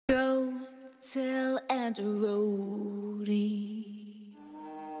tell and roadie.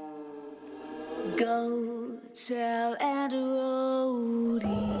 Go tell and roadie.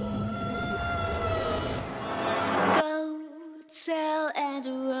 Go tell and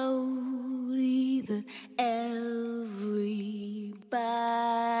roadie that everybody's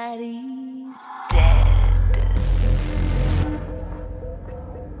dead.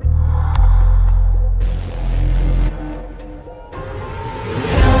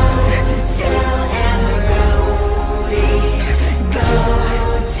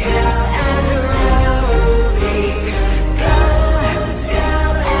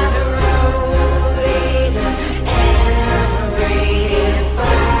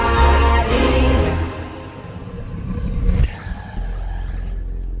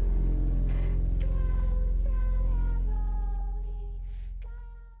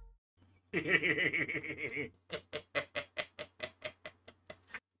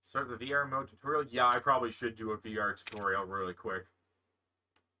 Start the VR mode tutorial? Yeah, I probably should do a VR tutorial really quick.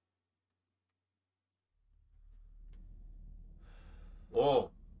 Oh.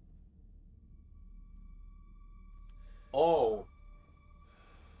 Oh.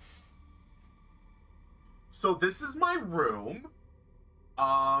 So this is my room.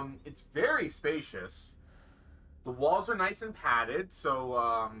 It's very spacious. The walls are nice and padded,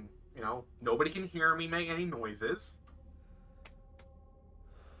 so, you know, nobody can hear me make any noises.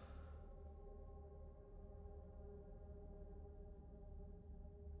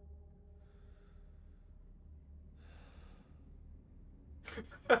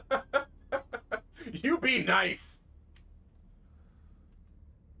 You be nice!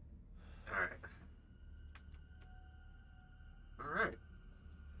 Alright. Alright.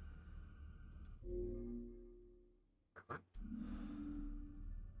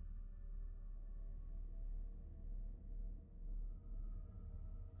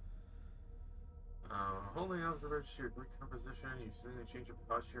 Holding out the registered recomposition, you suddenly change your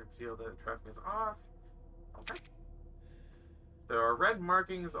posture and feel that traffic is off. Okay. There are red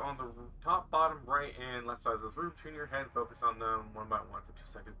markings on the top, bottom, right, and left sides of this room. Turn your head, focus on them one by one for 2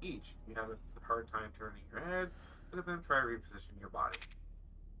 seconds each. If you have a hard time turning your head, look at them, try repositioning your body.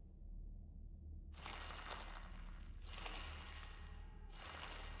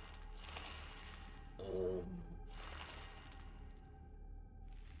 Oh.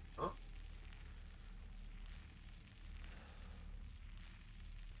 Oh.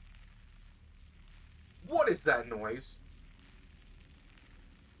 What is that noise?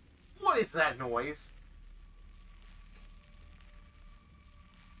 What is that noise?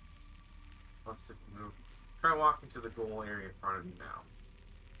 Let's see if we move. Try walking to the goal area in front of you now.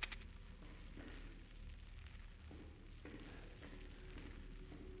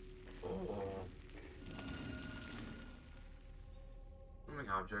 Oh. Moving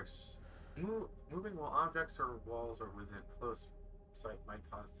objects. Moving while objects or walls are within close sight might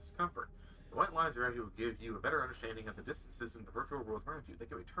cause discomfort. The white lines around you will give you a better understanding of the distances in the virtual world around you. They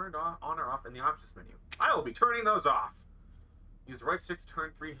can be turned on or off in the options menu. I will be turning those off. Use the right stick to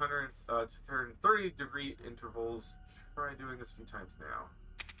turn 30-degree intervals. Try doing this a few times now.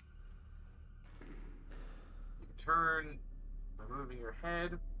 You can turn by moving your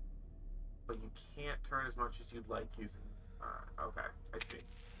head, but you can't turn as much as you'd like using... okay, I see.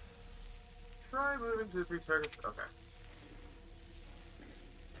 Try moving to the 3 targets. Okay.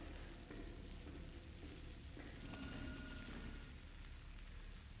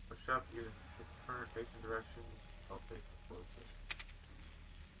 Push up its current facing direction. Oh, facing closer.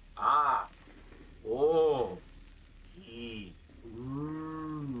 Ah! Oh! Eee.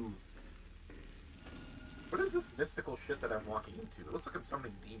 Ooh! What is this mystical shit that I'm walking into? It looks like I'm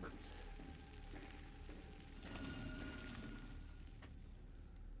summoning demons.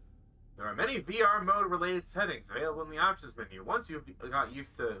 There are many VR mode related settings available in the options menu. Once you've got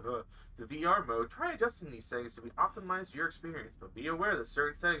used to the VR mode, try adjusting these settings to be optimized to your experience, but be aware that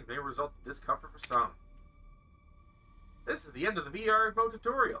certain settings may result in discomfort for some. This is the end of the VR mode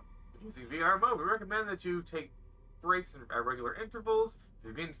tutorial. Using VR mode, we recommend that you take breaks at regular intervals. If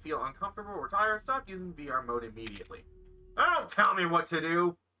you begin to feel uncomfortable or tired, stop using VR mode immediately. Don't tell me what to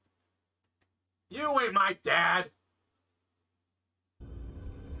do! You ain't my dad!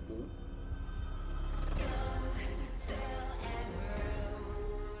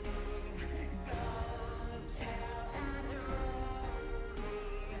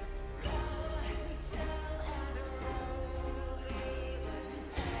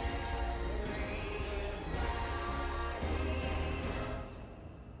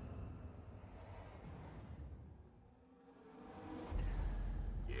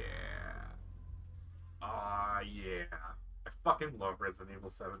 Yeah. fucking love Resident Evil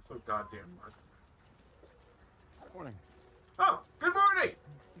 7 so goddamn much. Morning. Oh, good morning!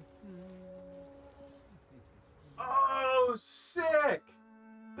 Oh, sick!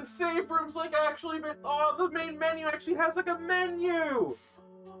 The save room's like actually been. Oh, the main menu actually has like a menu!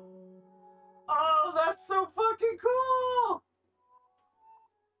 Oh, that's so fucking cool!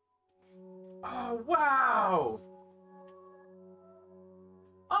 Oh, wow!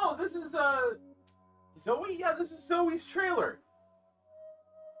 Oh, this is, Zoe? Yeah, this is Zoe's trailer.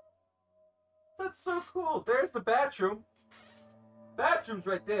 That's so cool. There's the bathroom. Bathroom's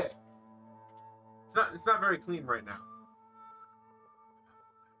right there. It's not very clean right now.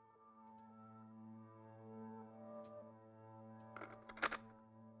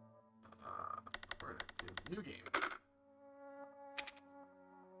 We're gonna do new game.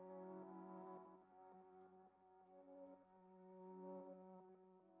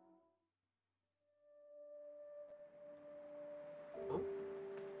 Oh.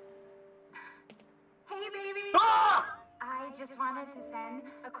 Hey, baby! Ah! I just wanted to send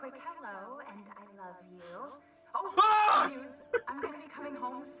a quick hello, and I love you. Oh, Ah! good news! I'm gonna be coming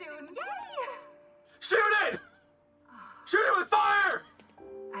home soon. Yay! Shoot it! Shoot it with fire!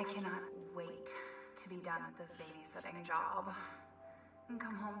 I cannot wait to be done with this babysitting job and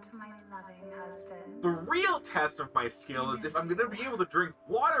come home to my loving husband. The real test of my skill is if I'm gonna be able to drink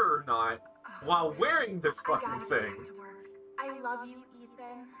water or not while wearing this I fucking gotta thing. get back to work. I love you,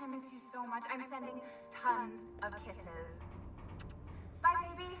 Ethan. I miss you so much. I'm sending tons of kisses. Bye,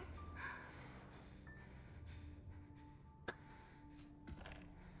 baby.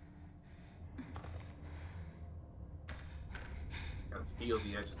 Gotta feel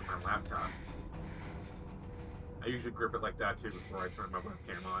the edges of my laptop. I usually grip it like that too before I turn my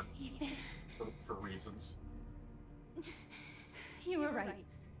webcam on. Ethan, For reasons. you were right.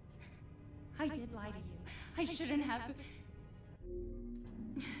 I did lie to you. I shouldn't have.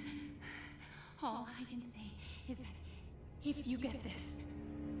 All I can say is that if you get this,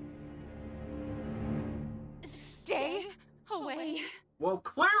 stay away. Well,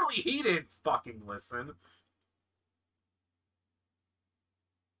 clearly he didn't fucking listen.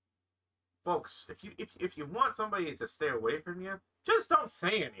 Folks, if you want somebody to stay away from you, just don't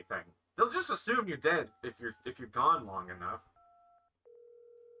say anything. They'll just assume you're dead if you're gone long enough.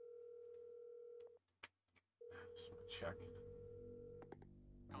 Just wanna check.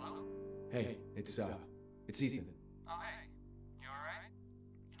 Hello? Hey, it's Ethan. Oh, hey. You alright?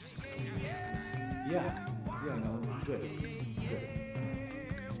 You just couldn't hear me. Yeah, no, I'm good.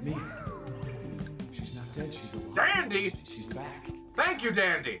 It's me. She's not dead, she's alive. Dandy! She's back. Thank you,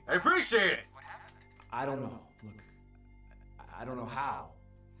 Dandy. I appreciate it. What happened? I don't know. Look, I don't know how,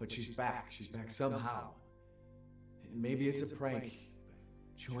 but she's back. She's back somehow. Maybe it's a prank, but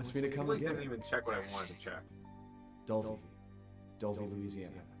she wants me to I come really again. didn't even check what I wanted to check. Dulvey,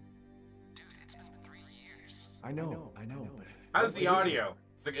 Louisiana. Dude, it's been 3 years. I know, but How's the audio?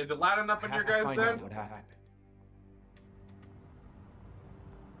 Is it loud enough I on your have to guys' find out end? what happened.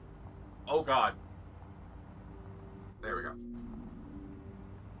 Oh god. There we go.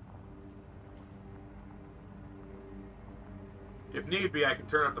 If need be, I can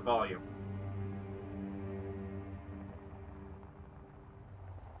turn up the volume.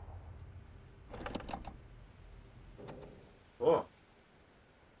 Oh.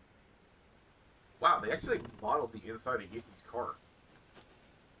 Wow, they actually modeled the inside of Ethan's car.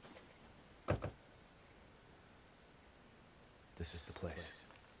 This is the place.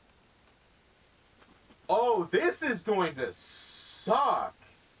 Oh, this is going to suck.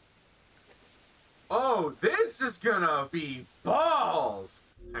 Oh, this is gonna be balls.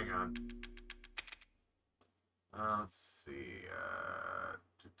 Hang on. Let's see.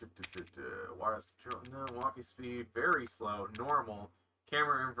 Wireless control. No, walkie speed. Very slow. Normal.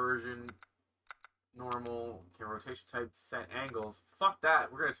 Camera inversion. Normal. Camera rotation type. Set angles. Fuck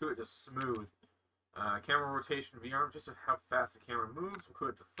that. We're gonna do it just smooth. Camera rotation VR. Just how fast the camera moves. We'll put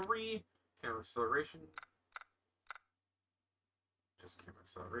it to 3. Camera acceleration. Just camera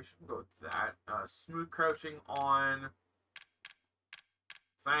acceleration. We'll go with that. Smooth crouching on.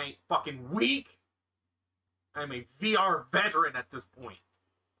 I ain't fucking weak. I'm a VR veteran at this point.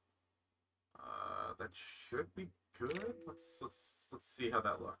 That should be good. Let's see how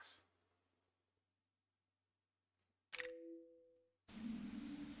that looks.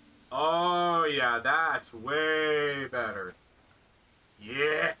 Oh yeah, that's way better.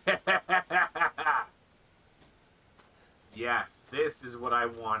 Yeah. Yes, this is what I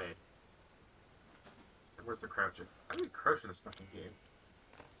wanted. And where's the crouching? How do you crouch in this fucking game?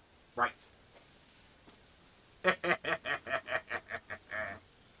 Right.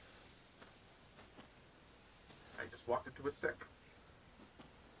 I just walked into a stick.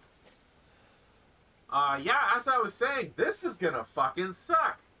 Yeah, as I was saying, this is gonna fucking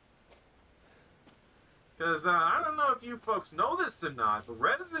suck. Because, I don't know if you folks know this or not, but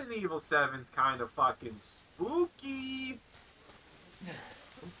Resident Evil 7's kind of fucking spooky.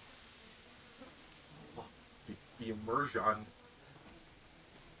 Oh, the immersion.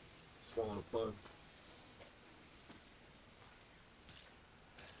 Swallowed a plug.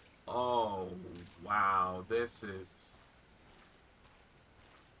 Oh, wow, this is...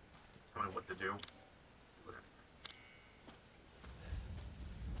 Tell me what to do.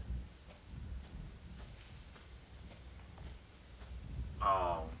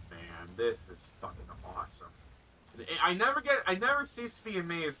 Oh, man, this is fucking awesome. I never cease to be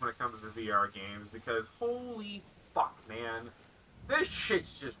amazed when it comes to VR games, because holy fuck, man. This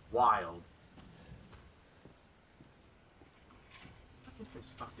shit's just wild. Look at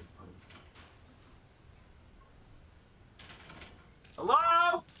this fucking place.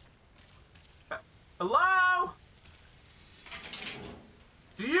 Hello? Hello?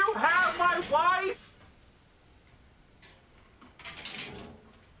 Do you have my wife?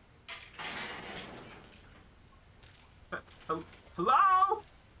 Hello?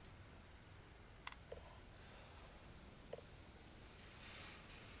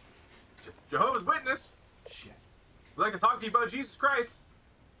 Jehovah's Witness. Shit. We'd like to talk to you about Jesus Christ.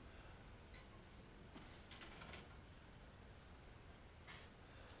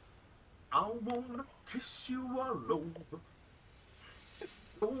 I wanna kiss you all over.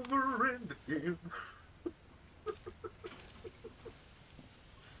 Over and again.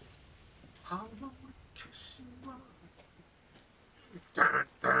 I wanna kiss you all over. Dun,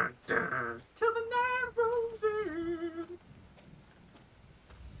 dun, dun, till the night rolls in.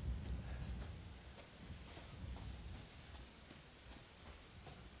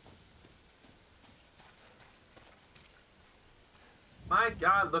 My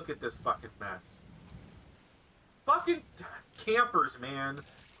God, look at this fucking mess. Fucking campers, man.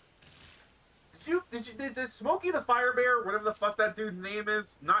 Did Smokey the Fire Bear, whatever the fuck that dude's name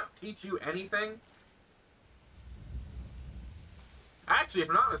is, not teach you anything? Actually, if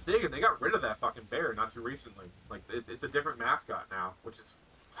I'm not mistaken, they got rid of that fucking bear not too recently. Like, it's a different mascot now, which is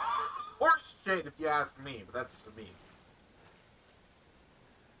horse shit if you ask me, but that's just me.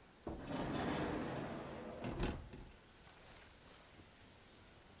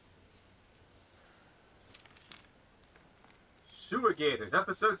 Sewer Gators,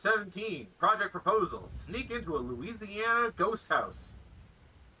 Episode 17, Project Proposal, sneak into a Louisiana ghost house.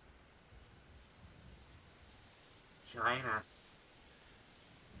 Join us.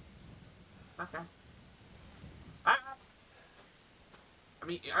 Okay. I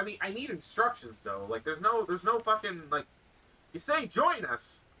mean, I need instructions though. Like, there's no fucking, like, you say join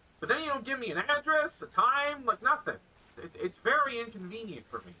us, but then you don't give me an address, a time, like nothing. It's very inconvenient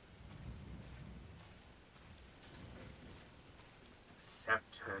for me.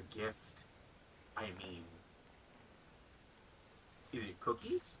 Accept her gift. I mean, is it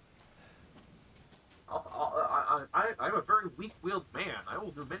cookies? I'm a very weak-willed man. I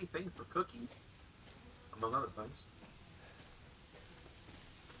will do many things for cookies, among other things.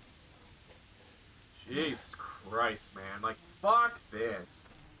 Jesus Christ, man. Like, fuck this.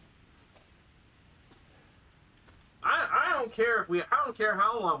 I don't care I don't care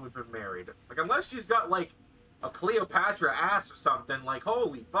how long we've been married. Like, unless she's got, like, a Cleopatra ass or something, like,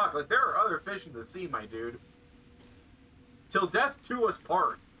 holy fuck. Like, there are other fish in the sea, my dude. Till death do us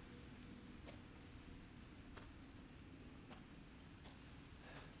part.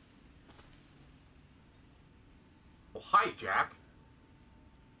 Well, hi, Jack.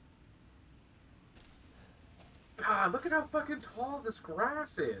 God, look at how fucking tall this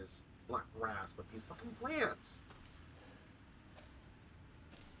grass is. Well, not grass, but these fucking plants.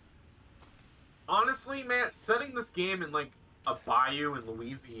 Honestly, man, setting this game in, like, a bayou in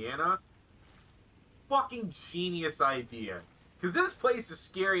Louisiana, fucking genius idea. Because this place is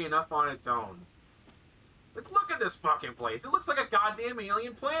scary enough on its own. Like, look at this fucking place. It looks like a goddamn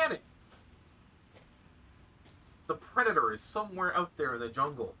alien planet. The Predator is somewhere out there in the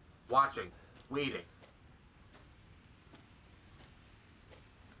jungle, watching, waiting.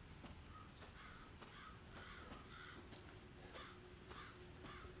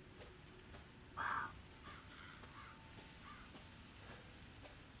 Wow.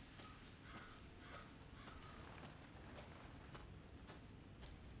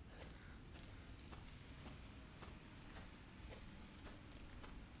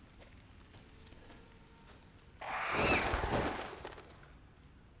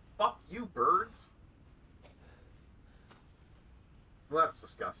 Fuck you, birds. Well, that's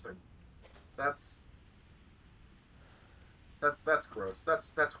disgusting. That's... That's gross.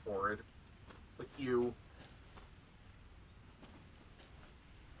 That's horrid. Like, ew.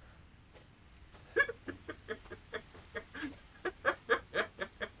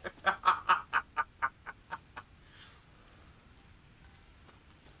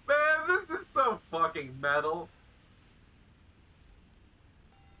 Man, this is so fucking metal.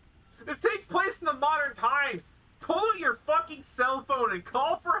 This takes place in the modern times. Pull out your fucking cell phone and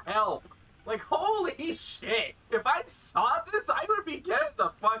call for help. Like, holy shit. If I saw this, I would be getting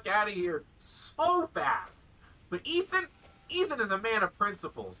the fuck out of here so fast. But Ethan is a man of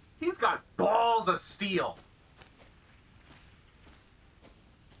principles. He's got balls of steel.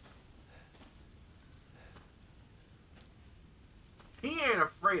 He ain't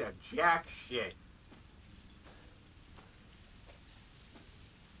afraid of jack shit.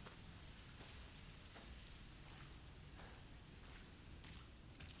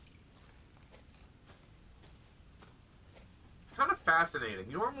 It's kind of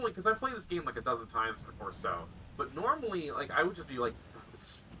fascinating. Normally, because I played this game like a dozen times or so, but normally, like, I would just be like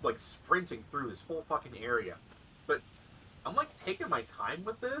sprinting through this whole fucking area. But I'm like taking my time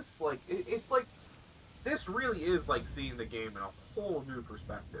with this. Like, it's like, this really is like seeing the game in a whole new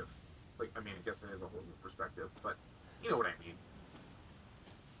perspective. Like, I mean, I guess it is a whole new perspective, but you know what I mean.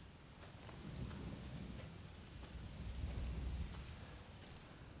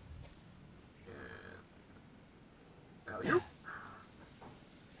 And now you.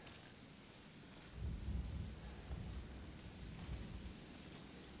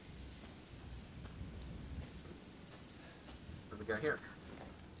 What do we got here?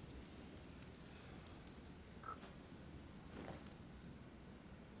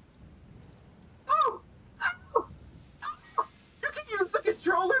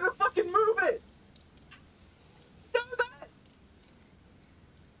 Controller to fucking move it! Know that?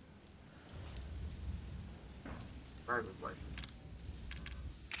 Driver's license.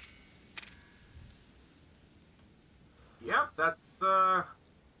 Yep, that's,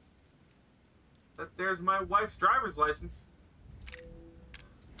 there's my wife's driver's license.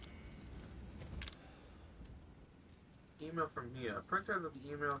 Email from Mia. A printout of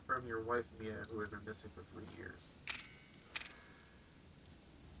the email from your wife, Mia, who had been missing for 3 years.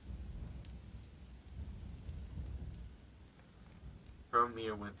 From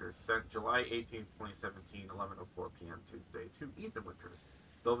Mia Winters, sent July 18th, 2017, 11:04 p.m. Tuesday, to Ethan Winters,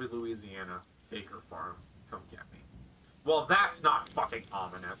 Bellevue, Louisiana, Baker Farm. Come get me. Well, that's not fucking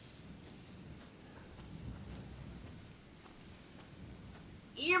ominous.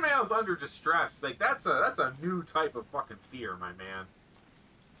 Emails under distress, like, that's a new type of fucking fear, my man.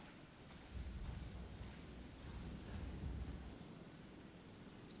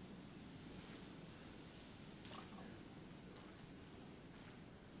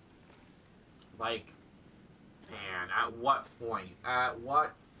 Like, man, at what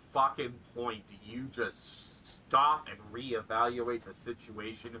fucking point do you just stop and reevaluate the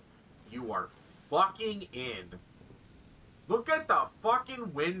situation you are fucking in? Look at the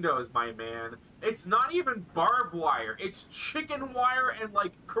fucking windows, my man. It's not even barbed wire. It's chicken wire and,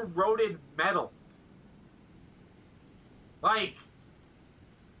 like, corroded metal. Like,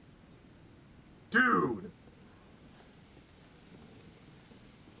 dude.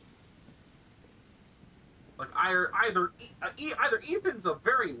 Like, either Ethan's a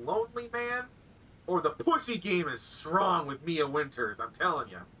very lonely man, or the pussy game is strong with Mia Winters, I'm telling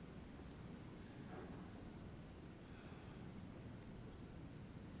you.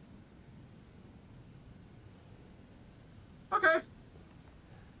 Okay.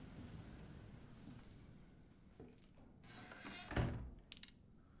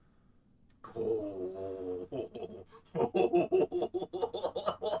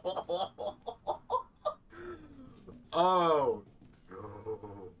 Oh,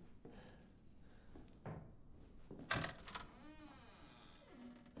 no.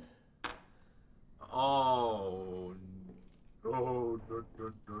 Oh, no, no,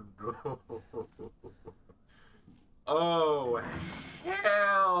 no, no, no. Oh,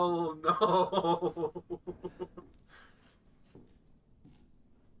 hell no.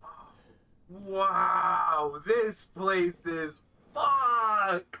 Wow, this place is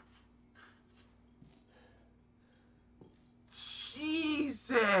fucked.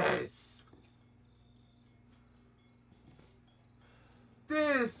 Jesus.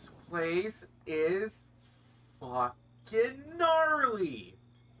 This place is fucking gnarly.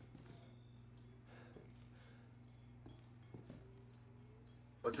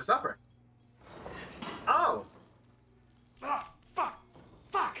 What's your supper? Oh.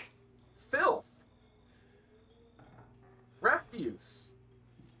 Fuck! Filth. Refuse.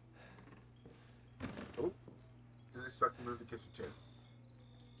 Oh. Did I expect to move the kitchen too.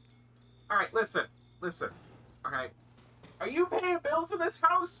 Alright, listen. Okay. Are you paying bills in this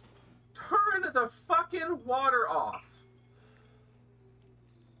house? Turn the fucking water off.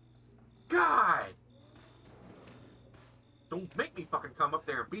 God! Don't make me fucking come up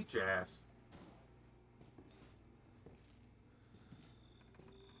there and beat your ass.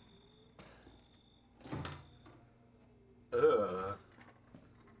 Ugh.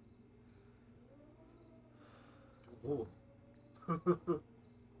 Oh.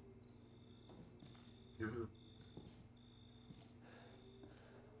 Ew.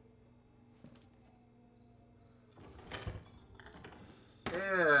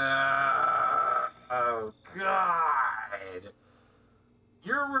 Oh, God.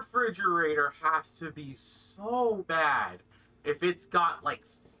 Your refrigerator has to be so bad if it's got, like,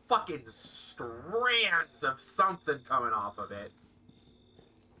 fucking strands of something coming off of it.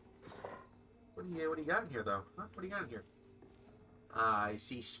 What do you got in here, though? Huh? What do you got in here? I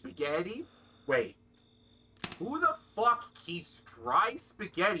see spaghetti. Wait. Who the fuck keeps dry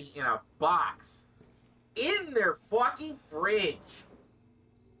spaghetti in a box in their fucking fridge?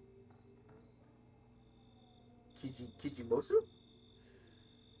 Kijimosu?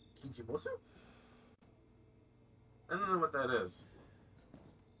 Kijimosu? I don't know what that is.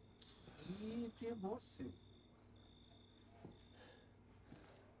 Kijimosu.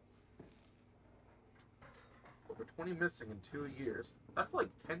 Over 20 missing in 2 years. That's like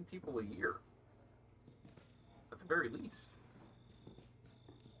 10 people a year. At the very least.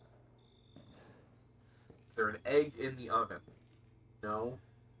 Is there an egg in the oven? No.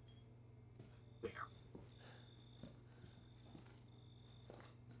 Damn.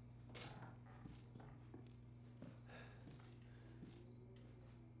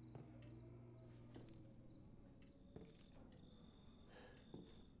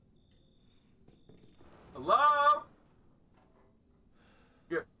 Hello?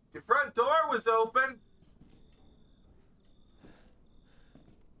 Your front door was open.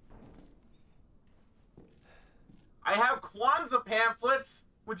 I have Kwanzaa pamphlets.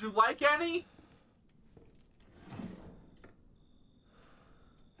 Would you like any?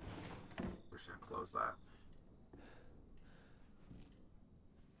 We should close that.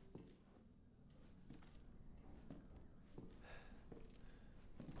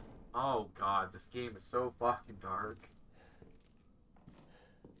 Oh God, this game is so fucking dark.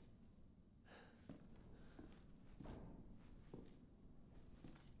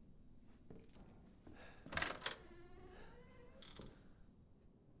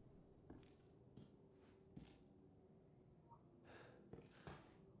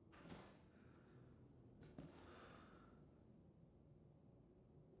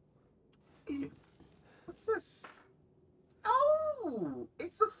 What's this? Oh,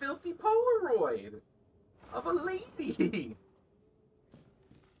 it's a filthy Polaroid of a lady.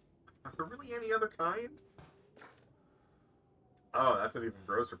 Are there really any other kind? Oh, that's an even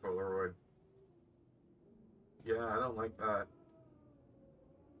grosser Polaroid. Yeah, I don't like that.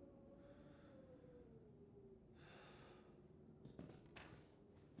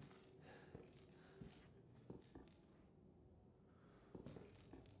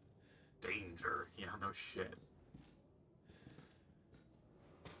 Danger. Yeah, no shit.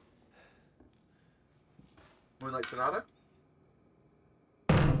 Moonlight Sonata?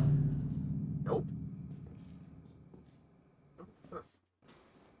 Nope. Oh, what's this?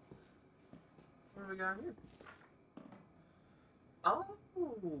 What do we got here? Oh.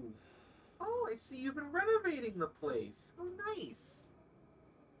 Oh, I see you've been renovating the place. Oh, nice.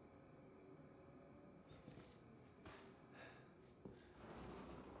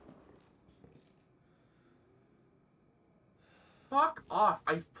 Fuck off.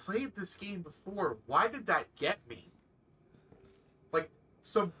 I've played this game before. Why did that get me? Like,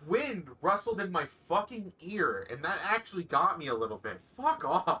 some wind rustled in my fucking ear, and that actually got me a little bit. Fuck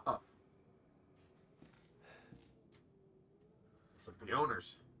off. It's like the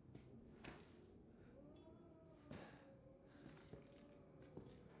owners.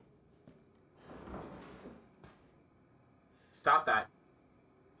 Stop that.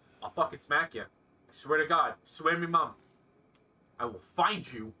 I'll fucking smack you. I swear to God. Swear to me, Mom. I will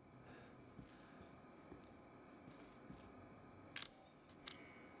find you.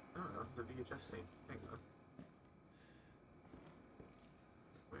 Oh, no, the VHS tape. Hang on.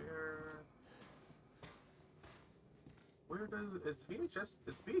 Where is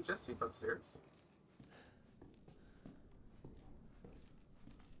VHS tape upstairs?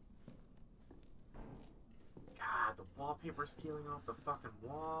 God, the wallpaper's peeling off the fucking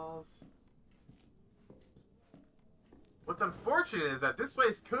walls. What's unfortunate is that this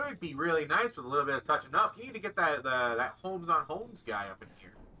place could be really nice with a little bit of touching up. You need to get that Homes on Homes guy up in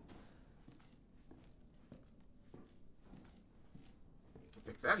here to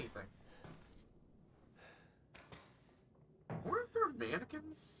fix anything. Weren't there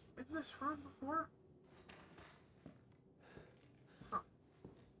mannequins in this room before? Huh.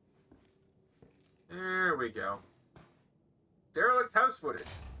 There we go. Derelict house footage.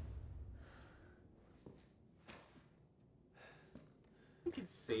 We can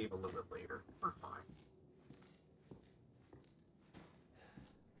save a little bit later. We're fine.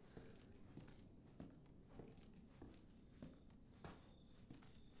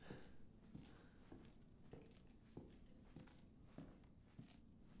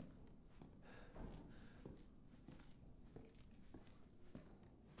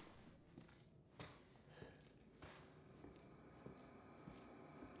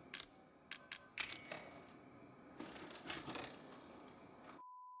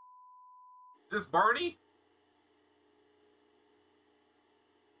 Is this Barney?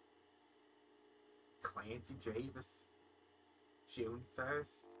 Clancy Javis. June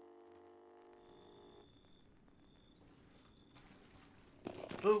 1st.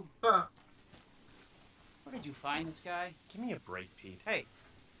 Boo. Huh. Where did you find this guy? Give me a break, Pete. Hey,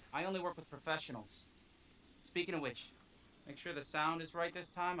 I only work with professionals. Speaking of which, make sure the sound is right this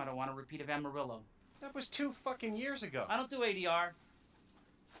time. I don't want a repeat of Amarillo. That was 2 fucking years ago. I don't do ADR.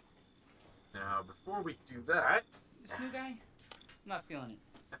 Now, before we do that... This new guy? I'm not feeling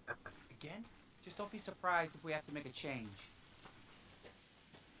it. Again? Just don't be surprised if we have to make a change.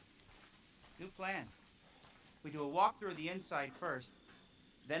 New plan. We do a walkthrough of the inside first,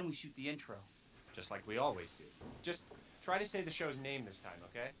 then we shoot the intro. Just like we always do. Just try to say the show's name this time,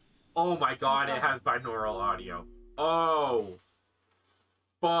 okay? Oh my god, it has binaural audio. Oh.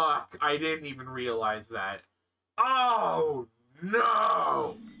 Fuck. I didn't even realize that. Oh,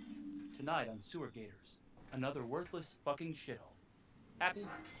 no! Tonight on Sewer Gators, another worthless fucking shithole. Happy?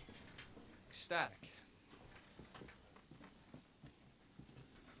 Ecstatic.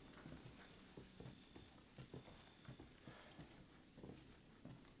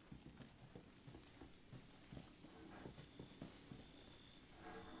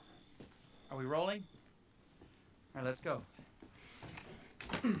 Are we rolling? All right, let's go.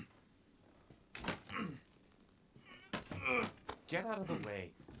 Get out of the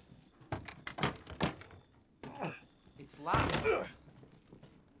way. It's loud.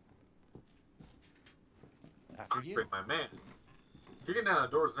 After you. Break my man. Kicking down the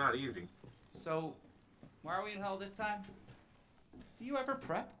door's not easy. So, why are we in hell this time? Do you ever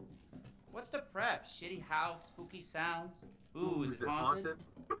prep? What's the prep? Shitty house, spooky sounds. Ooh, is Is it haunted?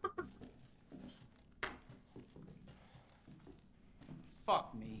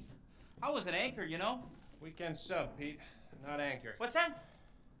 Fuck me. I was an anchor, you know? Weekend sub, Pete. Not anchor. What's that?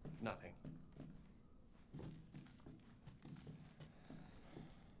 Nothing.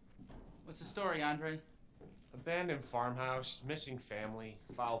 What's the story, Andre? Abandoned farmhouse, missing family,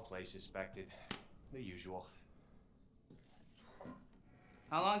 foul play suspected. The usual.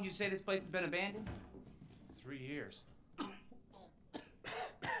 How long did you say this place has been abandoned? 3 years.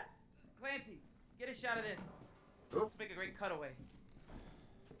 Clancy, get a shot of this. Oh. Let's make a great cutaway.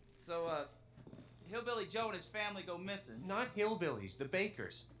 So, Hillbilly Joe and his family go missing. Not hillbillies, the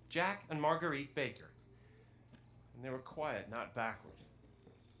Bakers. Jack and Marguerite Baker. And they were quiet, not backward.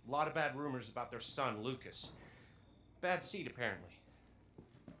 A lot of bad rumors about their son, Lucas. Bad seed, apparently.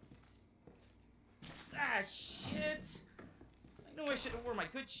 Ah, shit! I knew I should have worn my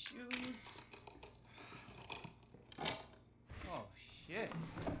good shoes. Oh, shit.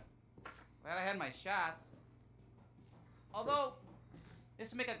 Glad I had my shots. Although, this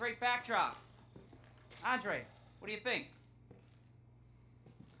would make a great backdrop. Andre, what do you think?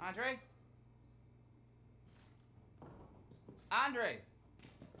 Andre? Andre!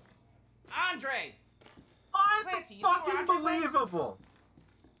 Andre! Clancy, you see where Andre went? Unfucking-believable!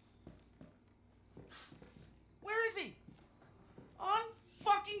 Where is he?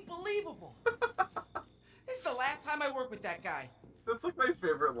 Unfucking believable! This is the last time I work with that guy. That's like my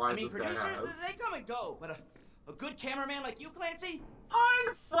favorite line I mean, this guy producers, has. they come and go, but a good cameraman like you, Clancy?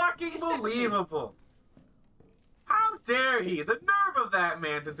 Unfucking-believable! How dare he? The nerve of that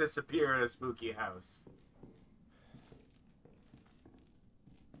man to disappear in a spooky house.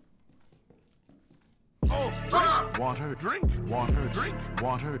 Oh, drink water, drink water, drink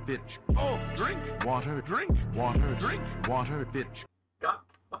water, bitch. Oh, drink water, drink water, drink water, bitch. God,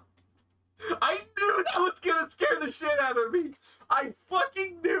 I knew that was gonna scare the shit out of me. I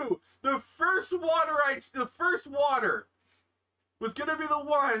fucking knew the first water was gonna be the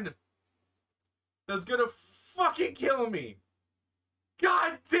one that's gonna fucking kill me!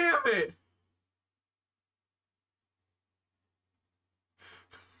 God damn it!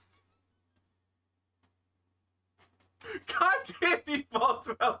 God damn you, Vault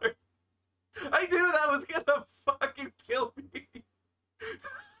Dweller! I knew that was gonna fucking kill me!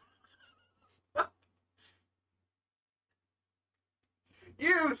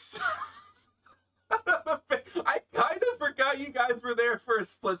 You son of a bitch! I kind of forgot you guys were there for a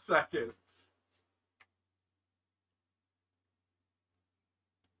split second.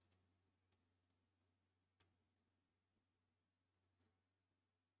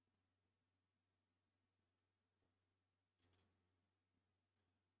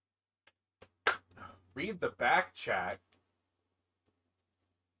 Read the back chat.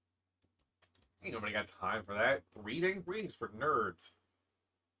 Ain't nobody got time for that. Reading? Reading's for nerds.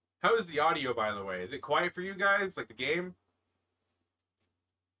 How is the audio, by the way? Is it quiet for you guys? Like the game?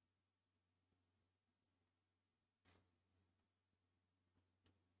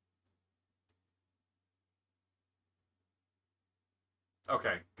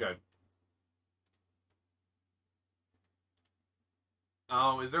 Okay, good.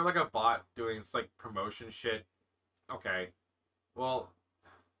 Oh, is there like a bot doing this like promotion shit? Okay. Well,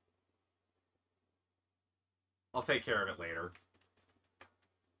 I'll take care of it later.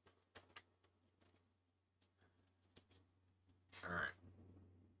 Alright.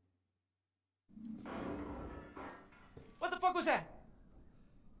 What the fuck was that?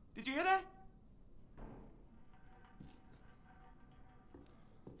 Did you hear that?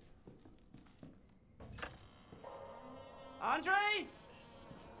 Andre?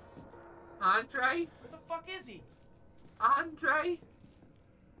 Andre? Where the fuck is he? Andre?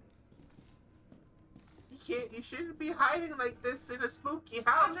 You shouldn't be hiding like this in a spooky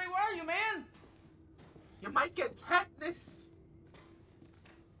house. Andre, where are you, man? You might get tetanus.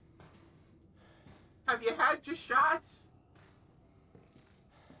 Have you had your shots?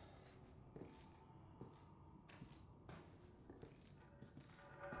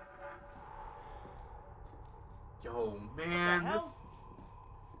 Yo, man, What the hell?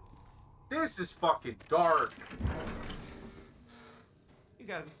 this is fucking dark. You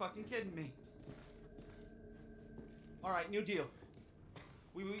gotta be fucking kidding me. All right, new deal.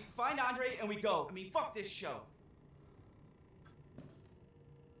 We find Andre and we go. I mean, fuck this show.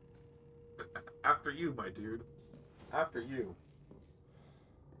 After you, my dude. After you.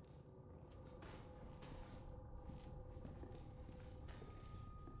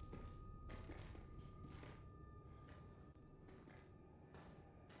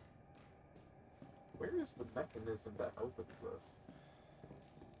 Where is the mechanism that opens this?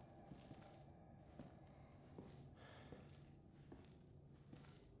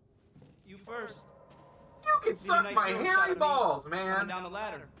 You first. You can Need a suck nice my drone shot hairy of me balls, coming man. down the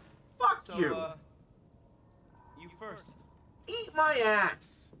ladder. Fuck So, you. You first. Eat my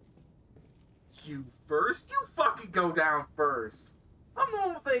ass. You first? You fucking go down first. I'm the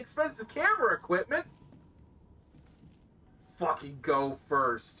one with the expensive camera equipment. Fucking go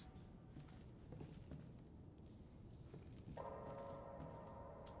first.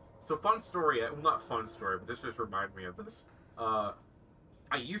 So fun story, well not fun story, but this just reminded me of this.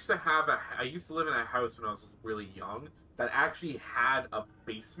 I used to live in a house when I was really young that actually had a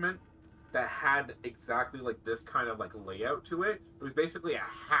basement that had exactly like this kind of like layout to it. It was basically a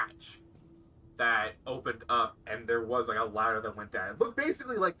hatch that opened up and there was like a ladder that went down. It looked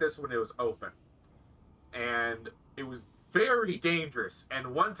basically like this when it was open. And it was very dangerous. And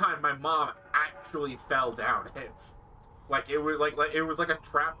one time my mom actually fell down it. Like it was like it was like a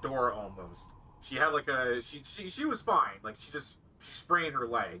trap door almost. She had like a she was fine. Like she sprained her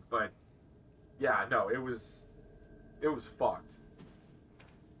leg, but yeah, no, it was fucked.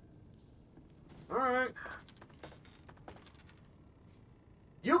 All right.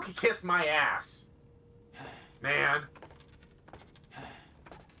 You can kiss my ass, man.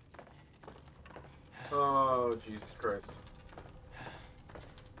 Oh, Jesus Christ.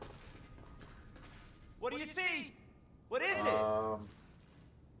 What do you see? What is it?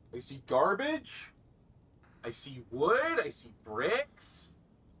 I see garbage. I see wood. I see bricks.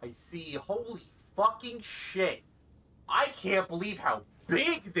 I see holy fucking shit. I can't believe how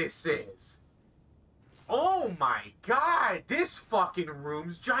big this is. Oh my god, this fucking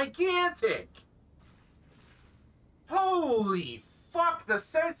room's gigantic. Holy fuck, the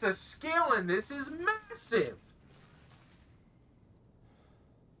sense of scale in this is massive.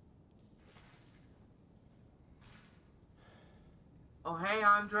 Oh, hey,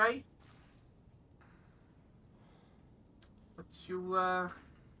 Andre. What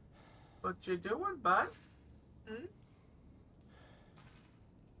you doing, bud? Hmm?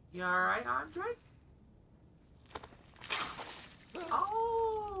 You alright, Andre?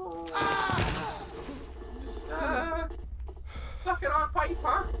 Oh! Just, suck it on pipe,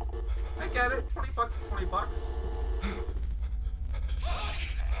 huh? I get it. 20 bucks is 20 bucks.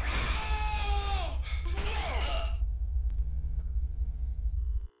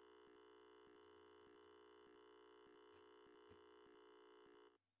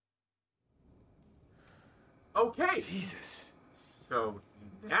 Okay. Jesus. So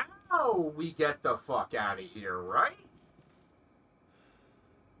now we get the fuck out of here, right?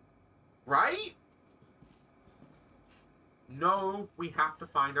 Right? No, we have to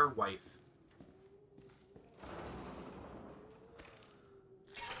find our wife.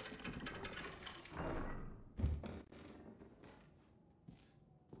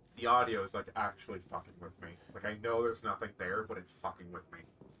 The audio is like actually fucking with me. Like I know there's nothing there, but it's fucking with me.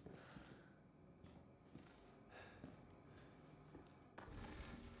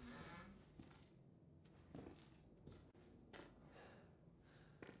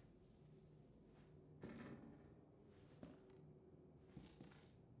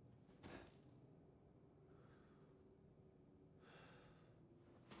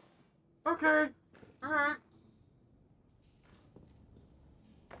 Okay. Alright.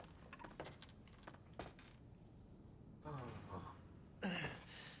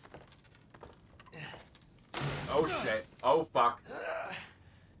 Oh shit. Oh fuck.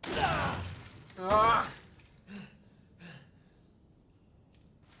 Ah.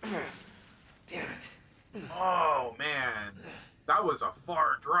 Damn it. Oh man. That was a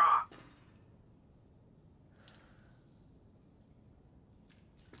far drop.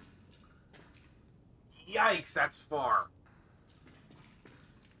 Yikes, that's far.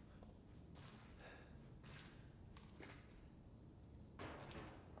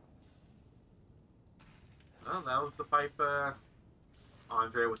 Well, that was the pipe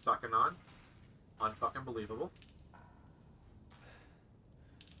Andre was sucking on. Unfucking believable.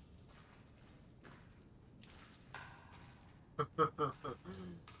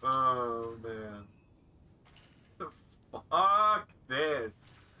 Oh man. Fuck this.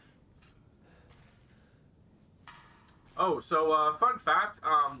 Oh, so fun fact,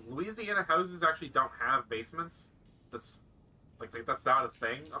 Louisiana houses actually don't have basements. That's that's not a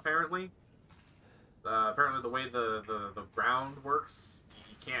thing, apparently. Apparently the way the ground works,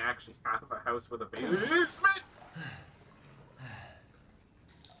 you can't actually have a house with a basement.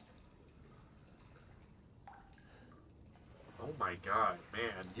 Oh my god,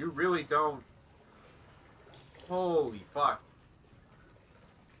 man, you really don't. Holy fuck.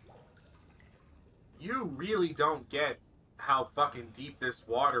 You really don't get how fucking deep this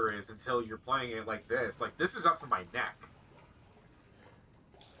water is until you're playing it like this. Like, this is up to my neck.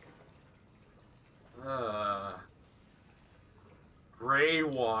 Gray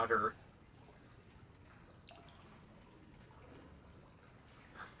water.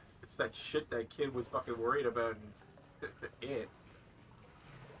 It's that shit that kid was fucking worried about in it.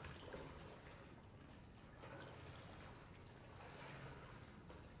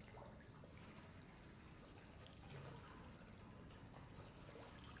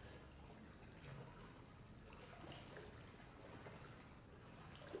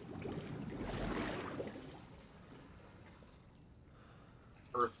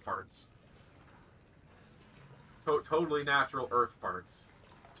 Earth farts. Totally natural earth farts.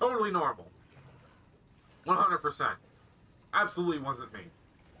 Totally normal. 100%. Absolutely wasn't me.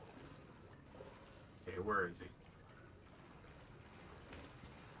 Okay, where is he?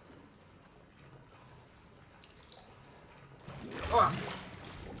 Oh!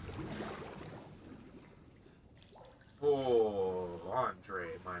 Oh, Andre,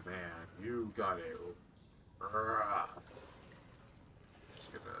 my man, you got it rough.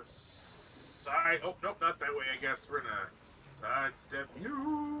 Just gonna side. Oh, nope, not that way. I guess we're gonna sidestep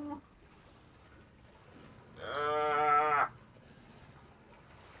you.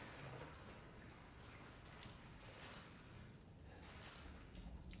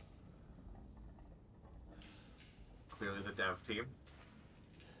 Clearly the dev team.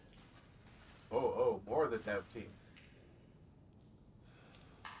 Oh, more of the dev team.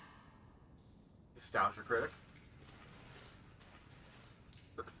 Nostalgia critic.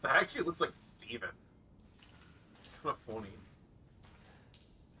 That actually looks like Steven. It's kind of funny.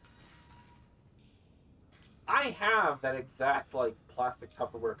 I have that exact, like, plastic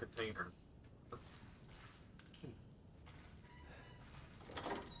Tupperware container. Let's...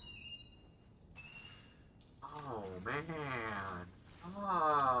 Oh, man.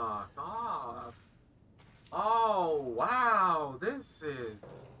 Fuck off. Oh, wow. This is...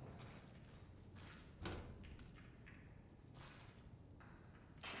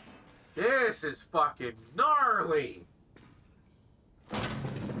 This is fucking gnarly.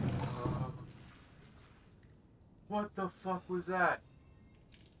 What the fuck was that?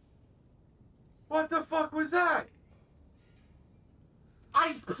 What the fuck was that?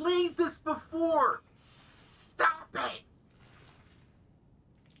 I've played this before! Stop it!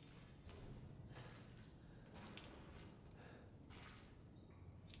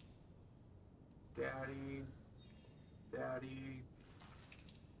 Daddy. Daddy.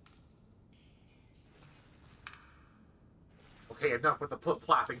 Okay, enough with the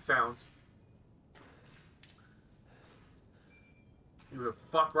plopping sounds. You would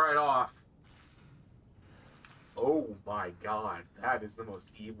fuck right off. Oh my god, that is the most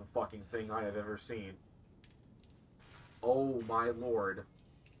evil fucking thing I have ever seen. Oh my lord.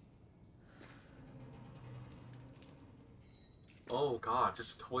 Oh god,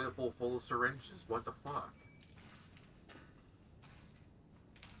 just a toilet bowl full of syringes. What the fuck?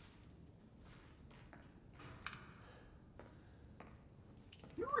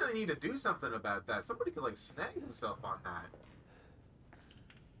 You really need to do something about that. Somebody could like snag himself on that.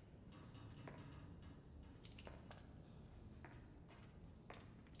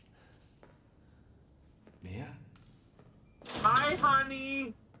 Mia? Hi,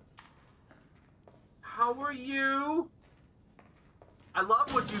 honey. How are you? I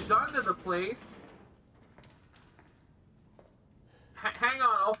love what you've done to the place. Hang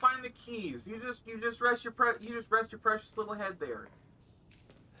on, I'll find the keys. You just rest your precious little head there.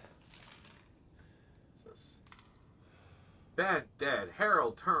 Ben dead,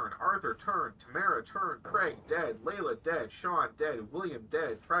 Harold turned, Arthur turned, Tamara turned, Craig dead, Layla dead, Sean dead, William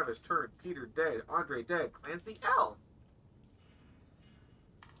dead, Travis turned, Peter dead, Andre dead, Clancy L.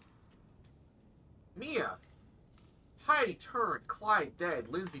 Mia. Heidi turned, Clyde dead,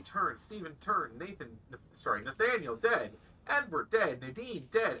 Lindsay turned, Stephen turned, Nathaniel dead, Edward dead, Nadine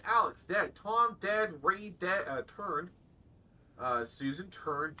dead, Alex dead, Tom dead, Ray dead, turned, Susan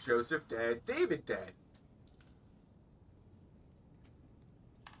turned, Joseph dead, David dead.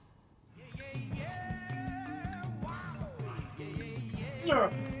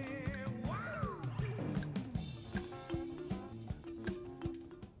 Yeah.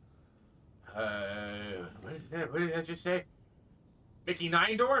 What did I just say? Mickey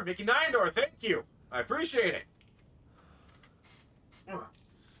Nine Door? Mickey Nine Door, thank you. I appreciate it.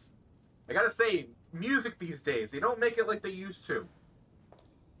 I gotta say, music these days, they don't make it like they used to.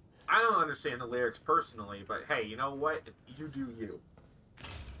 I don't understand the lyrics personally, but hey, you know what? You do you.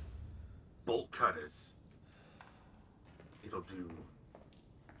 Bolt cutters. It'll do.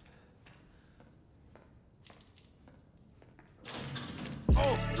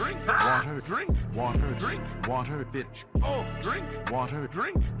 Oh, drink water, drink water, drink water, bitch. Oh, drink water,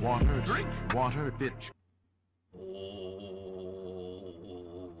 drink water, drink water, bitch. Oh,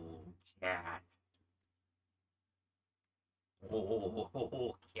 cat.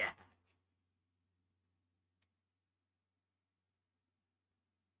 Oh, cat.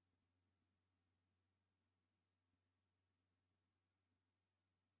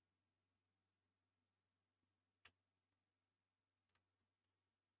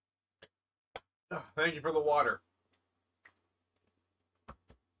 Oh, thank you for the water.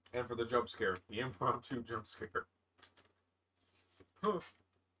 And for the jump scare. The impromptu jump scare.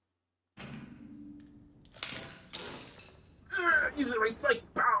 Using my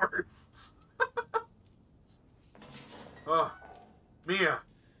psychic powers. Oh, Mia.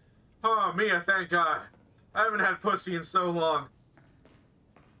 Oh, Mia, thank God. I haven't had pussy in so long.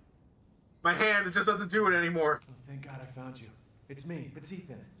 My hand, it just doesn't do it anymore. Oh, thank God I found you. It's me. It's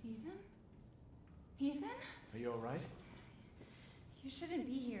Ethan. Ethan? Ethan? Are you all right? You shouldn't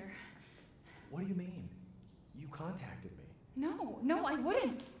be here. What do you mean? You contacted me. No, I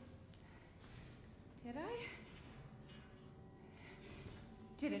wouldn't. Did I?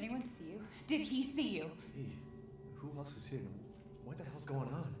 Did anyone see you? Did he see you? Hey, who else is here? What the hell's going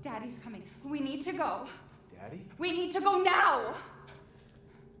on? Daddy's coming. We need to go. Daddy? We need to go now!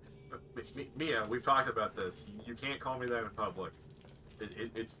 Mia, we've talked about this. You can't call me that in public.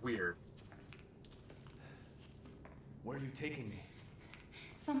 It's weird. Where are you taking me?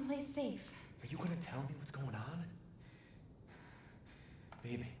 Someplace safe. Are you gonna tell me what's going on?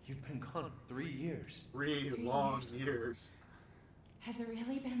 Baby, you've been gone 3 years. 3 3 long years. years. Has it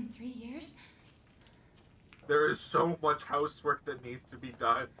really been 3 years? There is so much housework that needs to be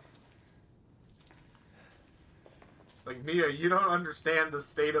done. Like, Mia, you don't understand the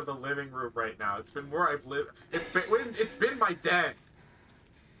state of the living room right now. It's been where I've lived. It's been my den.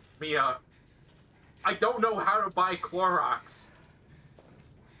 Mia, I don't know how to buy Clorox.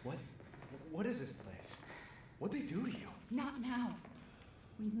 What? What is this place? What'd they do to you? Not now.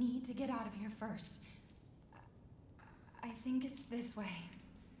 We need to get out of here first. I think it's this way.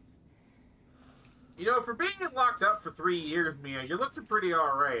 You know, for being locked up for 3 years, Mia, you're looking pretty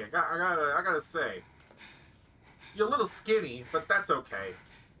alright. I gotta say. You're a little skinny, but that's okay.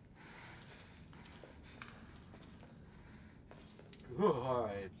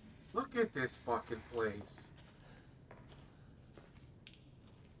 God. Look at this fucking place.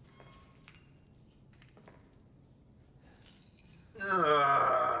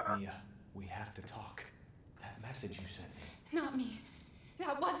 Ugh. Mia, we have to talk. That message you sent me. Not me.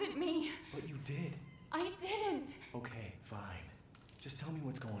 That wasn't me. But you did. I didn't. Okay, fine. Just tell me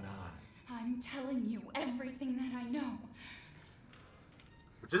what's going on. I'm telling you everything that I know.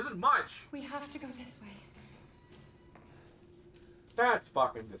 Which isn't much. We have to go this way. That's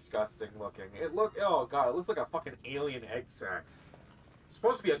fucking disgusting looking. Oh god, it looks like a fucking alien egg sack. It's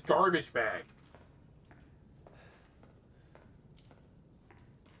supposed to be a garbage bag.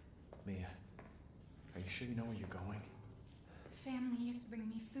 Mia, are you sure you know where you're going? Family used to bring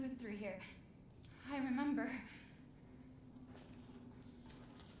me food through here. I remember.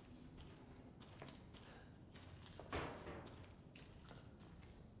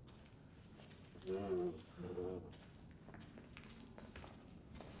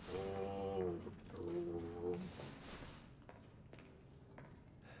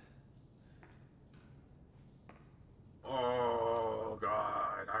 Oh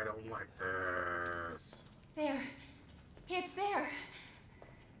god, I don't like this. There. It's there.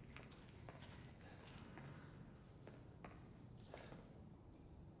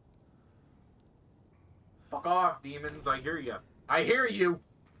 Fuck off, demons. I hear you. I hear you.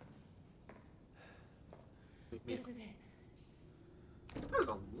 This is it. That is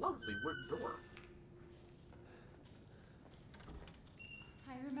a lovely wooden door.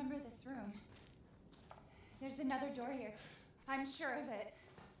 I remember this room. There's another door here. I'm sure of it.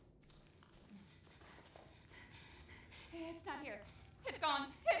 It's not here. It's gone.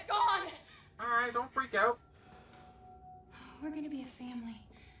 It's gone! Alright, don't freak out. We're gonna be a family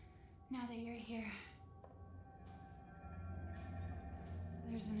now that you're here.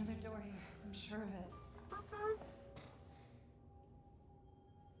 There's another door here. I'm sure of it. Okay.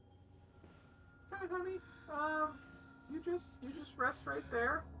 Okay, honey. You just rest right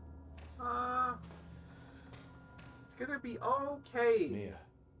there. It's gonna be okay. Mia,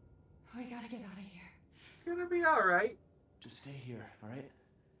 We gotta get out of here. It's gonna be alright. just stay here, all right?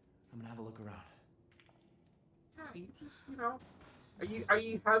 I'm gonna have a look around. Yeah, you just, are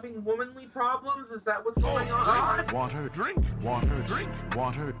you having womanly problems? Is that what's going on? Water, drink, water, drink,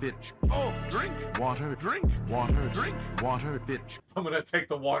 water, bitch. Oh, drink, water, drink, water, drink, water, bitch. I'm gonna take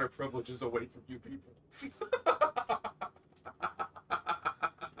the water privileges away from you people.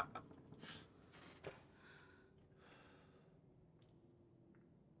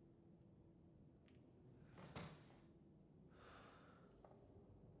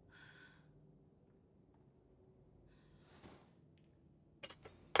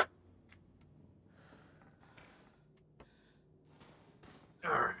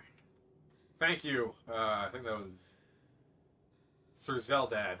 Alright. Thank you. I think that was Sir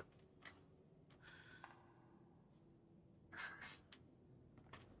Zeldad.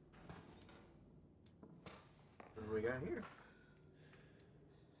 What do we got here?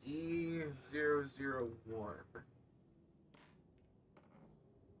 E001.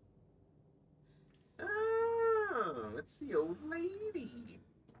 Oh, it's the old lady.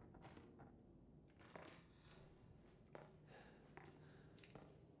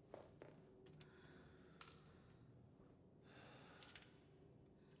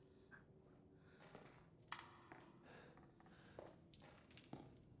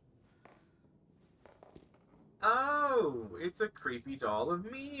 Oh, it's a creepy doll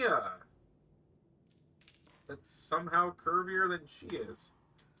of Mia. That's somehow curvier than she is.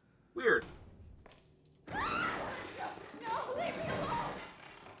 Weird. No, leave me alone!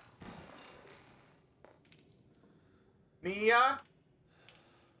 Mia?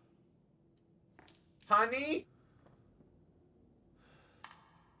 Honey?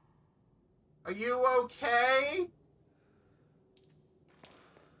 Are you okay?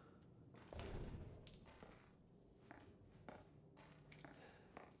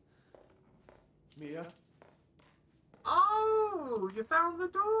 Mia? Oh, you found the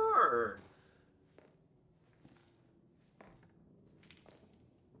door.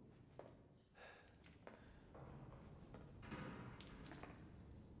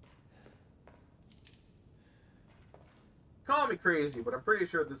 Call me crazy, but I'm pretty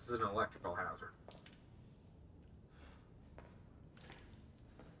sure this is an electrical hazard.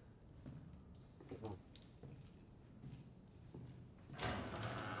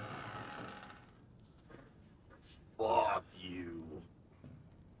 Fuck you.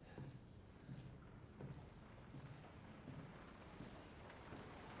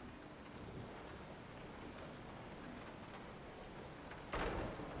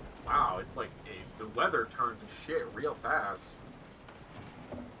 It's like the weather turned to shit real fast.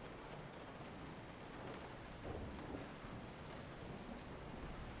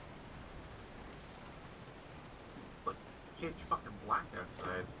 It's like pitch fucking black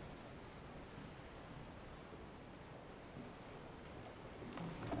outside.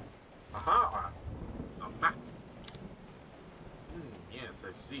 Aha! A map. Yes,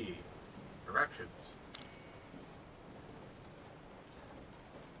 I see. Directions.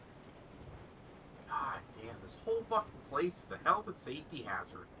 God damn, this whole fucking place is a health and safety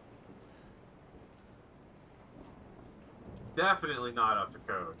hazard. Definitely not up to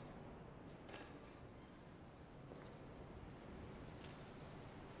code.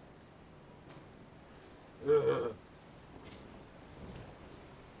 Ugh.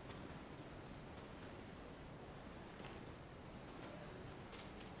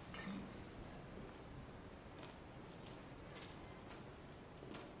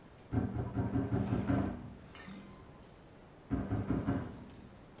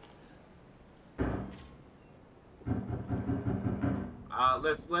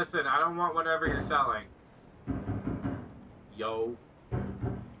 Listen, I don't want whatever you're selling. Yo.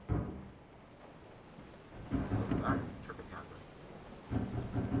 What's that? Tripping hazard.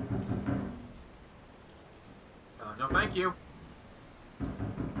 No, thank you.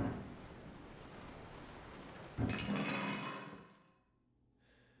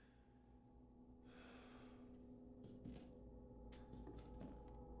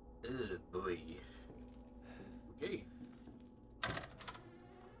 Ugh, boy. Okay.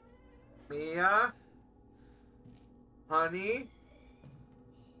 Mia? Honey?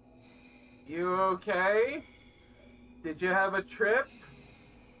 You okay? Did you have a trip?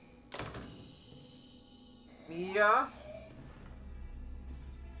 Mia?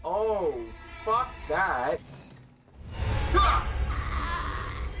 Oh, fuck that.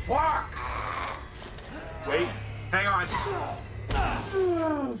 Fuck! Wait, hang on.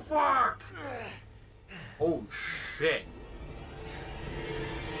 Oh, fuck! Oh, shit.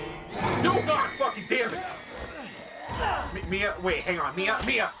 No, God fucking damn it! Mia, wait, hang on. Mia!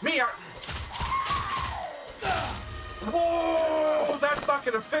 Whoa! That's not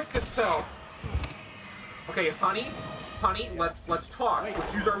gonna fix itself. Okay, honey, let's talk.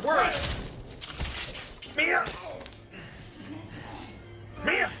 Let's use our words. Mia!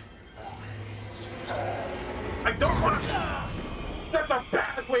 I don't want to. That's a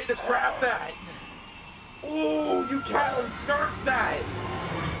bad way to grab that. Ooh, you can't start that.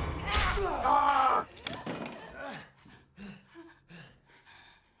 Ah!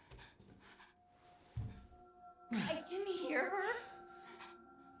 I can hear her.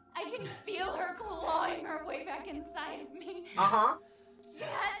 I can feel her clawing her way back inside of me. Uh-huh. Get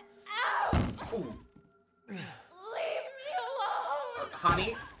out! Ooh. Leave me alone!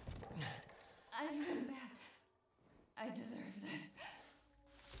 Honey? I've been bad. I deserve this.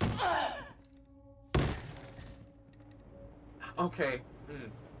 Okay.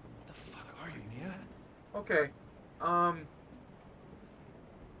 What the fuck are you, Mia? Okay.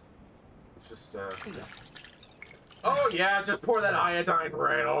 Let's just, Oh, yeah, just pour that iodine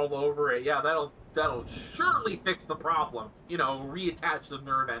right all over it. Yeah, that'll surely fix the problem. You know, reattach the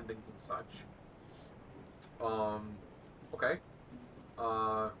nerve endings and such. Okay.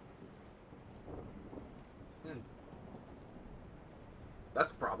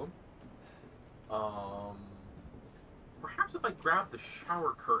 That's a problem. Perhaps if I grab the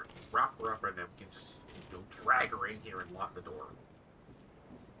shower curtain, wrap her up, and then we can just, you know, drag her in here and lock the door.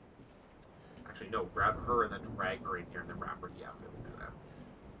 Actually, no, grab her and then drag her in here and then wrap her. Yeah, okay, we'll do that.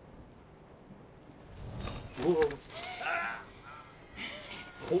 Whoa.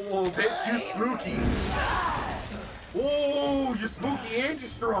 Oh, bitch, you spooky. Oh, you're spooky and you're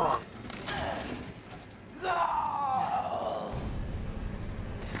strong.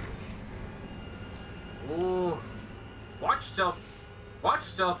 Oh. Watch yourself. Watch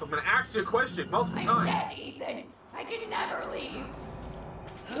yourself. I'm gonna ask you a question multiple times. I'm dead, Ethan. I can never leave.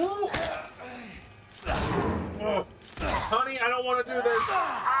 Ooh. Oh. Honey, I don't want to do this.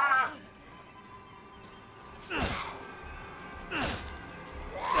 Ah.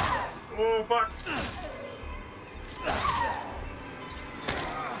 Oh, fuck.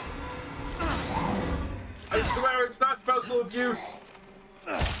 I swear it's not spousal abuse.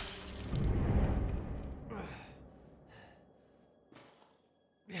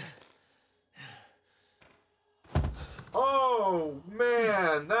 Oh,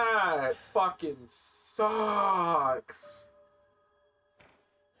 man, that fucking sucks.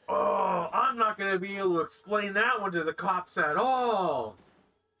 Oh, I'm not gonna be able to explain that one to the cops at all.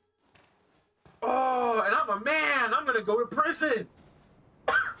 Oh, and I'm a man. I'm gonna go to prison.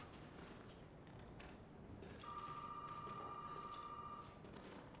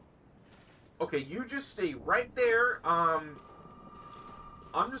 Okay, you just stay right there. I'm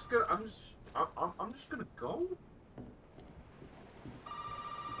just gonna go.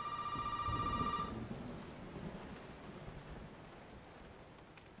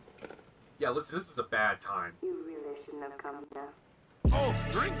 Yeah, listen, this is a bad time. You really shouldn't have come here. Oh,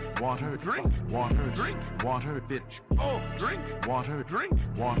 drink water, drink water, drink water, bitch. Oh, drink water, drink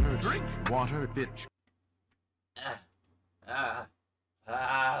water, drink water, bitch.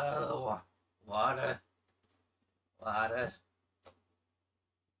 Water.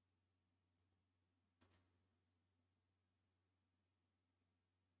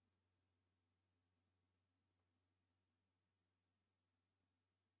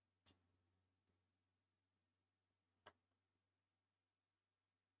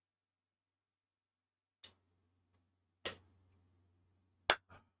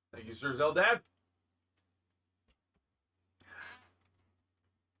 Thank you, Sir Zeldad.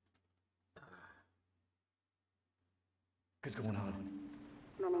 What's going on?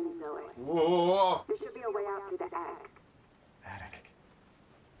 My name's Zoe. Whoa! There should be a way out through the attic. Attic.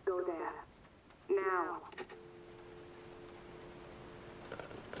 Go there. Now.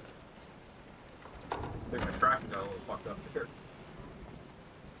 I think my tracking got a little fucked up there.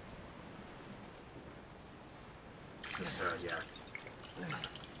 Just, yeah.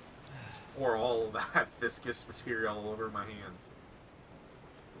 Just pour all of that viscous material all over my hands.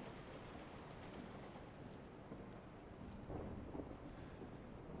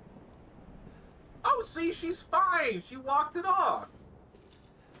 Oh, see, she's fine. She walked it off.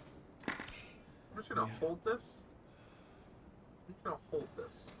 I'm just gonna hold this. I'm just gonna hold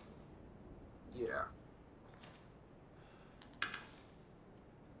this. Yeah.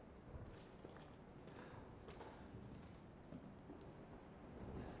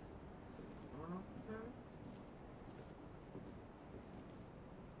 Okay.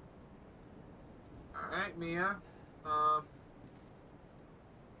 Alright, Mia.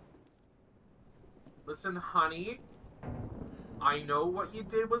 Listen, honey. I know what you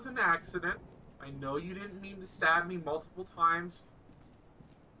did was an accident. I know you didn't mean to stab me multiple times.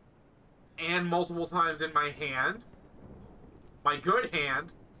 And multiple times in my hand. My good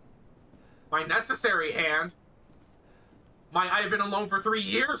hand. My necessary hand. My I've been alone for 3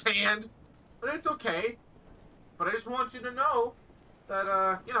 years hand. But it's okay. But I just want you to know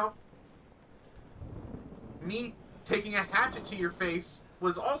that, you know, me taking a hatchet to your face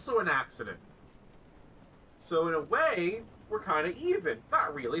was also an accident. So in a way, we're kind of even.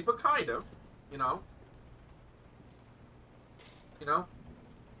 Not really, but kind of. You know? You know?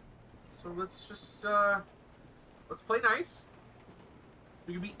 So let's just, let's play nice.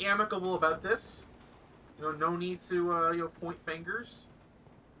 We can be amicable about this. You know, no need to, you know, point fingers.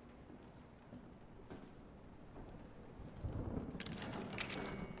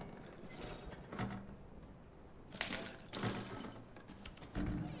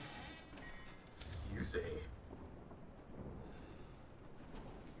 Fuse.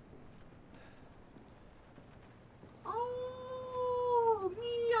 Oh,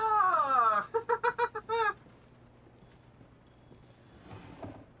 Mia!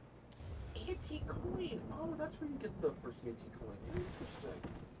 Anti-coin. Oh, that's where you get the first anti-coin. Interesting.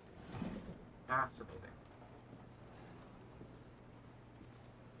 Fascinating.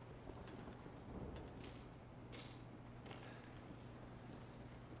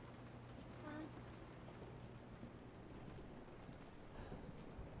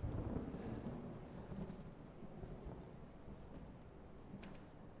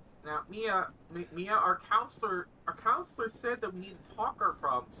 Now, Mia, our counselor said that we need to talk our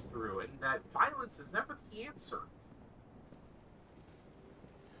problems through, and that violence is never the answer.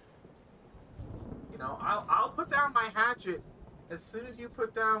 You know, I'll put down my hatchet as soon as you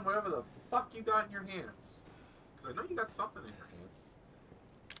put down whatever the fuck you got in your hands, because I know you got something in your hands.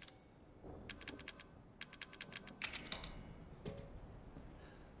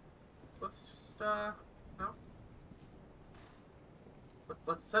 So let's just no.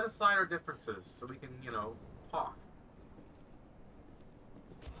 Let's set aside our differences so we can, you know, talk.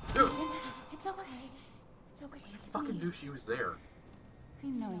 Dude! It's okay. It's okay. I fucking knew she was there. I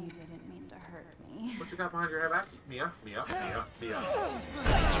know you didn't mean to hurt me. What you got behind your head back? Mia. You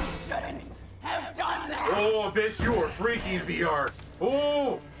shouldn't have done that! Oh, bitch, you are freaky in VR.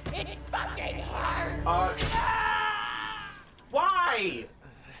 Oh! It fucking hurts! Why?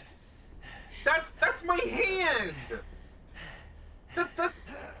 That's my hand!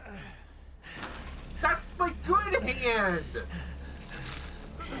 That's my good hand!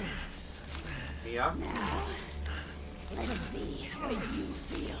 Mia? Now, let's see how you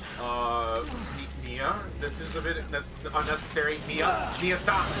feel. Mia, this is a bit unnecessary. Mia,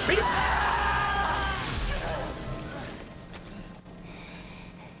 stop! Mia!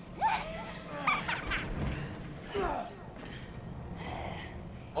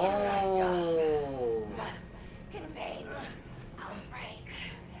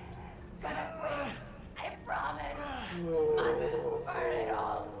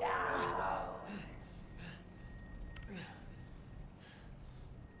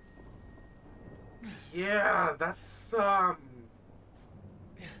 Yeah, that's,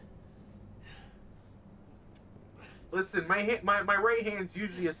 Listen, my right hand's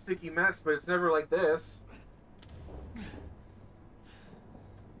usually a sticky mess, but it's never like this.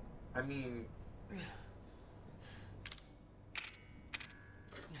 I mean...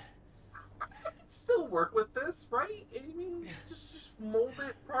 I can still work with this, right? I mean, just mold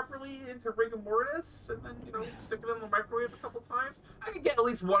it properly into rigor mortis, and then, you know, stick it in the microwave a couple times. I can get at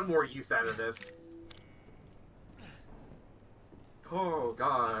least one more use out of this. Oh,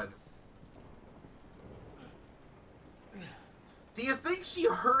 God. Do you think she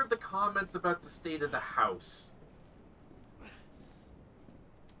heard the comments about the state of the house?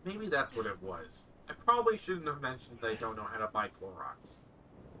 Maybe that's what it was. I probably shouldn't have mentioned that I don't know how to buy Clorox.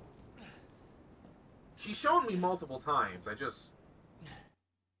 She's shown me multiple times, I just...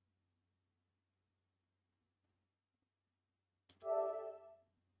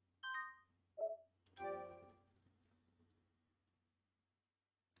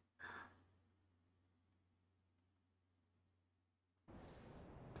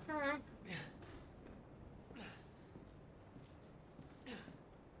 Okay.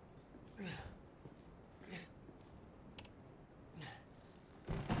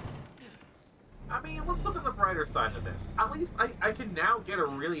 I mean, let's look at the brighter side of this. At least I can now get a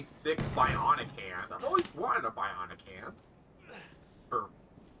really sick bionic hand. I've always wanted a bionic hand. For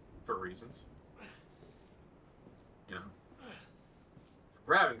reasons. You know. For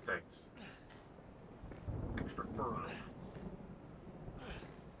grabbing things. Extra firm.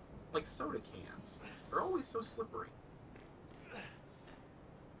 Like soda cans. They're always so slippery.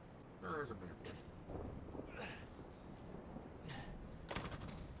 Oh, there's a man.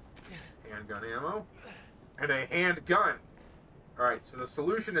 Handgun ammo. And a handgun. Alright, so the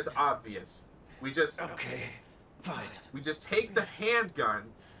solution is obvious. We just... Okay, fine. We just take the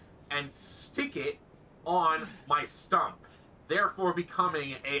handgun and stick it on my stump, therefore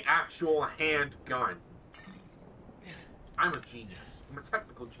becoming an actual handgun. I'm a genius. I'm a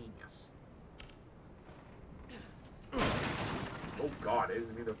technical genius. Oh God, I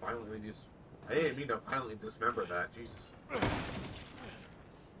didn't mean to violently dismember that. Jesus.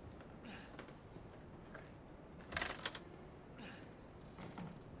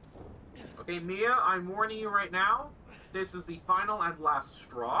 Okay, Mia, I'm warning you right now. This is the final and last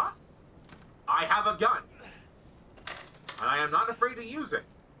straw. I have a gun. And I am not afraid to use it.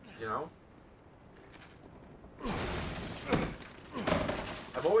 You know?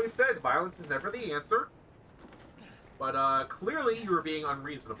 I've always said violence is never the answer. But, clearly you were being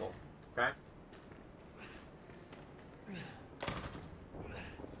unreasonable. Okay?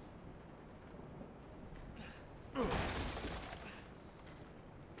 I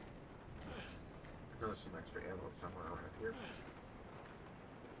know there's some extra ammo somewhere around here.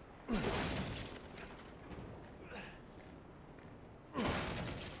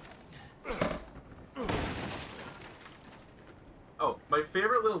 Oh, my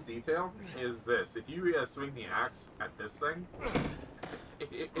favorite little detail is this. If you swing the axe at this thing,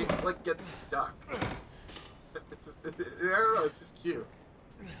 it like gets stuck. It's just, I don't know, it's just cute.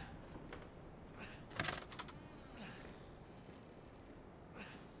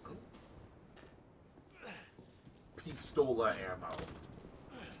 Pistola ammo.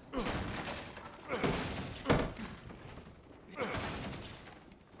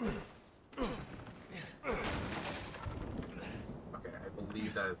 Okay, I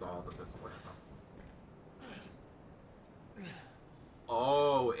believe that is all the pistol ammo.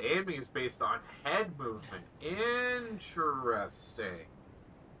 Oh, aiming is based on head movement. Interesting.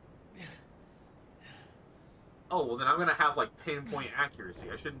 Oh, well then I'm gonna have, like, pinpoint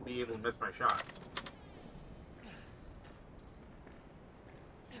accuracy. I shouldn't be able to miss my shots.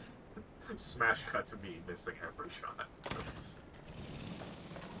 Smash cut to me missing every shot.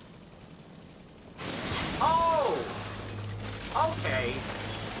 Oh! Okay.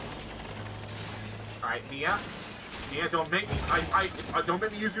 Alright, Mia. Mia, don't make me... don't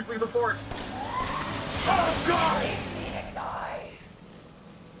make me use nuclear force. Oh, God!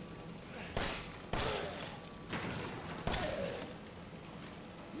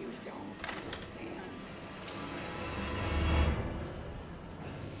 You don't understand.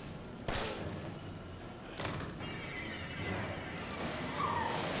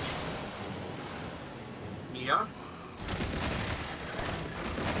 Mia?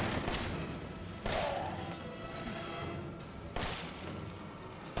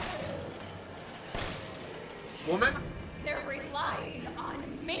 Woman? They're relying on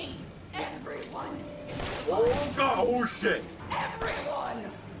me. Everyone. Oh, God! Oh, shit!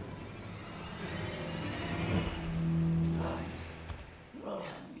 Everyone.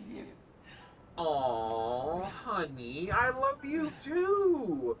 Aww. Honey, I love you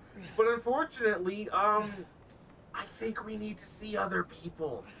too. But unfortunately, I think we need to see other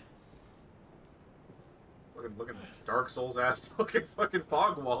people. Looking Dark Souls ass looking fucking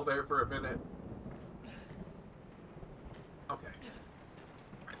fog wall there for a minute. Okay.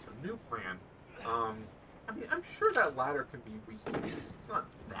 Alright, so new plan. I mean, I'm sure that ladder can be reused. It's not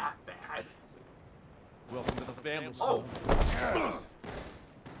that bad. Welcome to the family, Oh!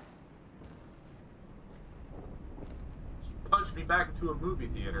 He punched me back into a movie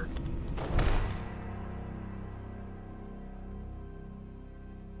theater.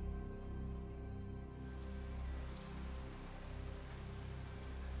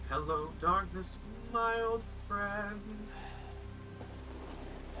 Hello, darkness, my old friend.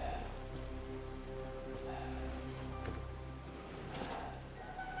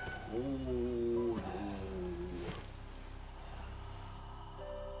 Oh, no.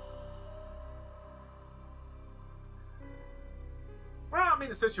 Well, I mean,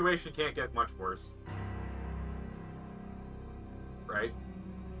 the situation can't get much worse. Right?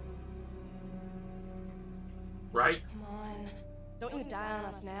 Right? Come on. Don't you die on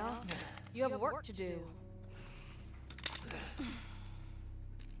us now. You have work to do.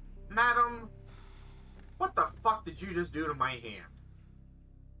 Madam, what the fuck did you just do to my hand?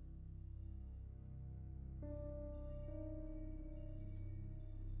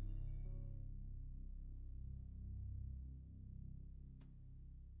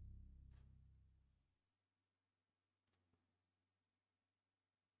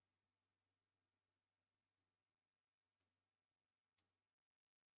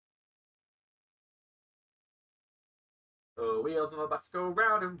 The wheels on the bus go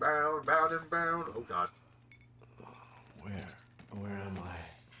round and round, round and round. Oh god. Where am I?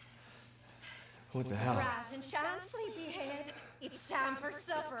 What the hell? Rise and shine, sleepyhead. It's time for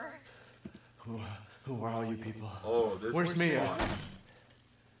supper. Who are all you people? Oh, this Where's is Mia? fun.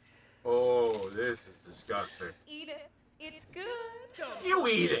 Oh, this is disgusting. Eat it. It's good. You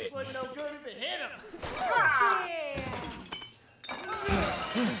eat it! Wasn't no good if it hit him. Yeah.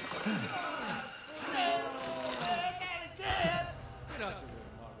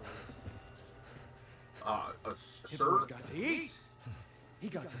 Sir? He's got to eat. He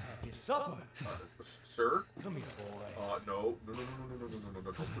got to have his supper. Sir? Come here, boy. No.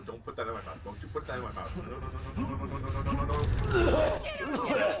 Don't put that in my mouth. Don't you put that in my mouth. No.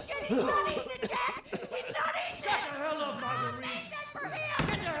 He's not eating it, Jack. He's not eating it. Shut the hell up, Marguerite. Make that for him.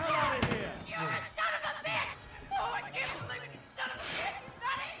 Get the hell out of here. You're a son of a bitch. Oh, I can't believe it. You son of a bitch. He's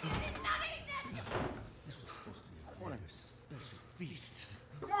not eating it. He's not eating it. This was supposed to be one of your special feast.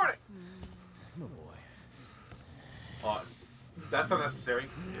 Good morning. No, boy. That's unnecessary.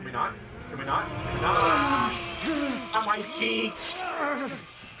 Can we not? Can we not? Can we not? On my cheek! God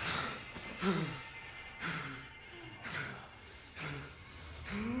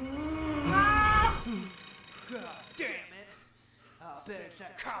damn it. I'll bet it's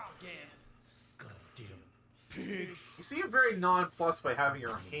that cop again. Goddamn pigs. You seem very nonplussed by having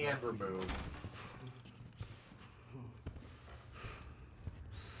your hand removed.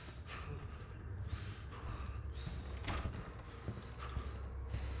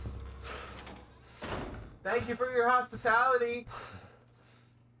 Thank you for your hospitality.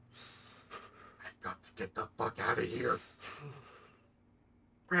 I've got to get the fuck out of here.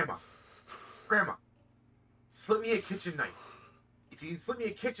 Grandma, slip me a kitchen knife. If you slip me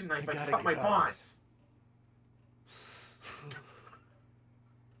a kitchen knife, I cut my bonds.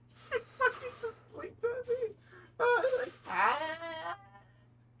 She fucking just blinked at me.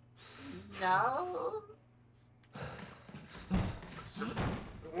 No. It's just.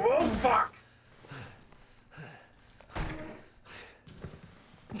 Whoa, fuck!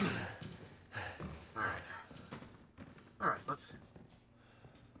 Alright, let's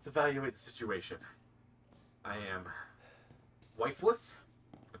evaluate the situation. I am wifeless,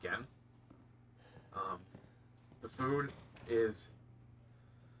 again. The food is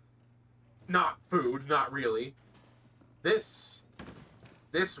not food, not really. This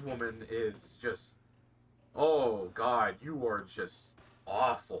woman is just, oh god, you are just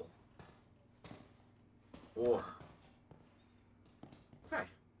awful. Oh. Okay.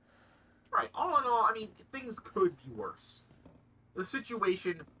 Right, all in all, I mean, things could be worse. The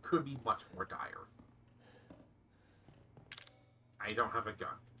situation could be much more dire. I don't have a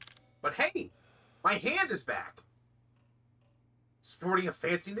gun. But hey, my hand is back. Sporting a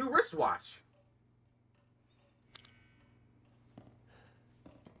fancy new wristwatch.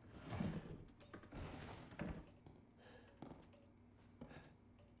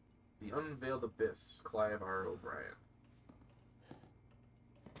 The Unveiled Abyss, Clive R. O'Brien.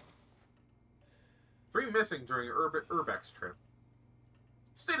 3 missing during Urbex trip.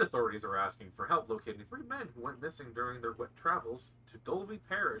 State authorities are asking for help locating 3 men who went missing during their wet travels to Dolby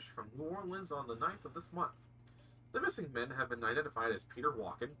Parish from New Orleans on the 9th of this month. The missing men have been identified as Peter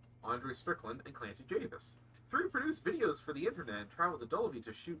Walken, Andre Strickland, and Clancy Javis. 3 produced videos for the internet and traveled to Dolby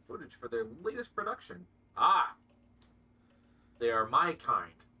to shoot footage for their latest production. Ah! They are my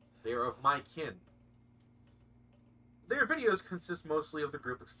kind. They are of my kin. Their videos consist mostly of the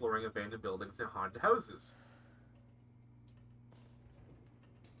group exploring abandoned buildings and haunted houses.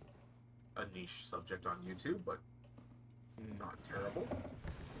 A niche subject on YouTube, but not terrible.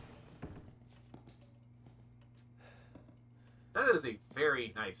 That is a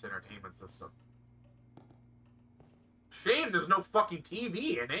very nice entertainment system. Shame there's no fucking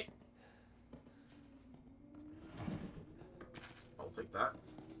TV in it. I'll take that.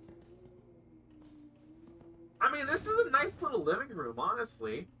 I mean, this is a nice little living room,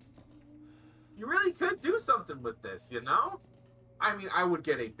 honestly. You really could do something with this, you know? I mean, I would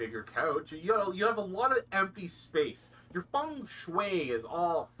get a bigger couch. You have a lot of empty space. Your feng shui is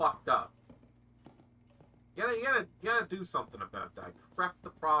all fucked up. You gotta do something about that. Correct the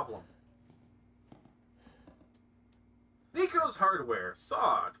problem. Nico's Hardware.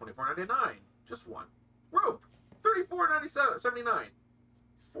 Saw, $24.99. Just one. Rope, $34.79.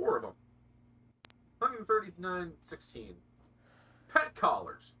 4 of them. $139.16. Pet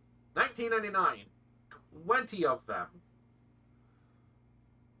collars, $19.99. 20 of them.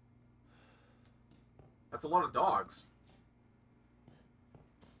 That's a lot of dogs.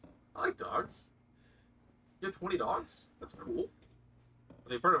 I like dogs. You have 20 dogs? That's cool. Are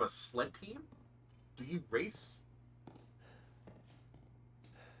they part of a sled team? Do you race?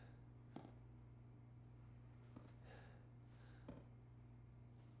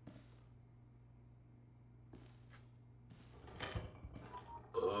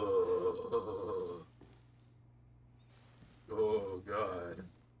 Oh, God.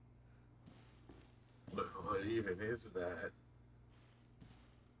 What even is that?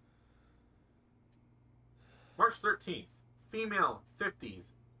 March 13th. Female,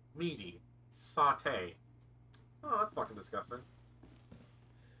 50s, meaty, saute. Oh, that's fucking disgusting.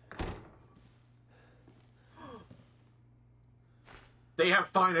 They have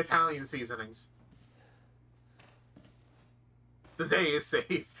fine Italian seasonings. The day is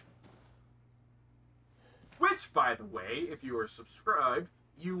saved. Which, by the way, if you are subscribed,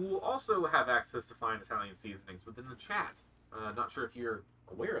 you will also have access to fine Italian seasonings within the chat. Not sure if you're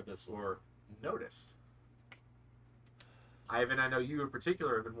aware of this or noticed. Ivan, I know you in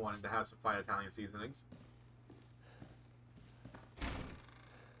particular have been wanting to have some fine Italian seasonings.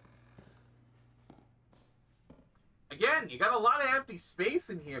 Again, you got a lot of empty space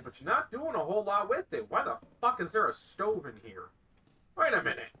in here, but you're not doing a whole lot with it. Why the fuck is there a stove in here? Wait a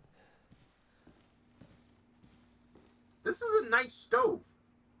minute. This is a nice stove.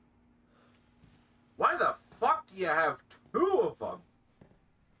 Why the fuck do you have 2 of them?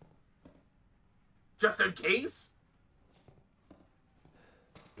 Just in case?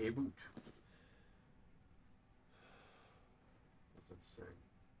 A boot. What's it say?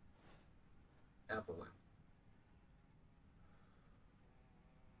 Evelyn.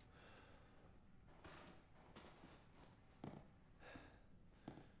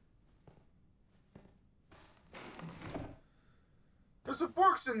 There's some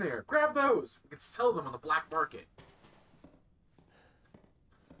forks in there. Grab those. We can sell them on the black market.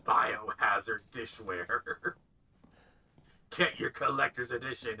 Biohazard dishware. Get your collector's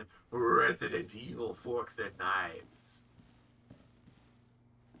edition Resident Evil forks and knives.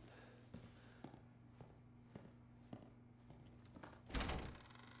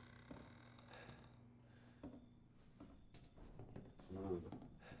 Ooh.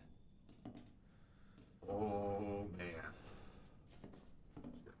 Oh, man.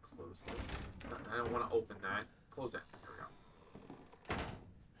 Just gonna close this. I don't want to open that. Close it. There we go.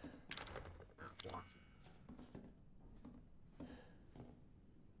 That's locked.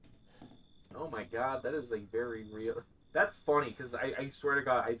 Oh my god, that is a very real... That's funny, because I swear to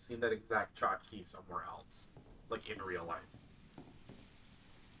god, I've seen that exact tchotchke somewhere else. Like, in real life.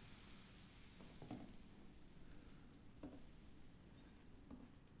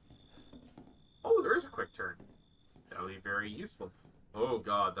 Oh, there is a quick turn. That'll be very useful. Oh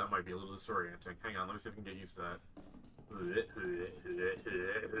god, that might be a little disorienting. Hang on, let me see if we can get used to that.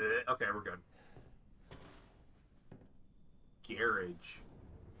 Okay, we're good. Garage.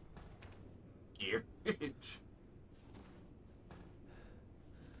 Garage.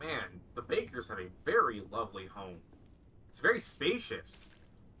 Man, the Bakers have a very lovely home. It's very spacious.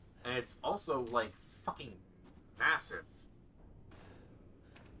 And it's also, like, fucking massive.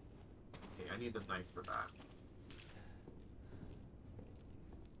 Okay, I need the knife for that.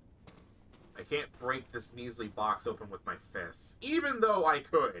 I can't break this measly box open with my fists, even though I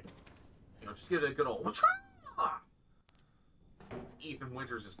could. You know, just get a good old... It's Ethan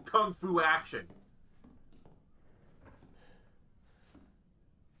Winters' kung fu action.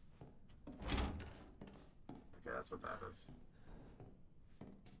 Okay, that's what that is.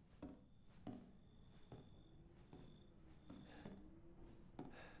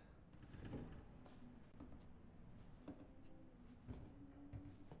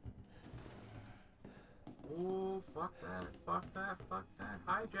 Oh, fuck that, fuck that, fuck that.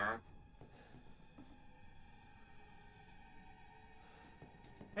 Hi, Jack.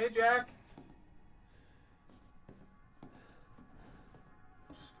 Hey, Jack.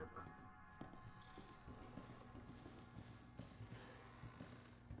 Just skip that.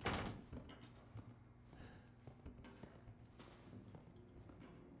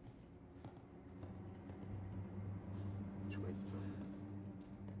 Which way is it going?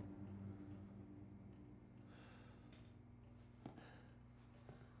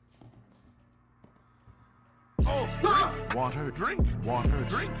 Oh, drink water, drink water,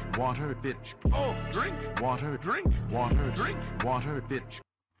 drink water, bitch. Oh, drink water, drink water, drink water, bitch.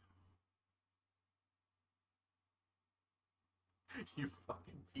 You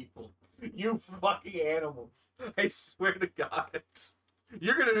fucking people. You fucking animals. I swear to God.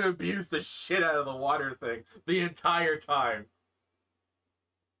 You're gonna abuse the shit out of the water thing the entire time.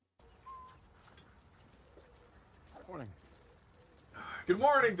 Morning. Good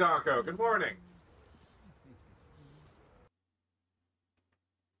morning, Donko. Good morning.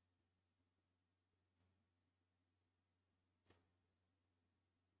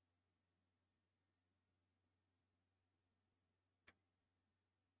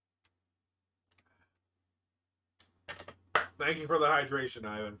 Thank you for the hydration,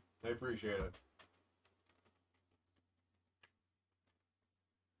 Ivan. I appreciate it.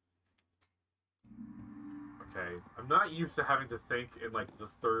 Okay, I'm not used to having to think in, like, the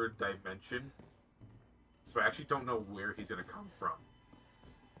third dimension. So I actually don't know where he's gonna come from.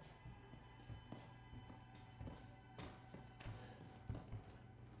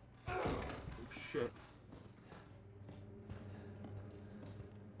 Oh, shit.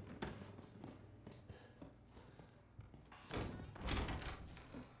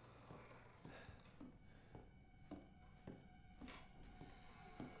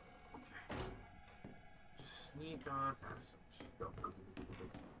 Sneak on past him. Go.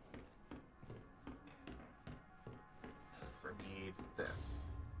 So I need this.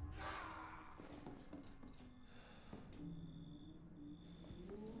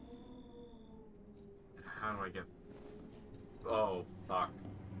 How do I get... Oh, fuck.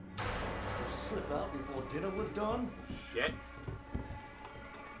 Slip out before dinner was done? Shit.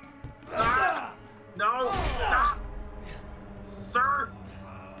 Ah! No! Stop! Sir!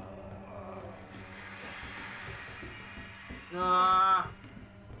 Oh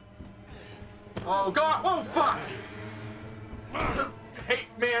god! Oh fuck! Hey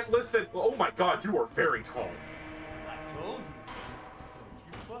man, listen! Oh my god, you are very tall. I told you. Don't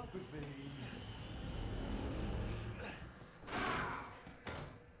you fuck with me.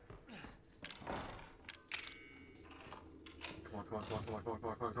 Come on, come on, come on, come on, come on, come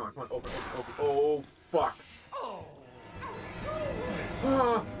on, come on, come on, come on, open, open, open. Oh fuck! Oh!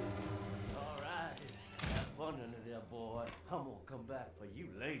 Ah. Alright. Have fun under there, boy. I'm gonna come back for you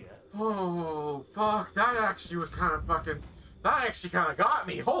later. Oh fuck! That actually was kind of fucking... That actually kind of got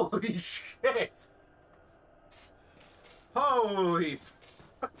me! Holy shit! Holy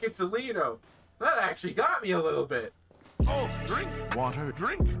fucking Toledo! That actually got me a little bit! Oh, drink water,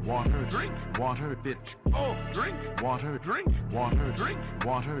 drink water, drink water, bitch. Oh, drink water, drink water, drink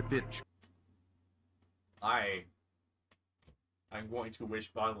water, bitch. I'm going to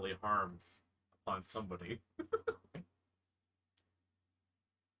wish bodily harm on somebody.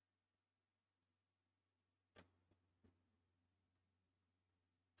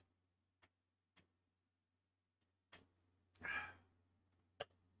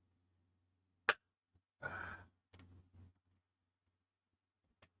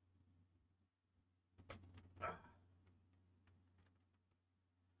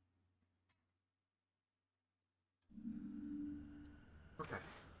 Okay,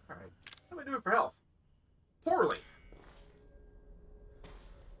 alright. How am I doing for health? Poorly.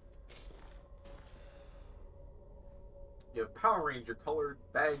 You have Power Ranger colored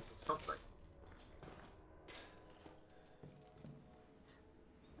bags of something.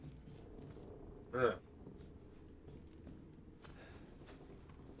 Ugh.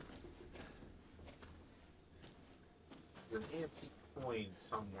 An antique checkpoint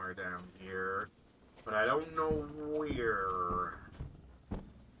somewhere down here, but I don't know where.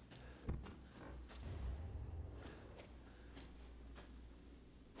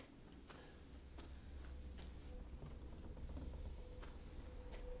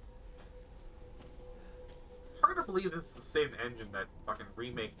 Hard to believe this is the same engine that fucking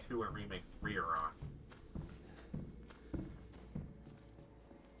Remake 2 and Remake 3 are on.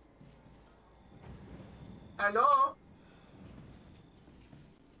 Hello?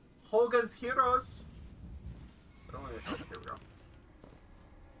 Hogan's Heroes? I don't really know. Here we go.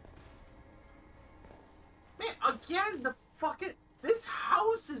 Man, again, the fucking... This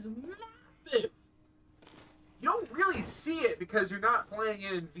house is massive! You don't really see it because you're not playing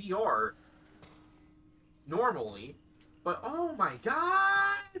it in VR normally, but oh my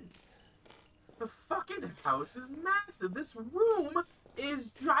god! The fucking house is massive! This room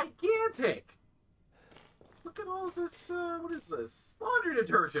is gigantic! Look at all this, what is this? Laundry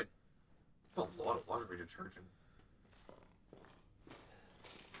detergent! It's a lot of laundry detergent.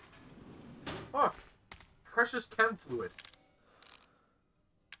 Oh, precious chem fluid.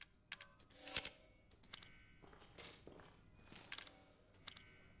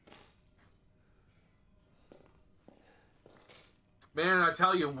 Man, I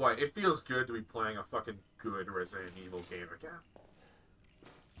tell you what, it feels good to be playing a fucking good Resident Evil game again.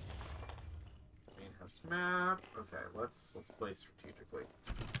 Main house map. Okay, let's play strategically.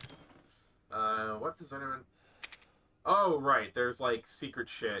 What does anyone... Oh, right, there's like secret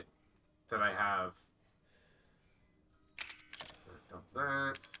shit that I have. Dump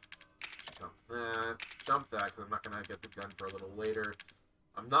that. Dump that. Dump that, because I'm not gonna get the gun for a little later.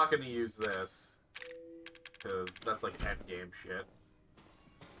 I'm not gonna use this, because that's like endgame shit.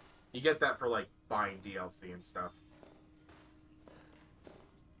 You get that for, like, buying DLC and stuff.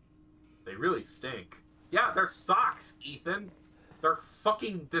 They really stink. Yeah, they're socks, Ethan. They're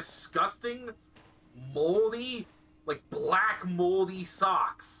fucking disgusting, moldy, like, black moldy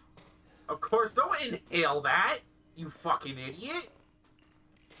socks. Of course, don't inhale that, you fucking idiot.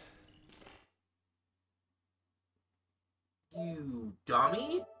 You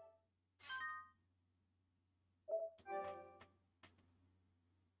dummy.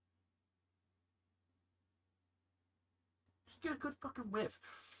 Get a good fucking whiff.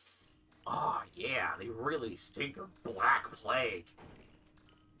 Oh, yeah, they really stink of Black Plague.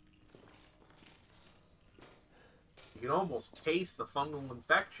 You can almost taste the fungal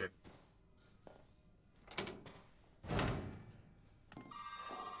infection.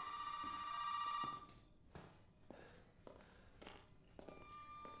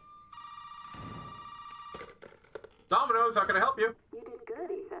 Domino's, how can I help you? You did good,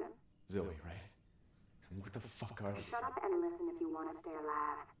 Ethan. Zoe, right? What the fuck are you? Shut up and listen if you want to stay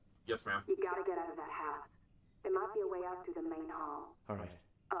alive. Yes, ma'am. You gotta get out of that house. There might be a way out through the main hall. All right.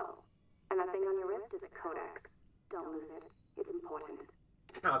 Oh, and that thing on your wrist is a codex. Don't lose it. It's important.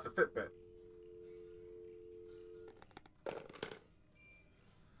 No, it's a Fitbit.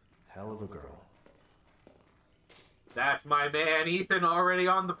 Hell of a girl. That's my man, Ethan, already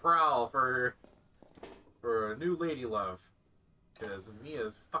on the prowl for a new lady love. Because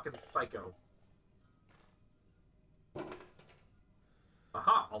Mia's fucking psycho.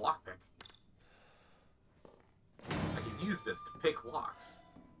 Aha, a lockpick. I can use this to pick locks.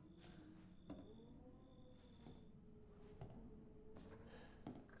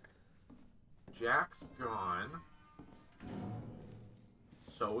 Jack's gone.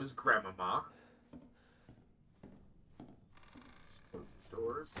 So is Grandmama. Let's close these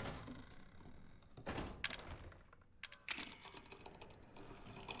doors.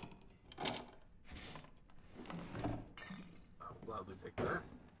 I'll gladly take that.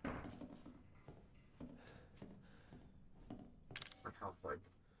 What's my health like?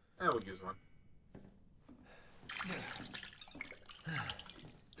 We'll use one.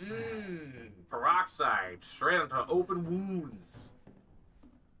 Peroxide, straight into open wounds.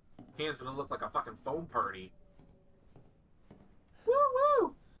 Hand's gonna look like a fucking foam party. Woo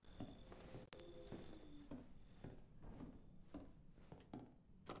woo!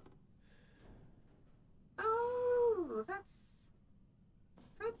 Oh, that's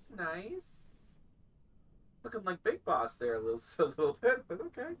nice. Looking like Big Boss there a little bit, but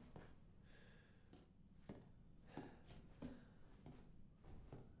okay.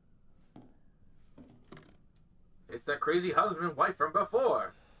 It's that crazy husband and wife from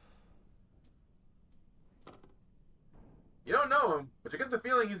before. You don't know him, but you get the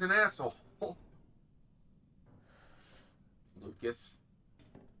feeling he's an asshole. Lucas.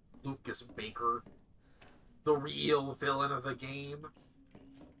 Lucas Baker. The real villain of the game.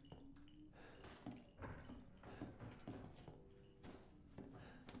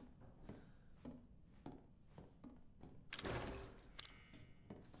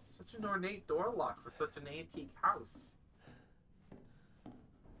 Such an ornate door lock for such an antique house.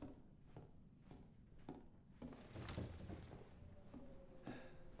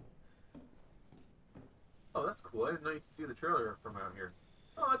 Oh, that's cool. I didn't know you could see the trailer from out here.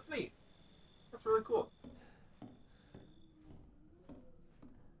 Oh, that's neat. That's really cool.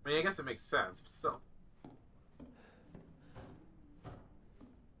 I mean, I guess it makes sense, but still.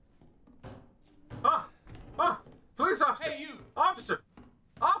 Ah! Ah! Police officer! Hey, you! Officer!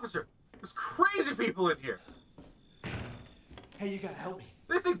 Officer! There's crazy people in here! Hey, you gotta help me.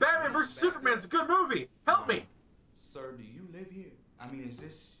 They think Batman vs. Superman's a good movie! Help me! Sir, do you live here? I mean, is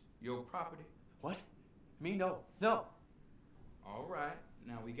this your property? What? Me? No. No. All right.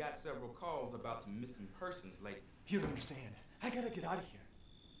 Now, we got several calls about some missing persons lately. You don't understand. I gotta get out of here.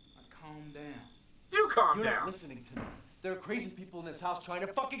 Calm down. You calm You're down! not listening to me. There are crazy people in this house trying to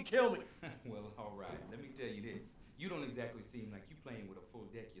fucking kill me. Well, all right. Let me tell you this. You don't exactly seem like you playing with a full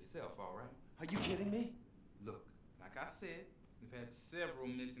deck yourself, all right? Are you kidding me? Look, like I said, we've had several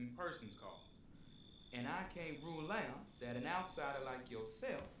missing persons calls. And I can't rule out that an outsider like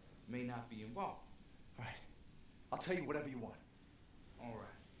yourself may not be involved. All right. I'll tell you whatever you want. All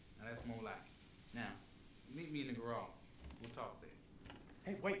right. Now, that's more like it. Now, meet me in the garage. We'll talk there.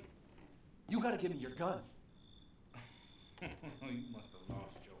 Hey, wait. You gotta give me your gun. You must have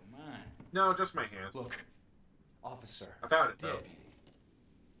lost your mind. No, just my hand. Look, officer. I found it, though. Deputy.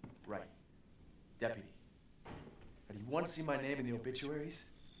 Right. Deputy. Now, do you want to see my name in the obituaries?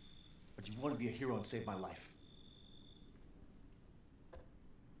 Or do you want to be a hero and save my life?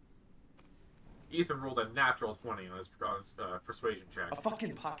 Ethan rolled a natural 20 on his persuasion check. A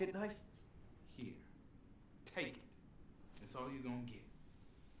fucking pocket knife? Here. Take it. That's all you're gonna get.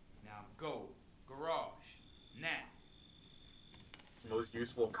 Now go. Garage. Now. It's the most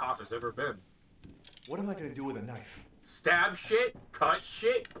useful a cop has ever been. What am I gonna do with a knife? Stab shit, cut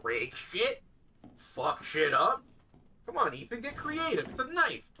shit, break shit, fuck shit up. Come on, Ethan, get creative. It's a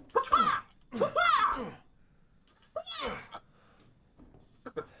knife.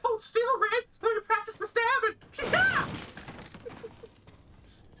 Hold still, Red. Let me practice the stabbing.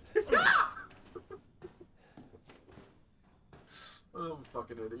 Oh, I'm a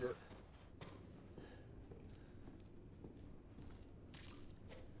fucking idiot.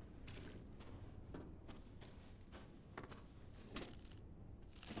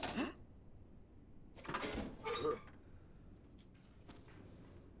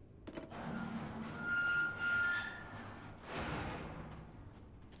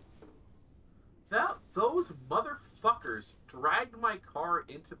 Those motherfuckers dragged my car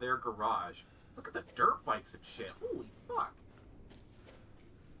into their garage. Look at the dirt bikes and shit. Holy fuck.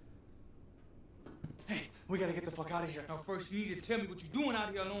 Hey, we gotta get the fuck out of here. Now, first, you need to tell me what you're doing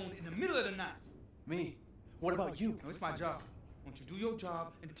out here alone in the middle of the night. Me? What about you? No, it's my job. Won't you do your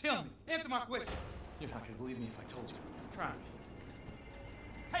job and tell me? Answer my questions. You're not gonna believe me if I told you. Try me.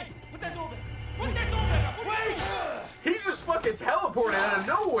 Hey, put that door back! Put that door back! Wait! He just fucking teleported out of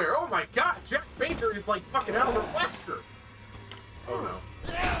nowhere. Oh my god, Jack Baker is like fucking Albert Wesker. Oh no.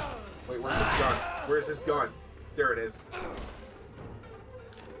 Wait, where's his gun? Where's his gun? There it is.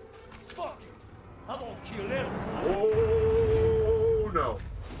 Fuck you! I'm gonna kill him. Oh no.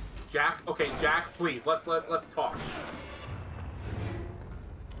 Jack, okay, Jack, please, let's talk.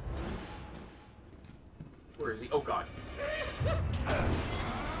 Where is he? Oh god.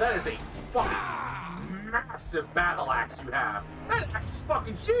 That is a fucking massive battle axe you have. That axe is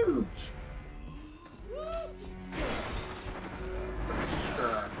fucking huge.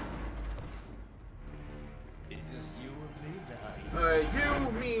 It's just you and me,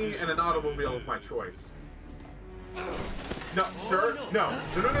 You, me, and an automobile of my choice. No, sir, no. No.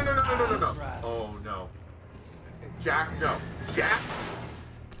 Oh no. Jack, no. Jack.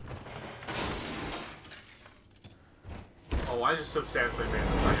 Oh, I just substantially made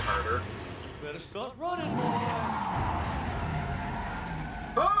the fight harder. You better start running, boy.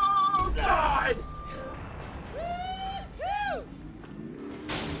 Oh, God!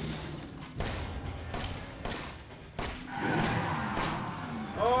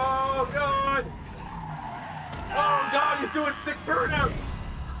 Oh, God! Oh, God, he's doing sick burnouts!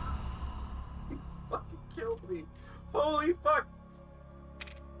 He fucking killed me. Holy fuck.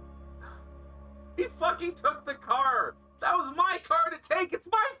 He fucking took the car! That was my car to take! It's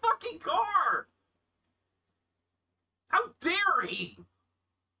my fucking car! How dare he!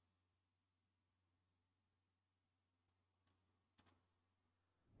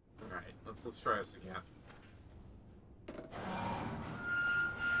 Alright, let's try this again.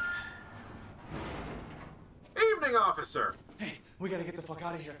 Evening, officer! Hey, we gotta get the fuck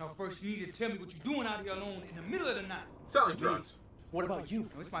out of here. Now, first, you need to tell me what you're doing out here alone in the middle of the night. Selling drugs. What about you?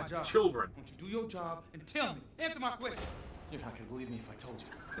 No, it's my job. Children. Won't you do your job and tell me? Answer my questions. You're not gonna believe me if I told you.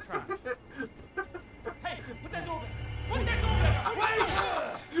 Try. Hey, put that door back. Put that door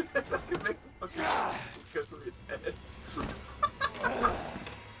back. That's gonna make the fucking go through his head.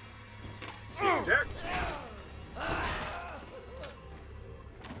 Shoot, Jack.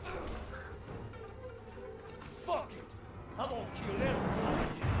 Fuck it! I'm gonna kill everybody.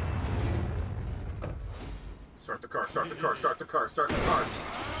 Start the car, start the car, start the car, start the car.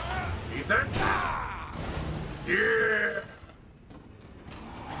 Ethan? Yeah!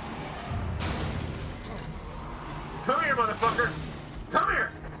 Come here, motherfucker! Come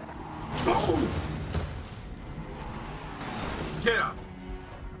here! Boom! Get up!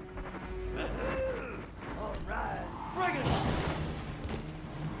 All right, bring it on.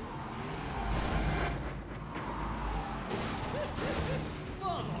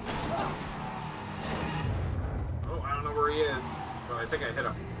 Oh, I don't know where he is, but I think I hit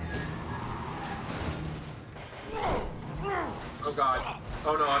him. Oh god.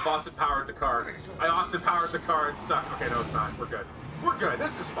 Oh no, I've Austin powered the car. I Austin powered the car and stuck. Okay, no, it's not. We're good. We're good.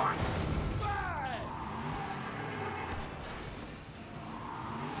 This is fine.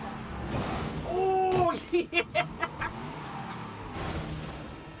 Oh, yeah!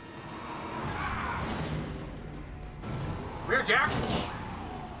 Come here, Jack!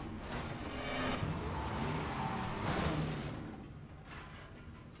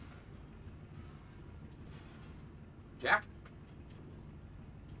 Jack?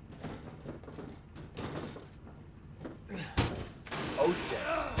 Oh shit.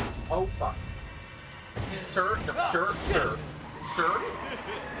 Oh fuck. Sir? No, sir? Sir? Sir?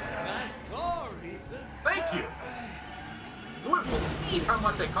 Nice car, Ethan. Thank you! You wouldn't believe how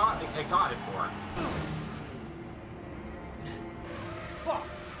much I got it for. Fuck!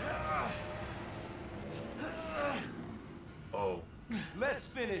 Oh. Let's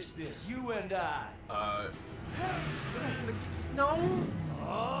finish this, you and I. No.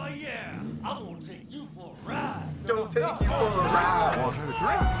 Oh yeah, I'm gonna take you for a ride. Don't take you for a ride. Water,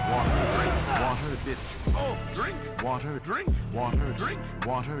 drink, water, bitch. Oh, drink, water, drink,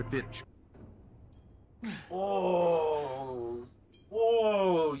 water, bitch. Oh.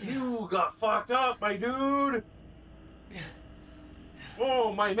 Whoa, you got fucked up, my dude.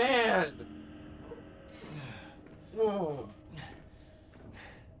 Oh, my man. Whoa.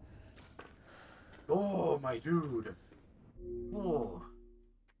 Oh, my dude. Oh.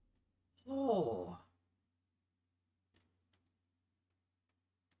 Oh.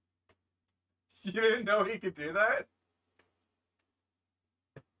 You didn't know he could do that?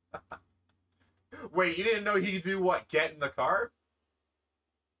 Wait, you didn't know he could do what? Get in the car?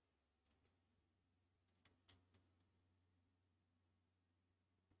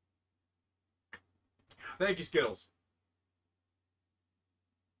 Thank you, Skittles.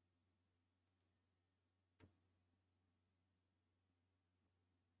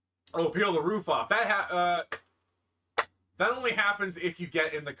 Oh, peel the roof off. That only happens if you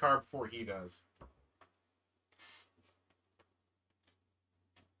get in the car before he does.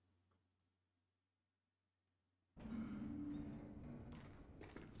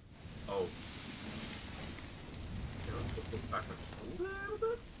 Oh. Okay, let's flip this back on a little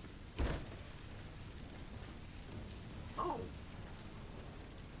bit. Oh.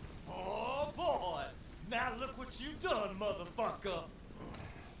 Oh boy! Now look what you've done, motherfucker!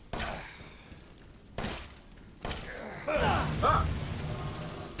 Ah.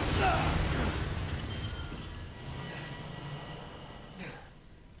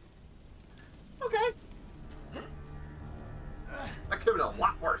 Okay. That could have been a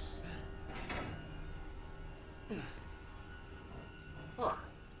lot worse. Huh.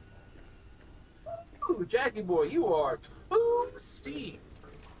 Ooh, Jackie boy, you are toasty.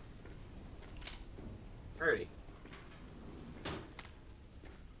 Alrighty.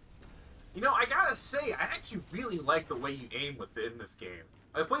 You know, I gotta say, I actually really like the way you aim within this game.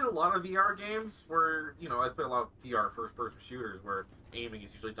 I've played a lot of VR games where, you know, I've played a lot of VR first-person shooters where aiming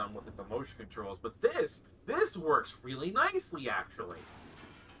is usually done with the motion controls, but this works really nicely, actually.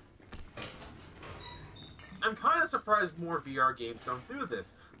 I'm kind of surprised more VR games don't do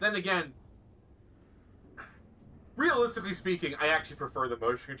this. Then again, realistically speaking, I actually prefer the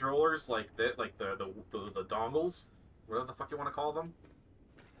motion controllers, like the dongles, whatever the fuck you want to call them.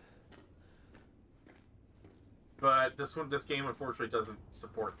 But this game unfortunately doesn't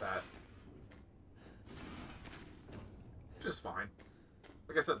support that. Which is fine.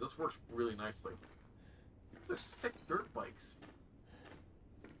 Like I said, this works really nicely. These are sick dirt bikes.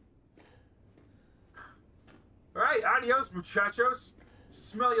 Alright, adios, muchachos.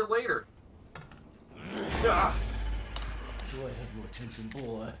 Smell you later. Ah. Do I have your attention,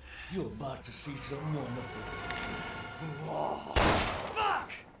 boy? You're about to see some wonderful. Oh,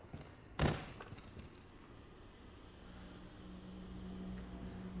 fuck!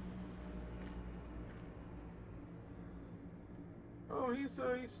 Oh, he's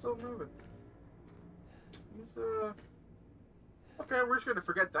still moving. He's okay. We're just gonna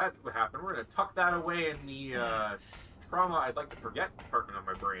forget that happened. We're gonna tuck that away in the trauma I'd like to forget parking on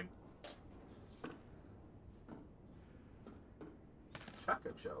my brain.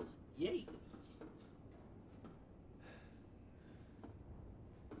 Shotgun shells. Yay!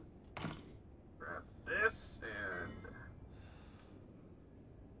 Grab this and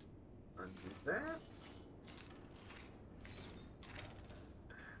undo that.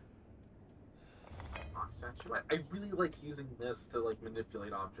 Statuette. I really like using this to like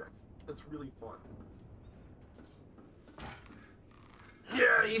manipulate objects. It's really fun.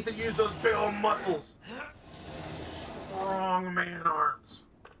 Yeah, Ethan, use those big old muscles. Strong man arms.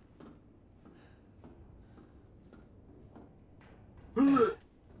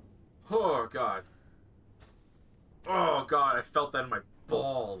 Oh god. Oh god, I felt that in my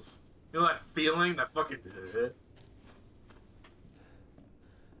balls. You know that feeling? That fucking.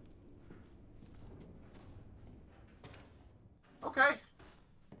 Okay.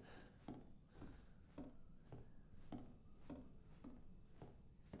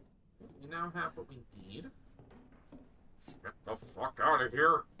 We now have what we need. Let's get the fuck out of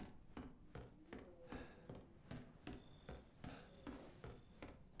here.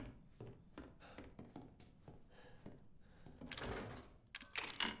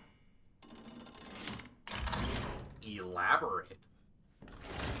 Elaborate.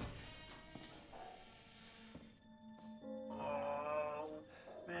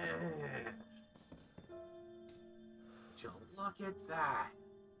 Man. Joe, look at that.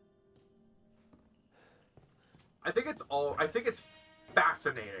 I think it's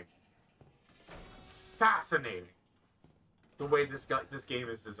fascinating. Fascinating. The way this game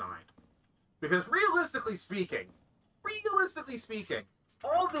is designed. Because realistically speaking,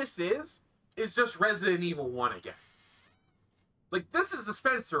 all this is just Resident Evil 1 again. Like, this is the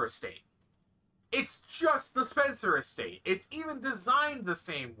Spencer estate. It's just the Spencer estate. It's even designed the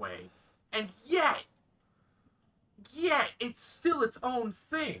same way. And yet, it's still its own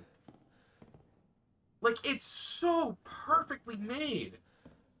thing. Like, it's so perfectly made.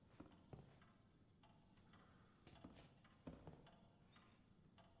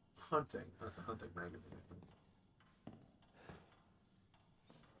 Hunting. That's a hunting magazine, I think.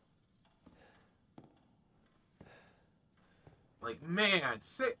 Like, man,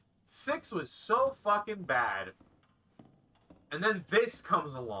 Six was so fucking bad. And then this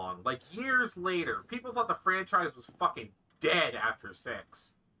comes along, like, years later. People thought the franchise was fucking dead after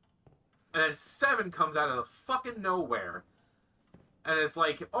 6. And then 7 comes out of the fucking nowhere. And it's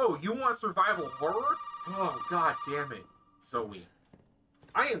like, oh, you want survival horror? Oh, god damn it. Zoe.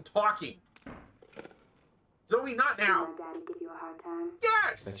 I am talking. Zoe, not now. Did my daddy give you a hard time?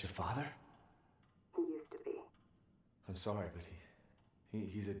 Yes! That's your father? He used to be. I'm sorry, but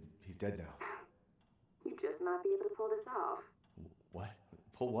he's dead now. You just might be able to pull this off. What?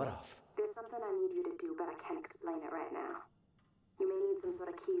 Pull what off? There's something I need you to do, but I can't explain it right now. You may need some sort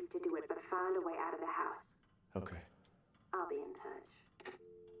of keys to do it, but find a way out of the house. Okay. I'll be in touch.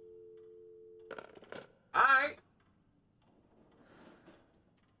 Alright.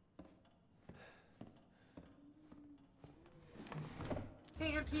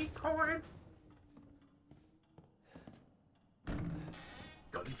 Antique coin.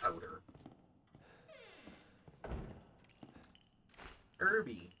 Gunpowder.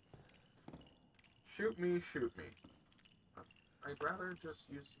 Irby. Shoot me, shoot me. I'd rather just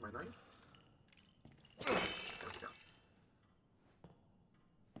use my knife. There we go.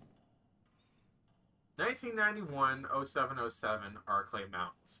 1991 0707 Arclay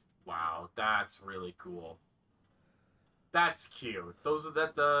Mountains. Wow, that's really cool. That's cute. Those are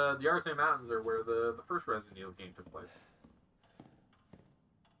the Arclay Mountains are where the first Resident Evil game took place.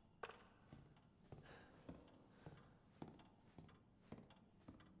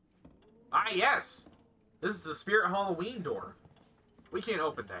 Ah, yes! This is the Spirit Halloween door. We can't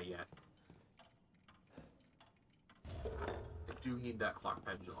open that yet. I do need that clock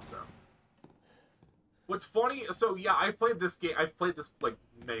pendulum, though. What's funny, so yeah, I've played this like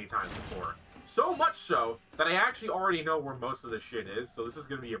many times before. So much so that I actually already know where most of the shit is, so this is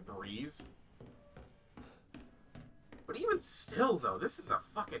gonna be a breeze. But even still, though, this is a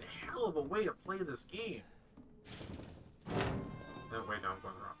fucking hell of a way to play this game. No, wait, no, I'm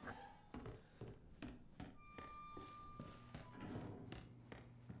going the wrong way.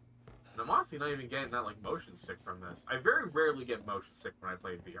 And I'm honestly not even getting that, like, motion sick from this. I very rarely get motion sick when I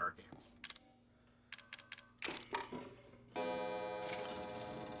play VR games.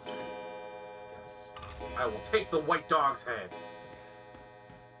 Yes. I will take the white dog's head.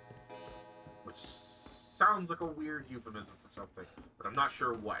 Which sounds like a weird euphemism for something, but I'm not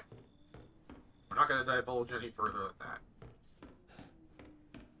sure what. We're not going to divulge any further than that.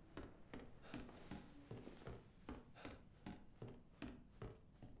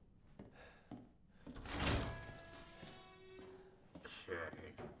 Okay.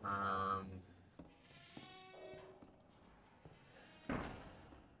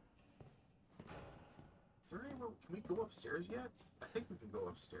 Is there anywhere? Can we go upstairs yet? I think we can go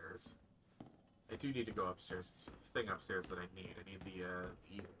upstairs. I do need to go upstairs. It's the thing upstairs that I need. I need the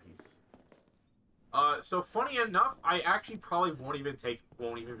eagle piece. So funny enough, I actually probably won't even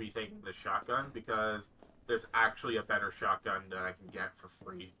be taking the shotgun because there's actually a better shotgun that I can get for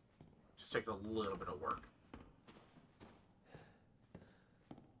free. Just takes a little bit of work.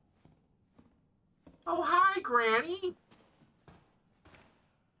 Oh, hi, Granny!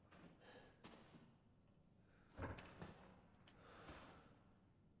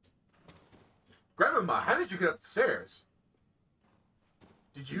 Grandmama, how did you get up the stairs?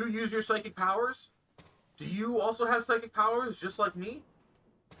 Did you use your psychic powers? Do you also have psychic powers just like me?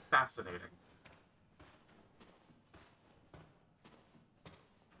 Fascinating.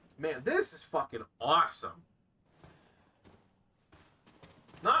 Man, this is fucking awesome.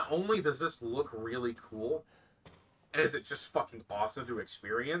 Not only does this look really cool, and is it just fucking awesome to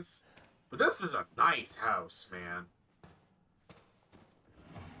experience, but this is a nice house, man.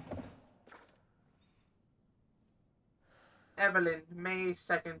 Evelyn, May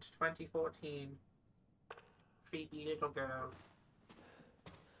 2nd, 2014. Creepy little girl.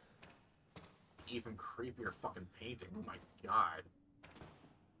 Even creepier fucking painting, oh my god.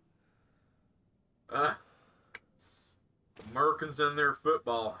 Americans and their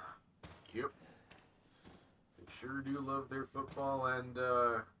football. Yep. They sure do love their football and,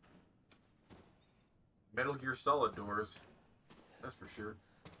 Metal Gear Solid doors. That's for sure.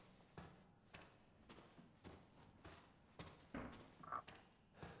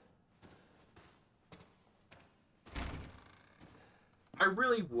 I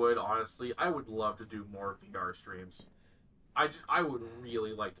really would, honestly. I would love to do more VR streams. I would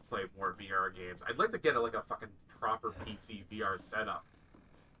really like to play more VR games. I'd like to get like a fucking proper PC VR setup.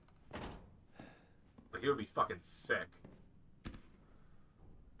 Like, it would be fucking sick.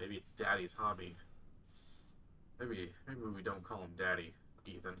 Maybe it's Daddy's hobby. Maybe we don't call him Daddy,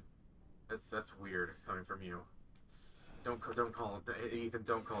 Ethan. That's weird coming from you. Don't call him Ethan.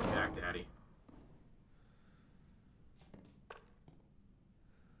 Don't call Jack Daddy.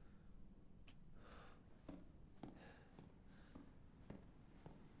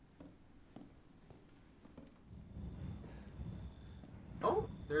 Oh,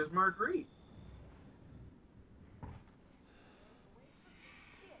 there's Marguerite.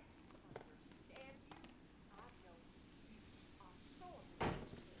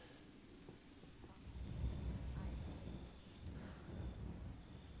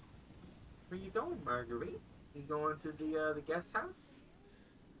 Where you going, Marguerite? You going to the guest house?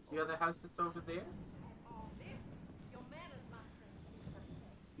 The other house that's over there?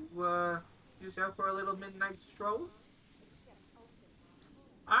 You just out for a little midnight stroll?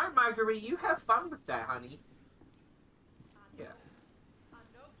 Alright, Marguerite, you have fun with that, honey. Yeah.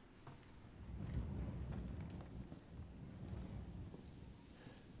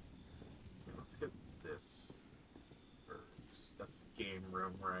 Okay, let's get this first. That's game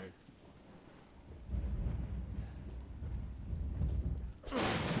room, right?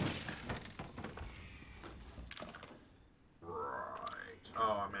 Right.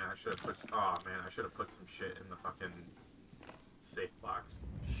 Oh man, I should have put some shit in the fucking safe box.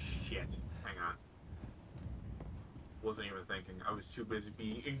 Shit. Hang on. Wasn't even thinking. I was too busy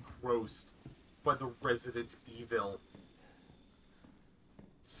being engrossed by the Resident Evil.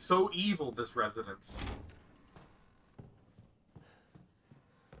 So evil, this residence.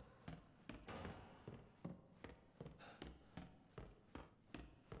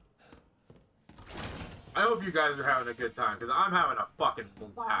 I hope you guys are having a good time, because I'm having a fucking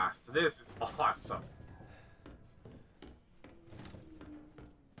blast. This is awesome.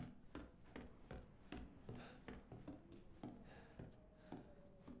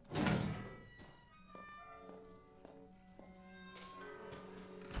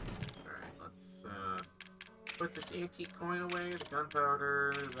 Alright, let's put this antique coin away, the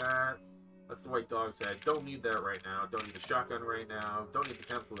gunpowder, that. That's the white dog's head. Don't need that right now. Don't need the shotgun right now. Don't need the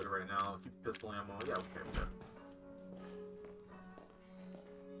chem fluid right now. Keep the pistol ammo. Yeah, okay,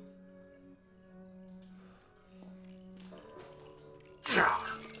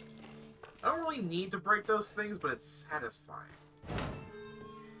 I don't really need to break those things, but it's satisfying.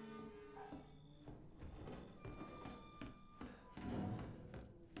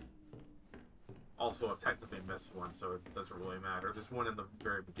 Also, I've technically missed one, so it doesn't really matter. There's one in the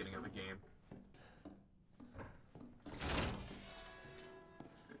very beginning of the game.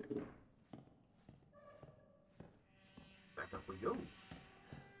 Back up we go.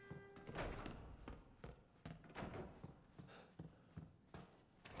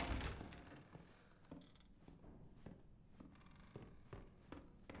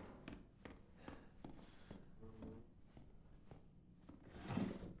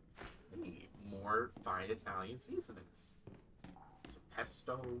 More fine Italian seasonings. Some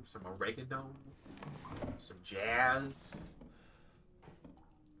pesto, some oregano, some jazz.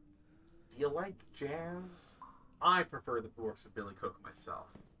 Do you like jazz? I prefer the works of Billy Cook myself.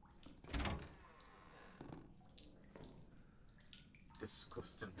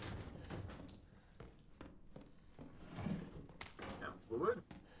 Disgusting. Chem fluid.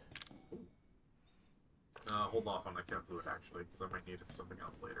 Hold off on the chem fluid actually, because I might need something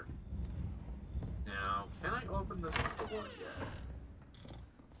else later. Now, can I open this door yet?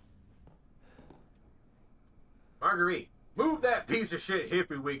 Marguerite, move that piece of shit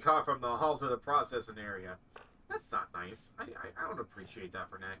hippie we caught from the hall to the processing area. That's not nice. I don't appreciate that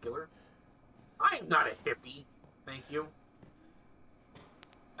vernacular. I am not a hippie. Thank you.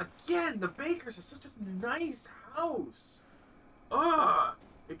 Again, the Bakers are such a nice house. Ugh!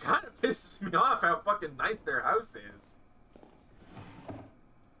 It kind of pisses me off how fucking nice their house is.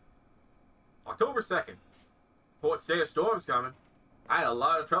 October 2nd. Reports say a storm's coming. I had a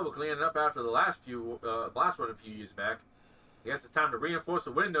lot of trouble cleaning up after the last one a few years back. I guess it's time to reinforce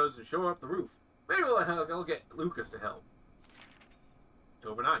the windows and shore up the roof. Maybe I'll get Lucas to help.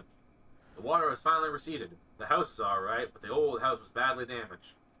 October 9th. The water has finally receded. The house is alright, but the old house was badly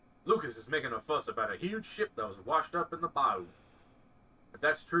damaged. Lucas is making a fuss about a huge ship that was washed up in the bayou. If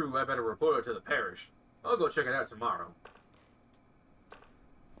that's true, I better report it to the parish. I'll go check it out tomorrow.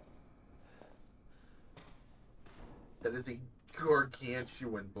 That is a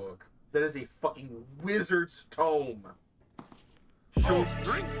gargantuan book. That is a fucking wizard's tome. Oh,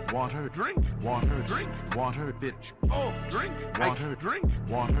 drink, water, drink, water, drink, water, bitch. Oh, drink, water, drink,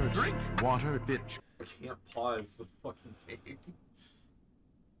 water, drink, water, bitch. I can't pause the fucking game.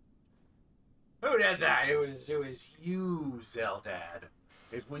 Who did that? It was you, Zeldad.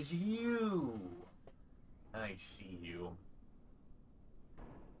 It was you. I see you.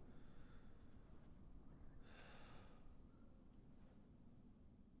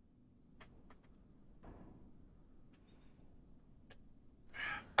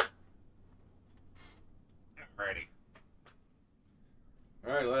 Ready.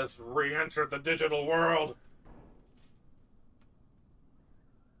 Alright, let's re-enter the digital world.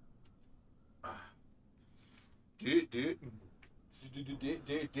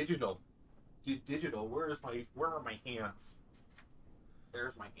 Digital. Where are my hands?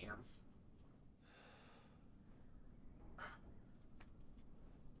 There's my hands.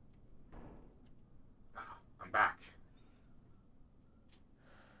 I'm back.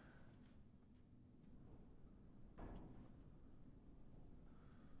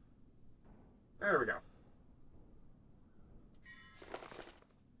 There we go.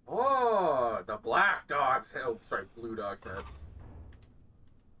 Oh, the black dog's head. Oh, sorry, blue dog's head.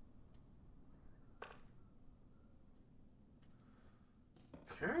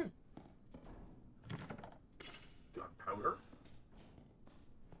 Okay. Gunpowder.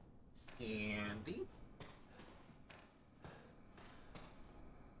 Candy.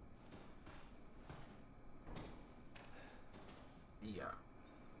 Yeah.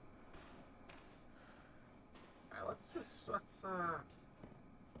 Alright, let's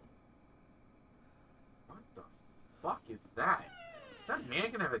what the fuck is that? Does that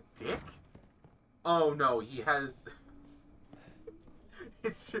mannequin have a dick? Oh no, he has...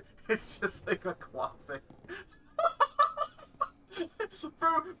 It's just like a claw thing.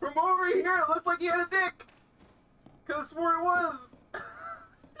 From over here, it looked like he had a dick. Could've swore it was.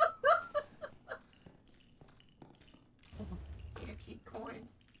 Antique coin.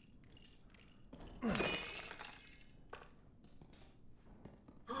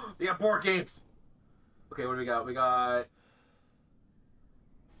 They got board games. Okay, what do we got? We got...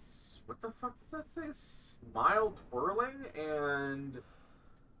 What the fuck does that say? Smile twirling and...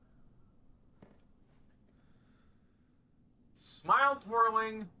 Smile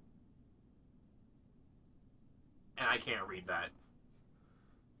twirling... And I can't read that.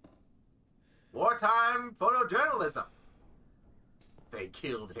 Wartime photojournalism. They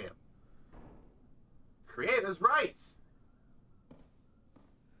killed him. Creators' rights.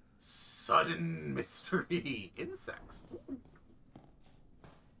 Sudden mystery. Insects.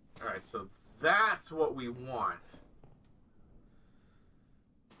 Alright, so that's what we want.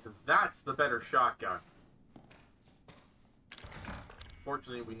 Because that's the better shotgun.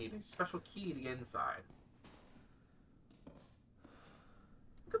 Fortunately, we need a special key to get inside.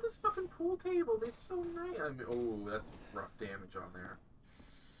 Look at this fucking pool table. It's so nice. I mean, oh, that's rough damage on there.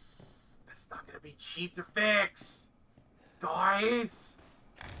 That's not gonna be cheap to fix. Guys!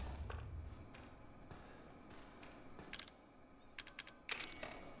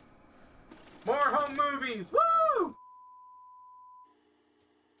 More home movies! Woo!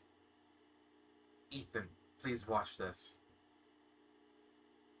 Ethan, please watch this.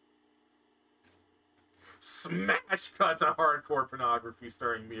 Smash cut to hardcore pornography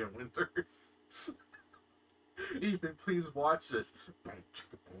starring Mia Winters. Ethan, please watch this.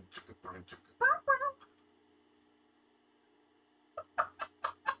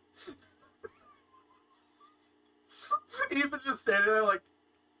 Ethan just standing there like,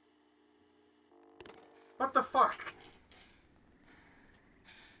 what the fuck?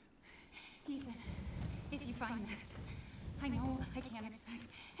 Ethan, if you find this, I know I can't expect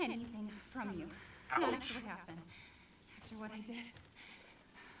anything from you. Not after what happened, after what I did.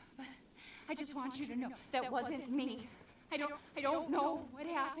 But I just want you to know that wasn't me. I don't know what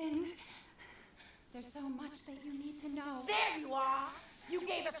happened. There's so much that you need to know. There you are! You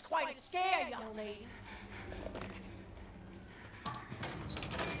gave us quite a scare, young lady.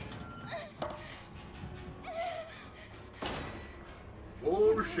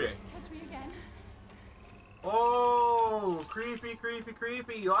 Oh shit. Catch me again. Oh, creepy, creepy,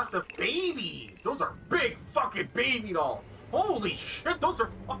 creepy. Lots of babies. Those are big fucking baby dolls. Holy shit, those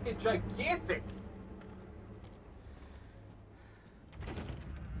are fucking gigantic.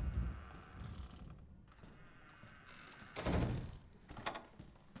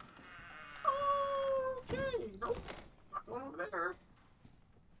 Okay, nope. Not going over there.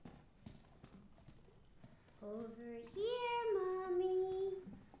 Over here, Mommy.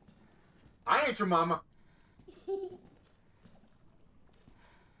 I ain't your mama.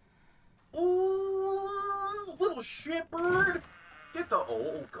 Ooh, little shitbird. Get the...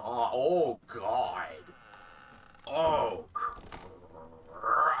 Oh, God. Oh, God. Oh,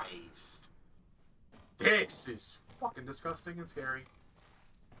 Christ. This is fucking disgusting and scary.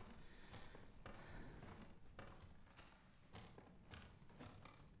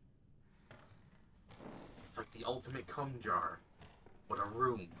 It's like the ultimate cum jar. What a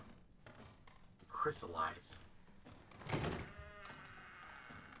room. Crystallize.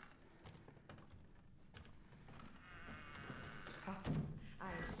 I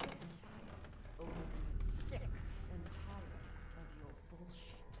am sick and tired. Oh, sick and tired of your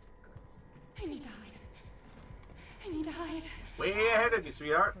bullshit, girl. I need to hide. I need to hide. Way ahead of you,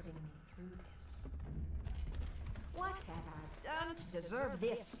 sweetheart. Putting me through this. What have I done to deserve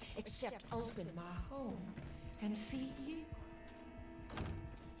this except open my home and feed you?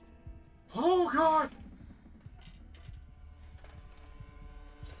 Oh, God.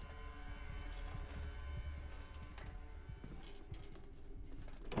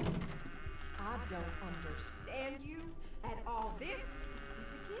 I don't understand you at all. This is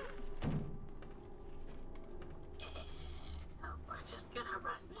a gift. We're just gonna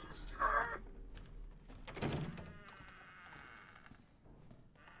run past her.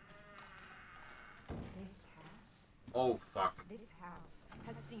 This house. Oh, fuck. This house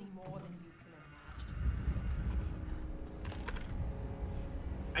has seen more than you can imagine.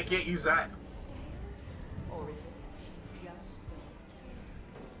 I can't use that. Or is it just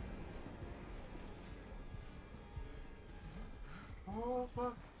Oh,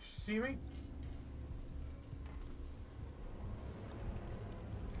 fuck. See me?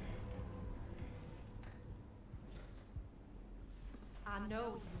 I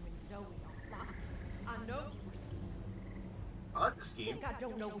know you and Zoe are plotting. I know you were scheming. I like the scheme. Think I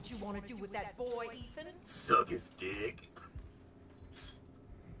don't know what you want to do with that boy, Ethan? Suck his dick.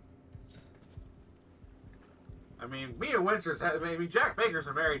 I mean, Mia Winters, Jack Baker's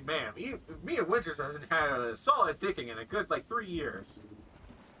a married man. Mia Winters hasn't had a solid dicking in a good, 3 years.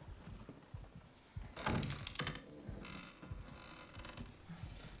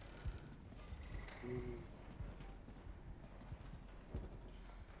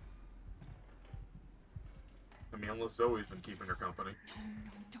 I mean, unless Zoe's been keeping her company.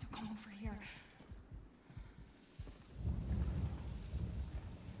 No, don't come over here.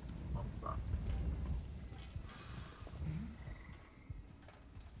 Oh, fuck.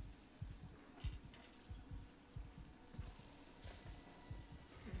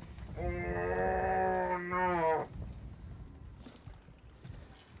 Oh, no.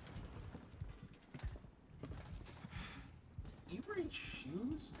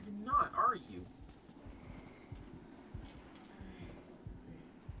 shoes? You're not, are you?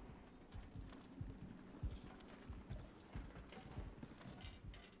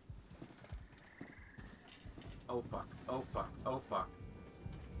 Oh fuck, oh fuck, oh fuck.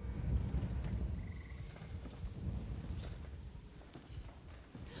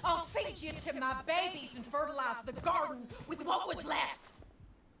 I'll feed you to my babies and fertilize the garden with what was left.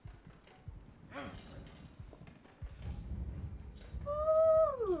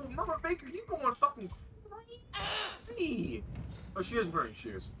 Ooh, Mama Baker, you going fucking crazy. Oh, she is wearing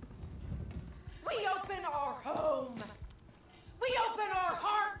shoes. We open our home. We open our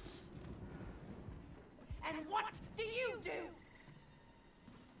hearts. And what do you do?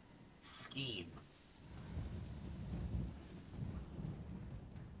 Scheme.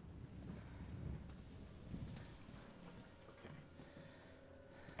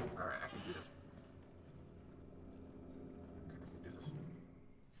 Okay. Alright, I can do this. Okay, I can do this.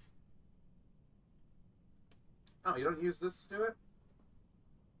 Oh, you don't use this to do it?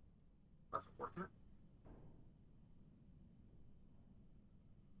 That's unfortunate.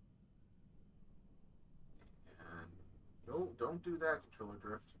 And no, don't do that, controller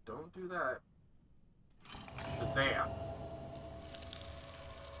drift. Don't do that. Shazam.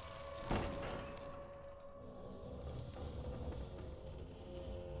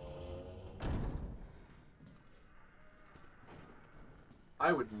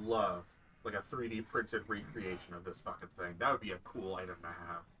 I would love, like, a 3D printed recreation of this fucking thing. That would be a cool item to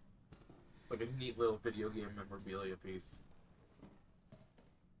have. Like a neat little video game memorabilia piece.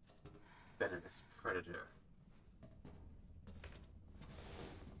 Venomous Predator.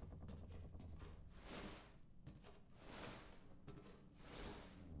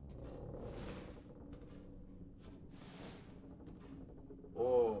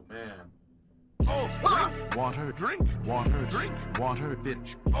 Oh, man. Oh, drink, water, drink, water, drink, water,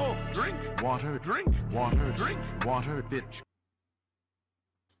 bitch. Oh, drink, water, drink, water, drink, water, bitch.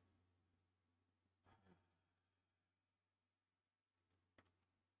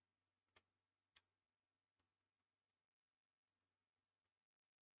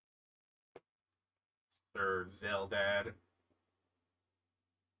 Sir Zeldad.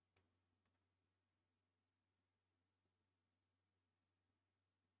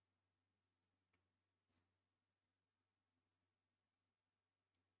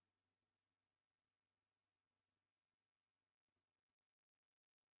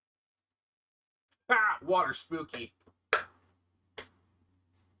 Ah, water spooky.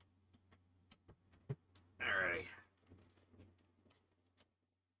 Alrighty.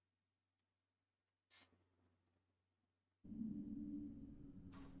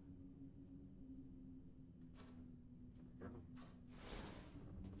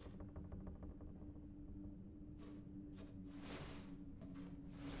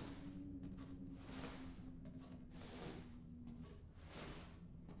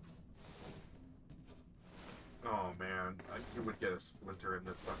 Oh man, you would get a splinter in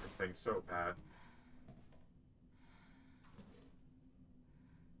this fucking thing so bad.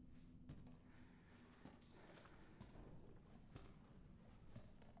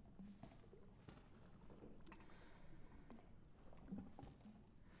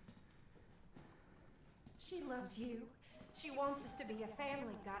 She loves you. She wants us to be a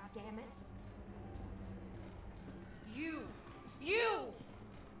family, goddammit. You!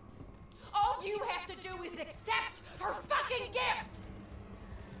 All you have to do is accept her fucking gift!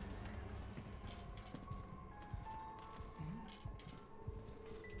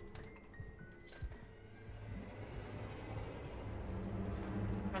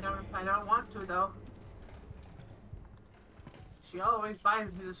 I don't want to though. She always buys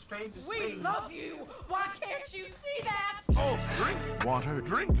me the strangest We things. love you! Why can't you see that? Oh, drink, water,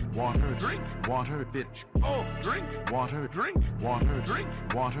 drink, water, drink, water, bitch. Oh, drink, water, drink, water, drink,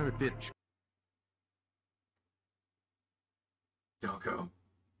 water, bitch. Don't go.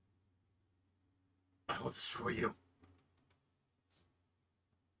 I will destroy you.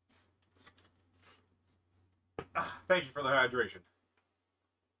 Thank you for the hydration.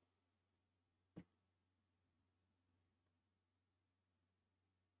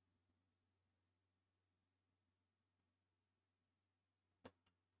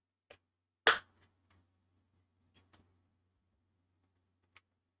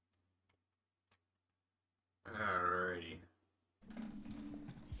 Alrighty.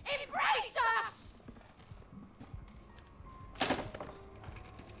 Embrace us!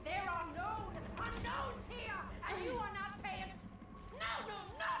 There are known unknowns here, and you are not paying. No!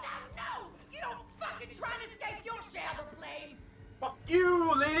 You don't fucking try to escape your share of the blame! Fuck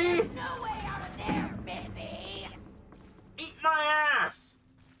you, lady! There's no way out of there, Missy! Eat my ass!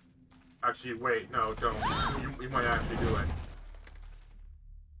 actually, wait, no, don't. You might actually do it.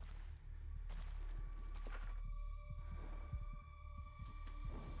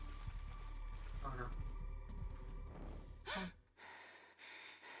 Oh no.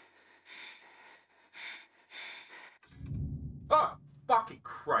 Oh, fucking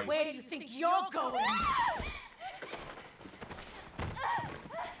Christ. Where do you think you're going?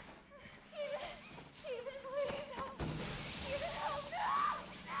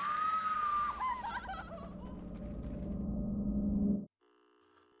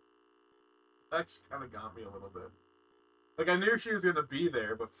 That just kind of got me a little bit. Like, I knew she was gonna be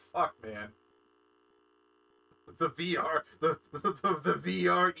there, but fuck, man. The VR, the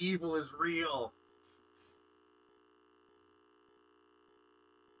VR evil is real.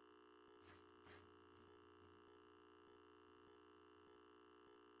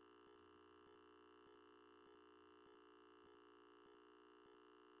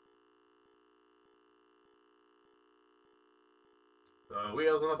 The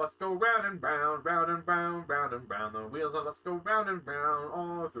wheels on the bus go round and round, round and round, round and round. The wheels on the bus go round and round,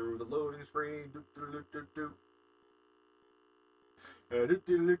 all through the loading screen. Do, do, do, do, do.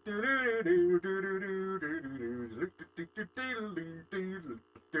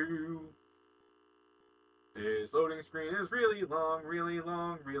 This loading screen is really long, really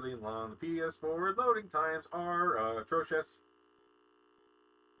long, really long. The PS4 loading times are atrocious.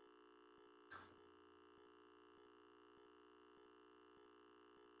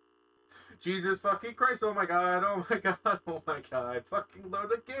 Jesus fucking Christ, oh my god, oh my god, oh my god. Fucking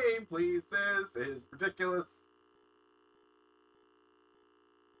load the game, please. This is ridiculous.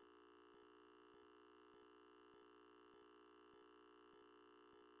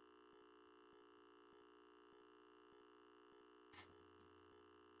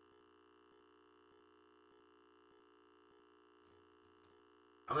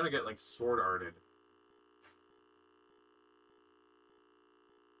 I'm gonna get, like, sword arted.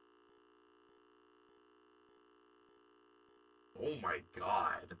 Oh my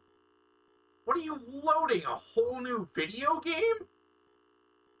god. What are you loading? A whole new video game?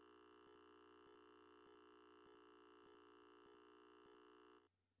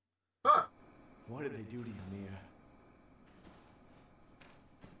 Huh. What did they do to you, Mia?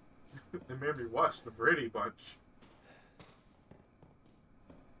 They made me watch the Brady Bunch.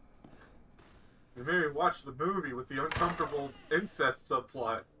 They made me watch the movie with the uncomfortable incest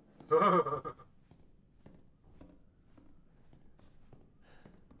subplot.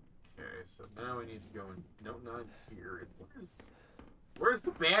 Okay, so now I need to go in. No, not here. Where's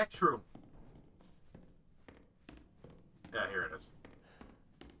the bathroom? Yeah, here it is.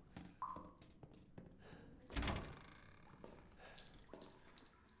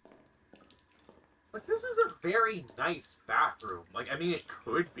 Like, this is a very nice bathroom. Like, I mean, it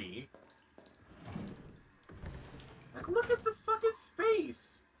could be. Like, look at this fucking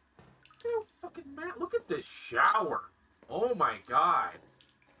space. Look at fucking man. Look at this shower. Oh my god.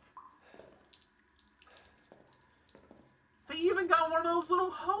 They even got one of those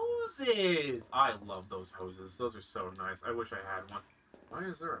little hoses. I love those hoses. Those are so nice. I wish I had one. Why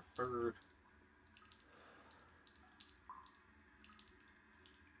is there a third?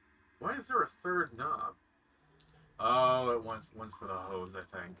 Why is there a third knob? Oh, one's for the hose, I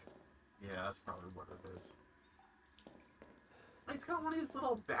think. Yeah, that's probably what it is. It's got one of these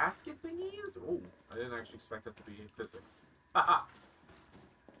little basket thingies? Oh, I didn't actually expect that to be physics. Haha.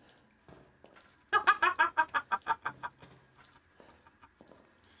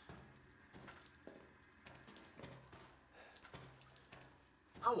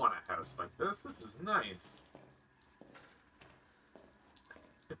 I want a house like this. This is nice.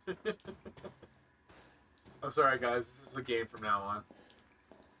 I'm sorry, guys. This is the game from now on.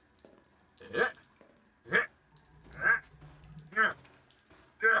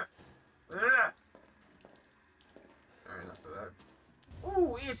 Alright, enough of that.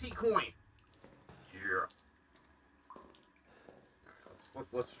 Ooh, antique coin. Yeah.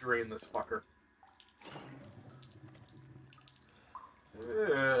 Alright, let's drain this fucker.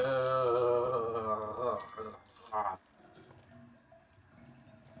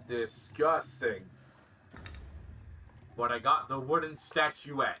 Disgusting. But I got the wooden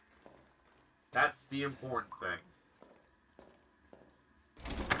statuette. That's the important thing.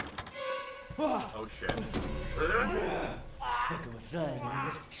 Oh shit. Heck of a thing,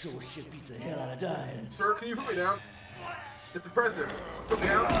 man. Sure shit beats the hell out of dying. Sir, can you put me down? It's impressive. Just put me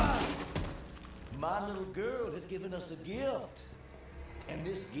down. My little girl has given us a gift. And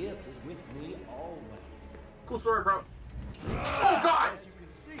this gift is with me always. Cool story, bro. Oh god! As you can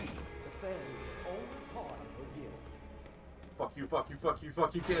see, the family is only part of her gift. Fuck you, fuck you, fuck you,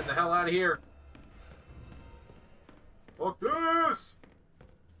 fuck you. Getting the hell out of here. Fuck this!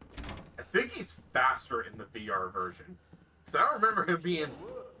 I think he's faster in the VR version. Because I don't remember him being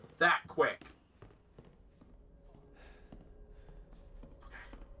that quick.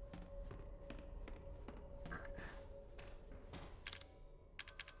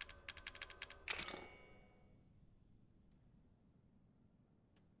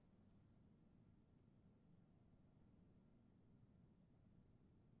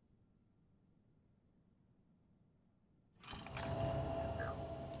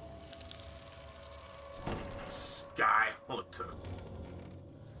 Sky Hunter.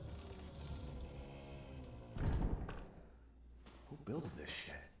 Who builds this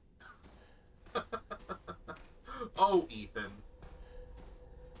shit? Oh, Ethan.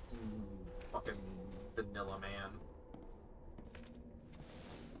 You fucking vanilla man.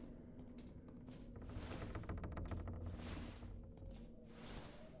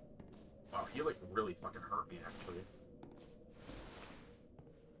 Wow, he like really fucking hurt me actually.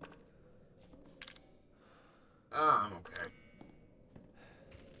 I'm okay.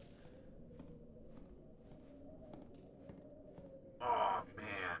 Oh,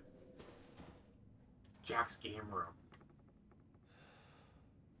 man. Jack's game room.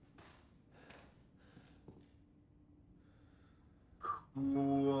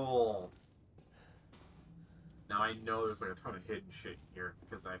 Cool. Now I know there's like a ton of hidden shit here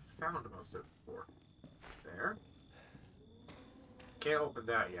because I found most of it before. There. Can't open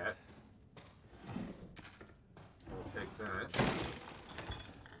that yet. We'll take that.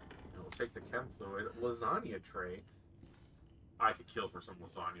 And we'll take the chem fluid. Lasagna tray. I could kill for some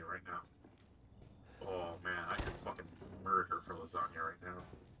lasagna right now. Oh man, I could fucking murder for lasagna right now.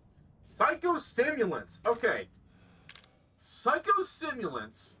 Psychostimulants. Okay.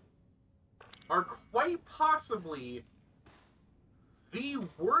 Psychostimulants are quite possibly the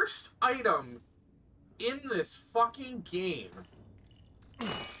worst item in this fucking game.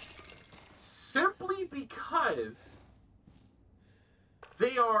 Simply because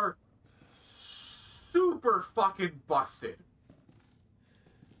they are super fucking busted.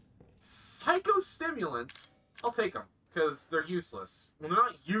 Psychostimulants, I'll take them, because they're useless. Well, they're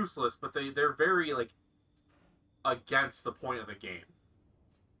not useless, but they're very, like, against the point of the game.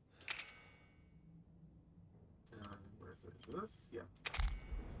 Where is it? Is this? Yeah.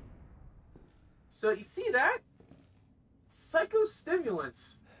 So, you see that?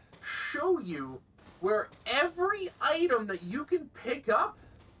 Psychostimulants show you where every item that you can pick up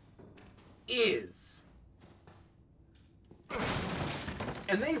is.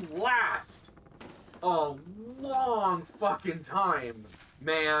 And they last a long fucking time,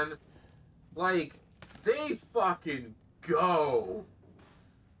 man. Like, they fucking go.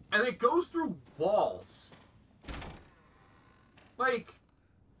 And it goes through walls. Like,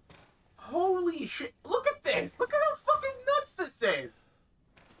 holy shit. Look at this. Look at how fucking nuts this is.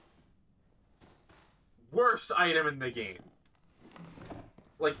 Worst item in the game.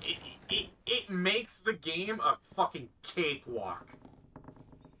 Like, it makes the game a fucking cakewalk.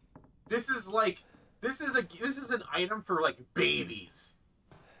 This is like, this is an item for, like, babies.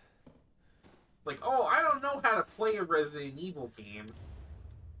 Like, oh, I don't know how to play a Resident Evil game.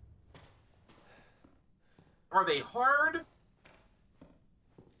 Are they hard?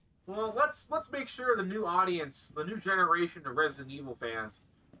 Well, let's make sure the new audience, the new generation of Resident Evil fans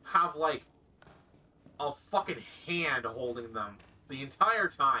have, like, a fucking hand holding them the entire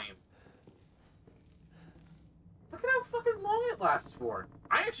time. Look at how fucking long it lasts for.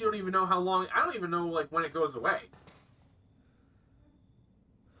 I actually don't even know how long. I don't even know, like, when it goes away.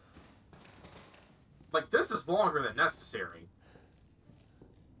 Like, this is longer than necessary.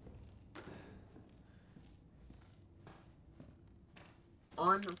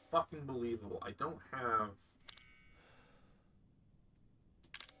 Unfucking believable. I don't have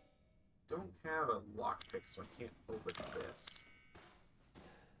a lockpick, so I can't open this.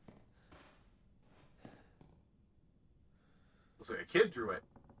 Looks like a kid drew it.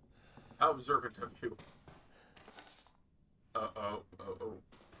 How observant of you. Uh-oh.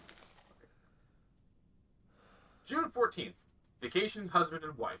 June 14th. Vacation, husband,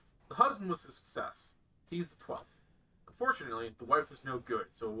 and wife. The husband was a success. He's the 12th. Unfortunately, the wife was no good,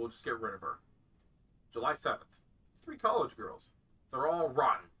 so we'll just get rid of her. July 7th. 3 college girls. They're all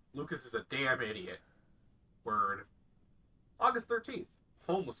rotten. Lucas is a damn idiot. Word. August 13th.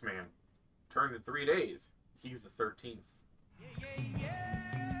 Homeless man. Turned in 3 days. He's the 13th.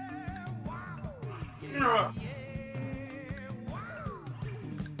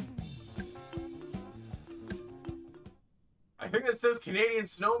 I think it says Canadian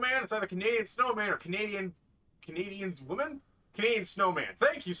snowman. It's either Canadian snowman or Canadian's woman. Canadian Snowman,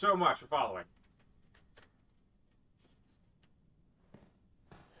 thank you so much for following.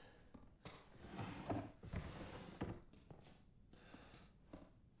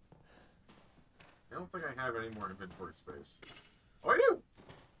 I don't think I have any more inventory space. Oh, I do!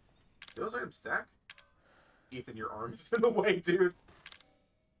 Do those items stack? Ethan, your arm is in the way, dude.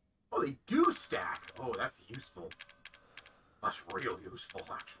 Oh, they do stack. Oh, that's useful. That's real useful,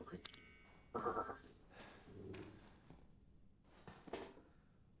 actually.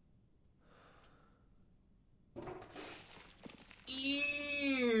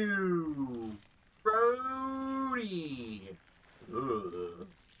 Ew! Brody! Ugh.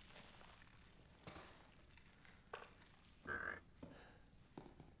 Alright.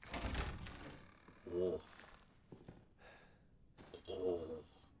 Oh. Oh.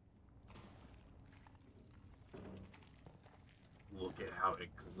 Look at how it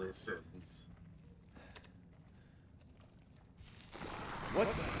glistens. What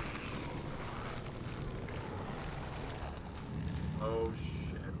the? Oh,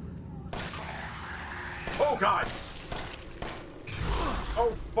 shit. Oh, God!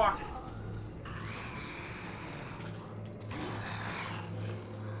 Oh, fuck!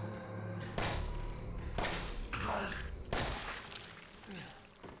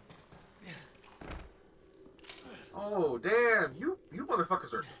 Oh, damn! You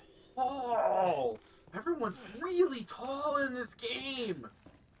motherfuckers are tall! Everyone's really tall in this game!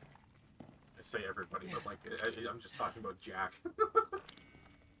 I say everybody, but like, I'm just talking about Jack.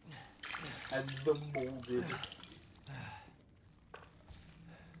 And the molded.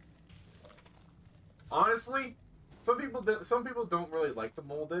 Honestly, some people don't really like the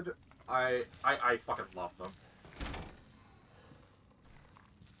molded. I fucking love them.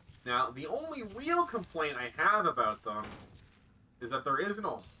 Now, the only real complaint I have about them is that there isn't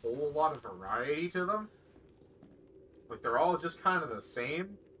a whole lot of variety to them. Like, they're all just kind of the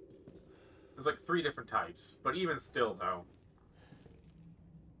same. There's like 3 different types, but even still, though.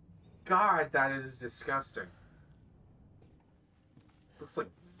 God, that is disgusting. Looks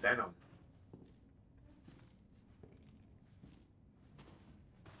like venom.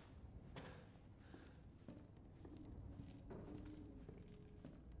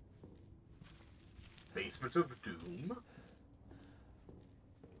 Basement of Doom?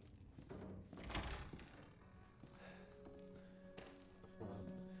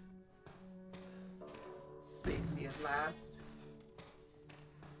 Safety at last.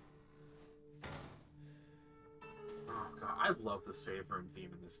 Oh god, I love the save room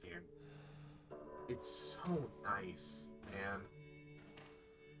theme in this game. It's so nice, man.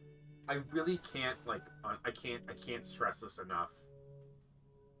 I really can't, like, I can't stress this enough.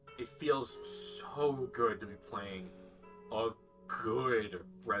 It feels so good to be playing a good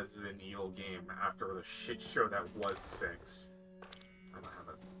Resident Evil game after the shit show that was 6. I don't have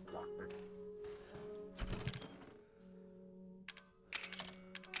a lockpick.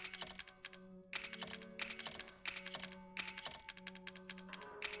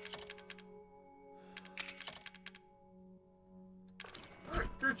 Alright,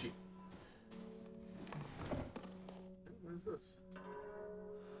 Gucci. What is this?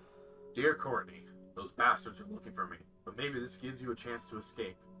 Dear Courtney, those bastards are looking for me, but maybe this gives you a chance to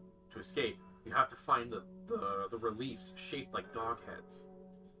escape. To escape, you have to find the reliefs shaped like dog heads.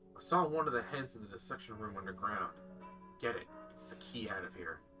 I saw one of the heads in the dissection room underground. Get it. It's the key out of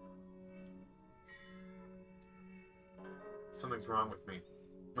here. Something's wrong with me.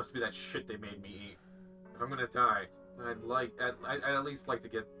 Must be that shit they made me eat. If I'm gonna die, I'd at least like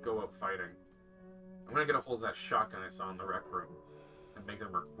to go out fighting. I'm gonna get a hold of that shotgun I saw in the rec room and make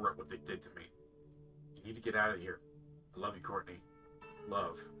them regret what they did to me. You need to get out of here. I love you, Courtney.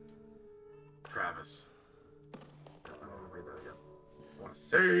 Love. Travis. I don't want to read that again. I want to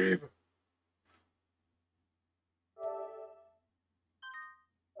save!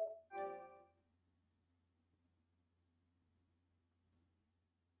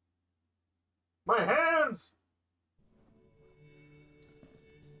 My hands!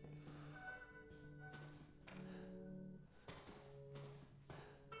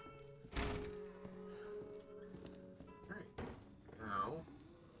 Now,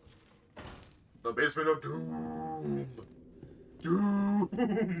 the basement of Doom.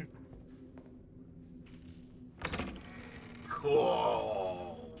 Doom.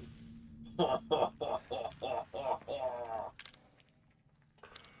 Cool.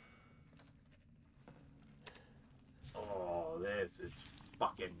 Oh, this is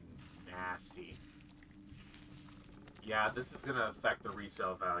fucking nasty. Yeah, this is gonna affect the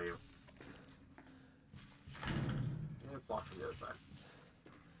resale value. It's locked from the other side.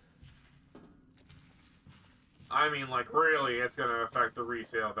 I mean, like, really, it's gonna affect the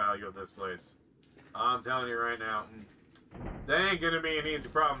resale value of this place. I'm telling you right now. That ain't gonna be an easy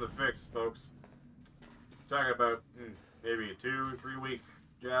problem to fix, folks. Talking about maybe a 2-3 week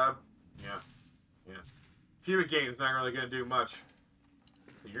job. Yeah. Yeah. Fumigating's not really gonna do much.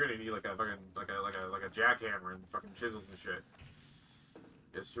 You're gonna need like a fucking like a jackhammer and fucking chisels and shit.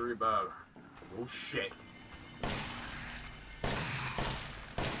 Yes, sir, Bob. Oh shit.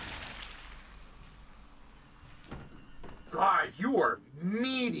 God, you are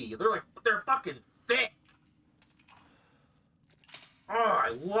meaty. They're fucking thick. Oh, I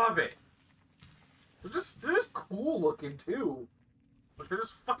love it. They're just cool looking too. Like they're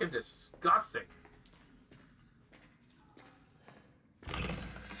just fucking disgusting.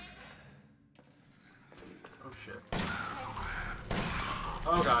 Oh shit.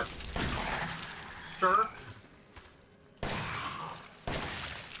 Oh god. Sir?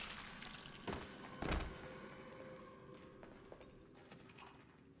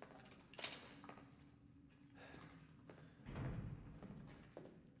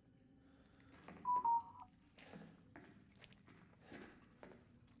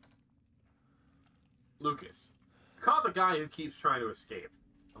 Lucas. Caught the guy who keeps trying to escape.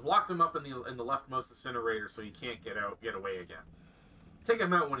 I've locked him up in the leftmost incinerator so he can't get away again. Take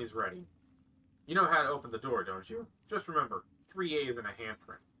him out when he's ready. You know how to open the door, don't you? Just remember, 3 A's and a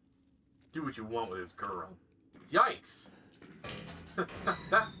handprint. Do what you want with his girl. Yikes!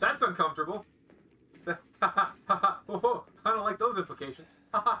 That's uncomfortable. I don't like those implications.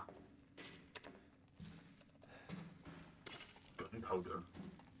 Gunpowder.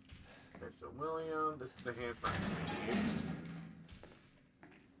 Okay, so William, this is the handprint.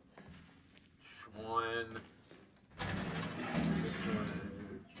 Schwan. This one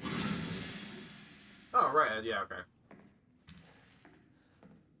is... Oh, right, yeah, okay.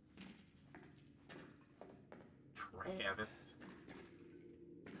 Travis.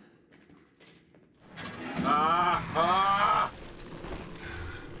 Ah!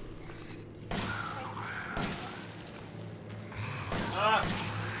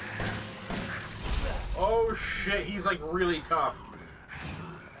 Oh shit, he's like really tough.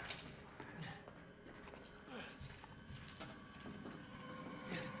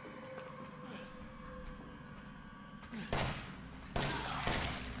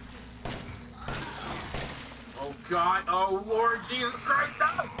 Oh god, oh Lord Jesus Christ,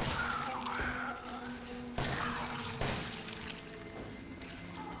 no!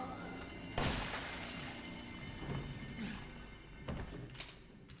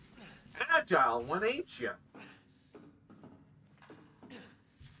 Agile one, ain't ya?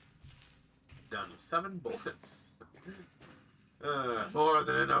 Down to 7 bullets. More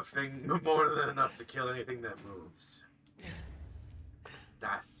than enough to kill anything that moves.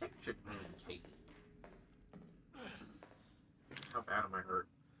 Dissection room, Katie. How bad am I hurt?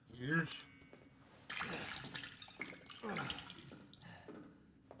 Yeesh.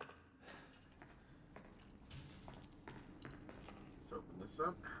 Let's open this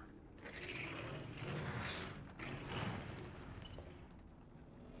up.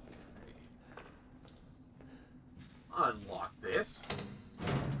 Unlock this.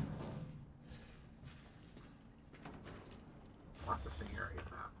 Processing area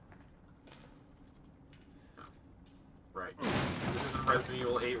map. Oh. Right. This is Resident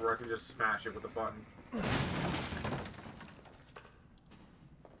Evil 8 where I can just smash it with a button.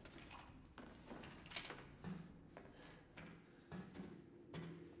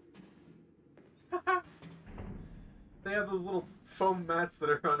 They have those little foam mats that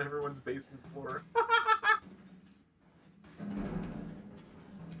are on everyone's basement floor.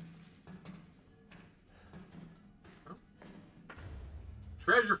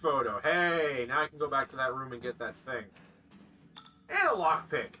 Treasure photo. Hey, now I can go back to that room and get that thing. And a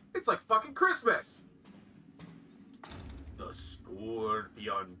lockpick. It's like fucking Christmas. The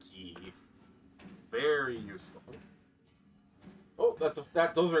Scorpion key. Very useful. Oh,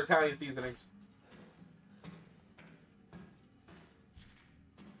 those are Italian seasonings.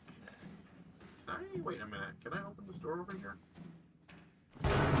 Wait a minute. Can I open this door over here?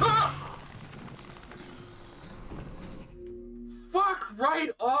 Ah! Fuck right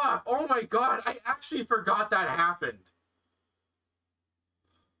off! Oh my god, I actually forgot that happened.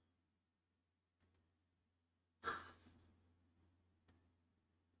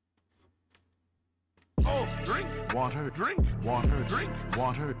 Oh, drink water, drink water, drink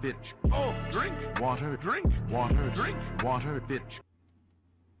water, bitch. Oh, drink water, drink water, drink water, bitch.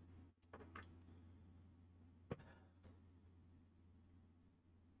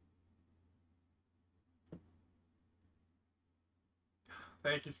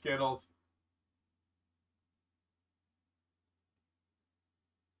 Thank you, Skittles.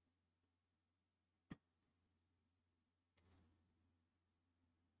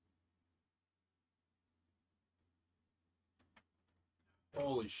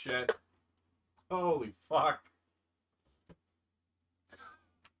 Holy shit. Holy fuck.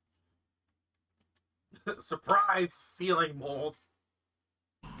 Surprise ceiling mold.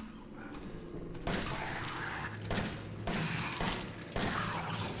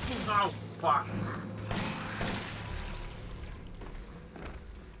 Oh, fuck.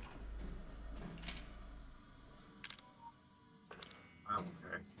 I'm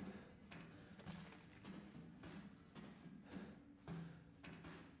okay.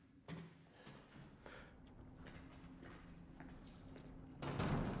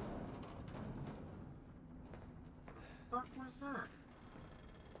 What the fuck was that?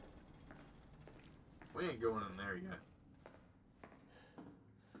 We ain't going in there yet.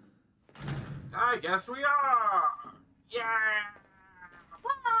 I guess we are! Yeah!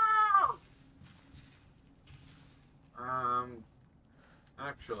 Woo!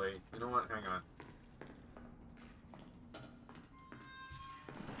 Actually, you know what? Hang on.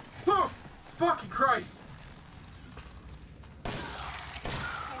 Oh! Fucking Christ!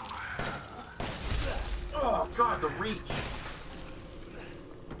 Oh, God, the reach!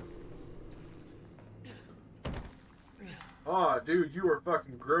 Oh, dude, you are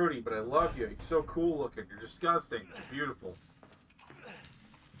fucking grody, but I love you. You're so cool looking. You're disgusting. You're beautiful.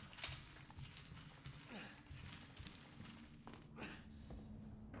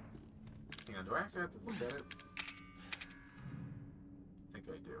 Hang on, do I actually have to look at it? I think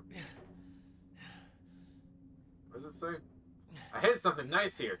I do. What does it say? I hid something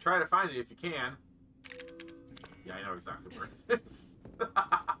nice here. Try to find it if you can. Yeah, I know exactly where it is.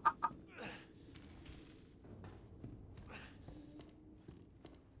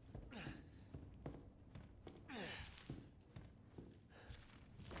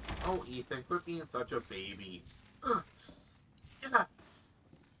 Oh, Ethan, quit being such a baby.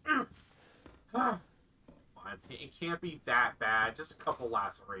 It can't be that bad. Just a couple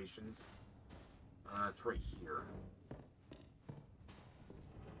lacerations. It's right here.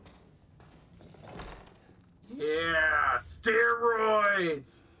 Yeah,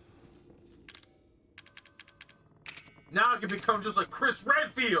 steroids! Now I can become just like Chris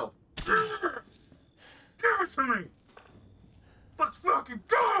Redfield! Give it to me! Let's fucking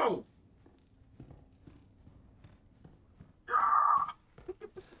go!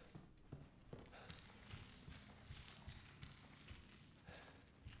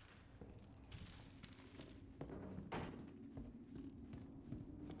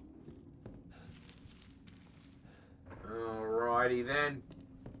 Alrighty then.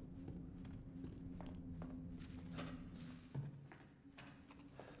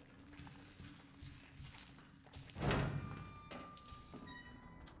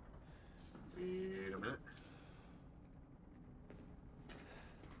 Wait a minute.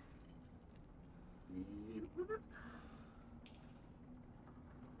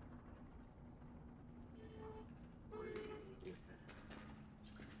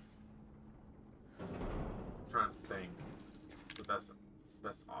 I'm trying to think. It's the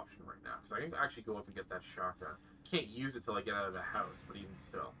best option right now. Because I can actually go up and get that shotgun. Can't use it till I get out of the house, but even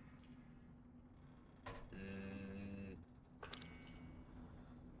still. Can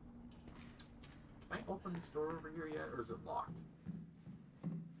I open this door over here yet, or is it locked?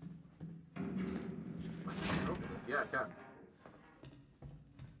 I can open this. Yeah, I can.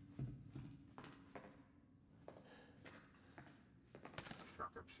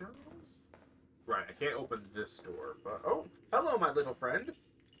 Shotgun shells? Right, I can't open this door, but... Oh, hello, my little friend.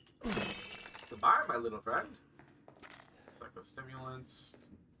 Goodbye, my little friend. Psychostimulants.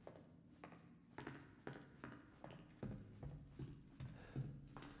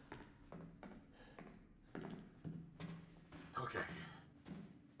 Okay.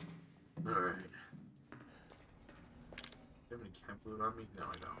 Alright. Do you have any chem fluid on me? No,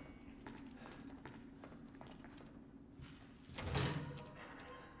 I don't.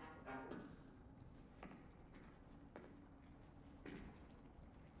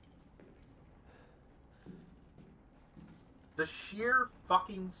 The sheer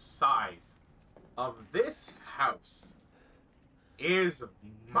fucking size of this house is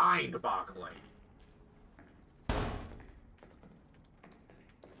mind-boggling.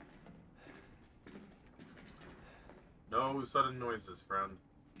 No sudden noises, friend.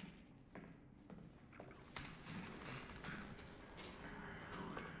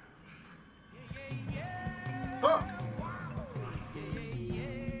 Fuck!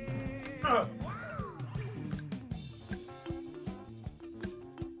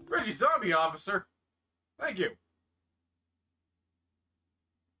 Reggie Zombie Officer! Thank you.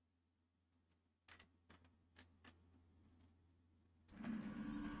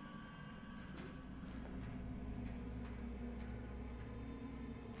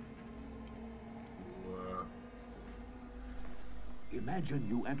 Imagine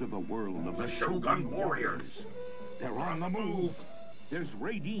you enter the world of The Shogun Warriors. They're on the move. There's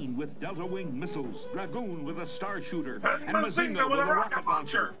Radine with Delta Wing missiles, Dragoon with a star shooter, and Mazinga with a rocket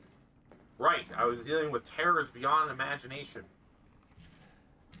launcher. Right, I was dealing with terrors beyond imagination.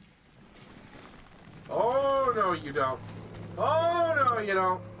 Oh, no, you don't. Oh, no, you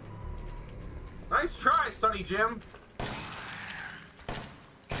don't. Nice try, Sonny Jim.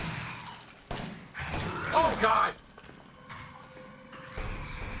 Oh, God.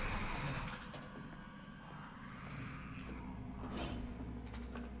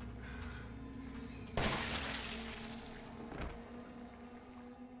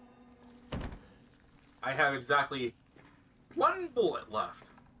 I have exactly 1 bullet left.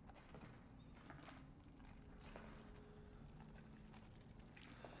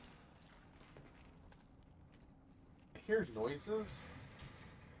 I hear noises.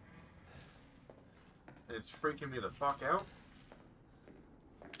 And it's freaking me the fuck out.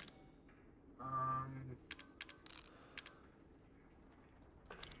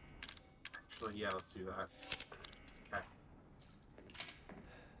 Actually, yeah, let's do that. Okay.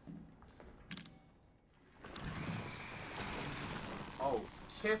 Oh,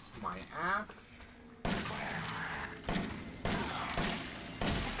 kiss my ass.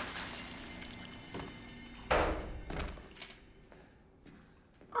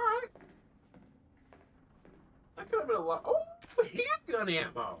 Alright. That could have been a lot. Oh, handgun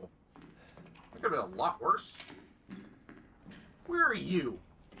ammo. That could have been a lot worse. Where are you?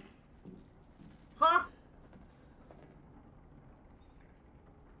 Huh?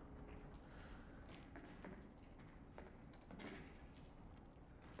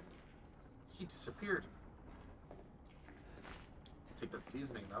 He disappeared. Take that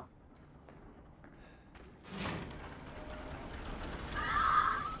seasoning, though.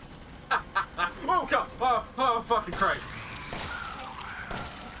 Oh, God! Oh, fucking Christ!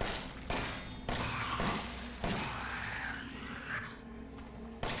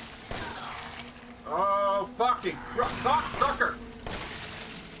 Oh, fucking cocksucker!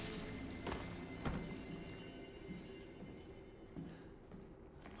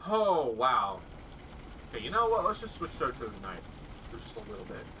 Oh, wow. Okay, you know what? Let's just switch over to the knife for just a little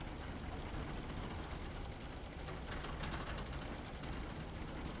bit.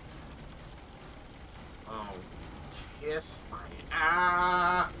 Oh, kiss my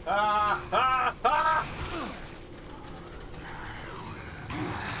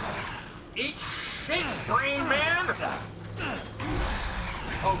Eat shit, brain man!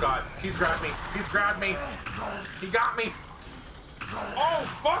 Oh God, he's grabbed me. He's grabbed me. He got me. Oh,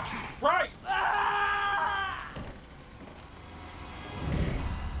 fucking Christ!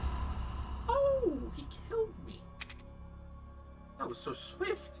 Oh, he killed me. That was so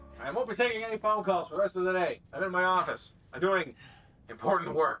swift. I won't be taking any phone calls for the rest of the day. I'm in my office. I'm doing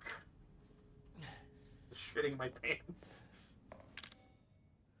important work. Shitting my pants.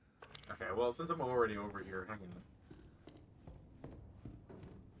 Okay, well, since I'm already over here, hang on.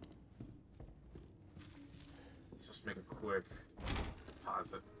 Let's just make a quick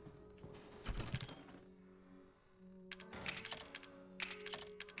deposit.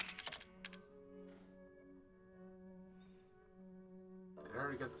 Did I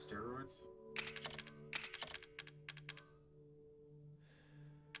already get the steroids?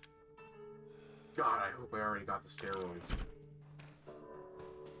 God, I hope I already got the steroids.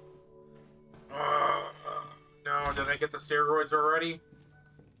 No, did I get the steroids already?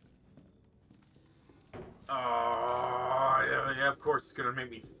 Oh, yeah, of course it's gonna make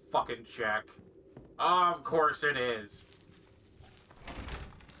me fucking check. Of course it is.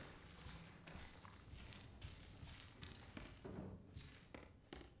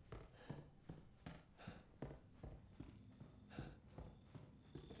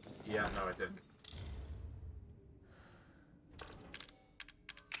 Yeah, no, it didn't.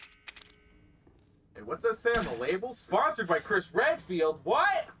 Hey, what's that say on the label? Sponsored by Chris Redfield.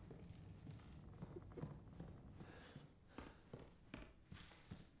 What?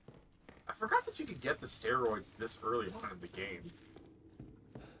 I forgot that you could get the steroids this early on in the game.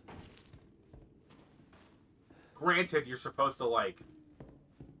 Granted, you're supposed to, like,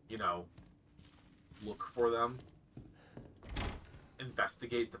 you know, look for them.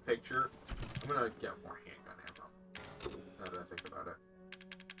 Investigate the picture. I'm gonna get more handgun ammo. Now that I think about it.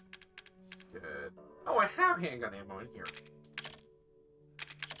 It's good. Oh, I have handgun ammo in here. Get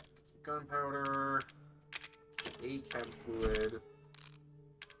some gunpowder. A chem fluid.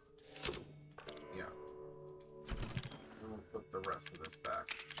 Yeah. And we'll put the rest of this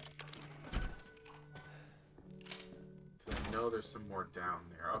back. So I know there's some more down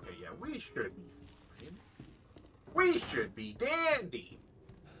there. Okay, yeah, we should be fine. We should be dandy.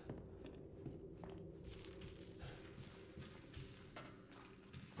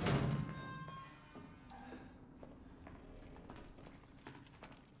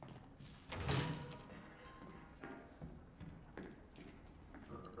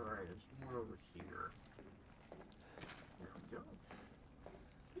 Alright, there's more over here. There we go.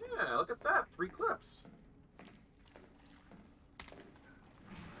 Yeah, look at that. 3 clips.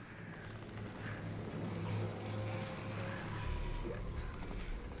 Shit.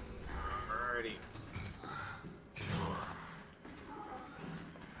 Alrighty.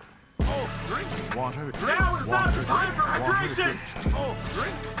 Oh, drink water. Drink Now is not the time for water, hydration! bitch. Oh,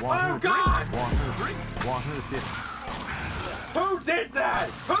 drink water. Oh, God! Drink water. Drink water, bitch. Who did that?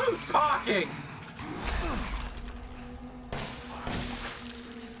 Who's talking?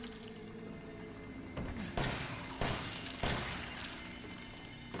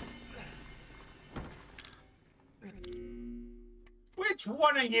 Which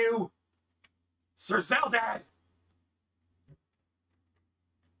one of you? Sir Zeldad!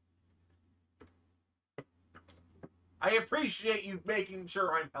 I appreciate you making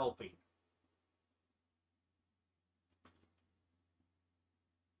sure I'm healthy.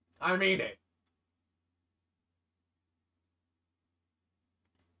 I mean it.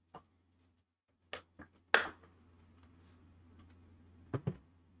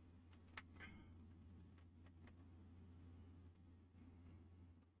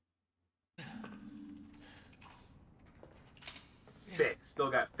 Six.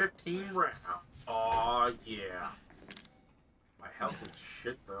 Still got 15 rounds. Aw, yeah. My health is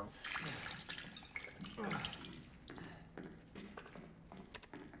shit, though.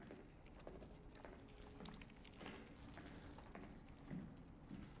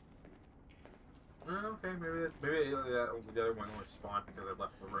 Okay, maybe the other one only spawned because I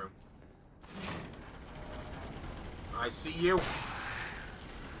left the room. I see you.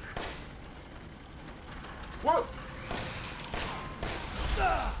 Whoa!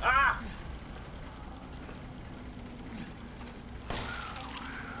 Ah!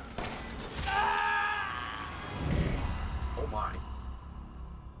 Oh my.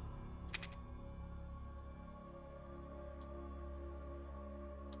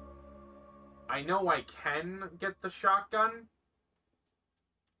 I know I can get the shotgun,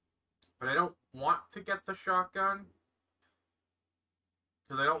 but I don't want to get the shotgun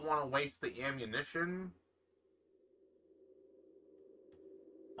because I don't want to waste the ammunition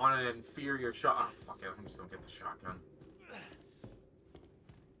on an inferior shot. Oh, fuck it. I'm just gonna get the shotgun.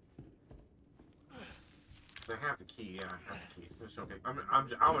 I have the key. Yeah, I have the key. It's okay. I'm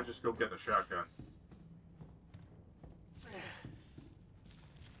gonna just go get the shotgun.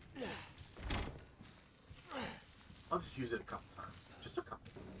 I'll just use it a couple times. Just a couple.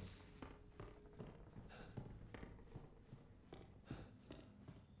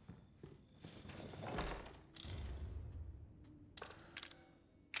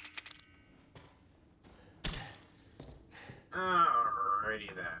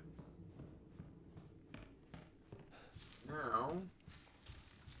 Alrighty then. Now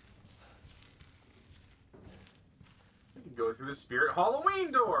we can go through the Spirit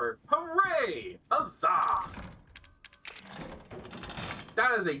Halloween door. Hooray! Huzzah!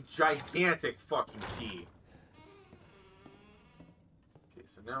 That is a gigantic fucking key. Okay,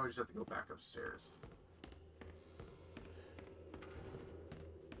 so now we just have to go back upstairs.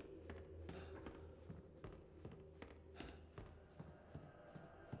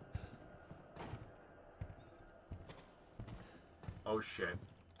 Oh shit.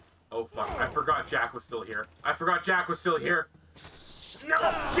 Oh fuck. I forgot Jack was still here. I forgot Jack was still here. No!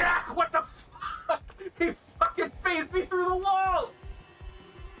 Jack! What the fuck? He fucking phased me through the wall!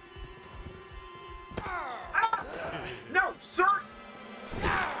 Ah! No, sir!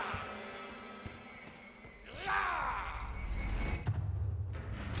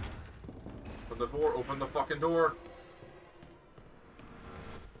 Open the door, open the fucking door.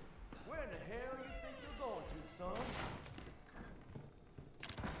 Where the hell you think you're going to, son?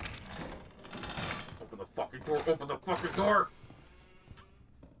 Open the fucking door, open the fucking door!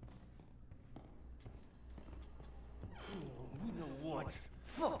 You know what?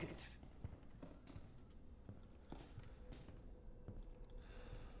 Fuck it.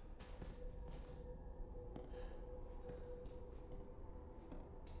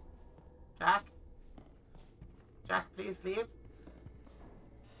 Jack? Jack, please leave.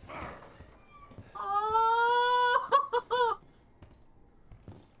 Oh!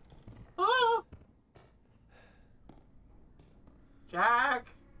 Oh! Jack!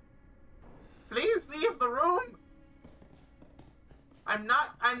 Please leave the room! I'm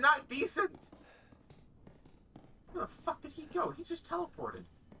not decent. Where the fuck did he go? He just teleported.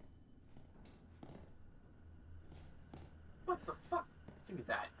 What the fuck? Give me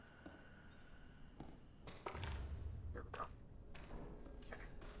that. Here we go.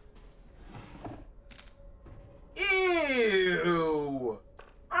 Okay. Ew!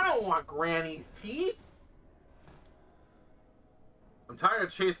 I don't want Granny's teeth! I'm tired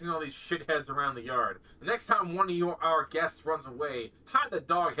of chasing all these shitheads around the yard. The next time one of our guests runs away, hide the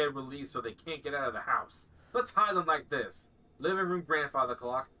dog head release so they can't get out of the house. Let's hide them like this. Living room grandfather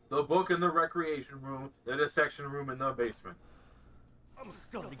clock, the book in the recreation room, the dissection room in the basement. I'm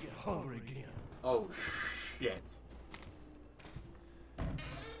starting to get hungry again. Oh, shit. I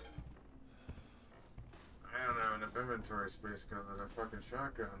don't have enough inventory space because of the fucking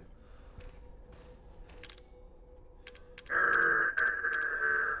shotgun.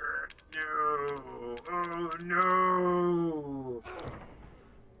 No! Oh no!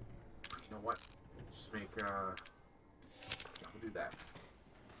 You know what? Just make, I'll do that.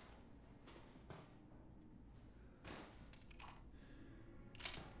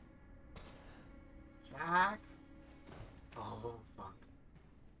 Jack? Oh, fuck.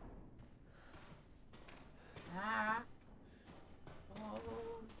 Jack? Oh.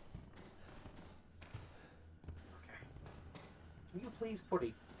 Okay. Can you please put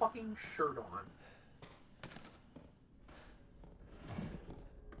a fucking shirt on?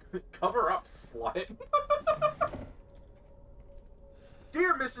 Cover up, slut.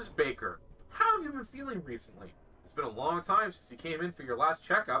 Dear Mrs. Baker, how have you been feeling recently? It's been a long time since you came in for your last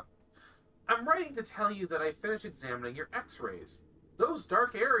checkup. I'm writing to tell you that I finished examining your x-rays. Those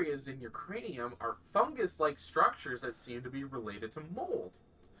dark areas in your cranium are fungus-like structures that seem to be related to mold.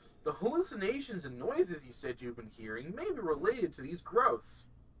 The hallucinations and noises you said you've been hearing may be related to these growths.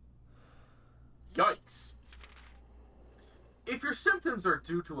 Yikes. If your symptoms are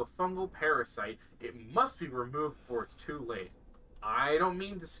due to a fungal parasite, it must be removed before it's too late. I don't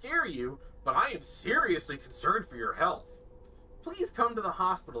mean to scare you, but I am seriously concerned for your health. Please come to the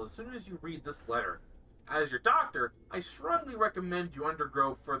hospital as soon as you read this letter. As your doctor, I strongly recommend you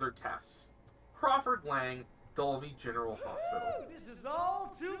undergo further tests. Crawford Lang, Dulvey General Hospital. This is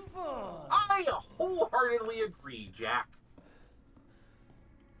all too fun. I wholeheartedly agree, Jack.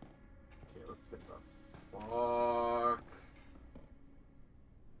 Okay, let's get the fuck.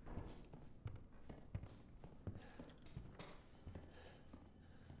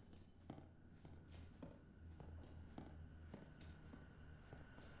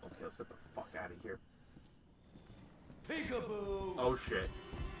 Okay, let's get the fuck out of here. Peekaboo. Oh shit.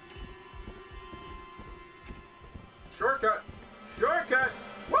 Shortcut! Shortcut!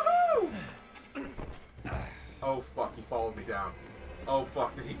 Woohoo! Oh fuck, he followed me down. Oh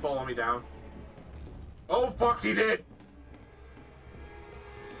fuck, did he follow me down? Oh fuck, he did!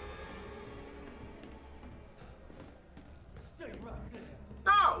 Stay right there.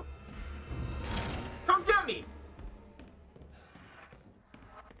 No! Come get me!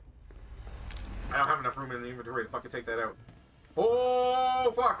 I don't have enough room in the inventory to fucking take that out.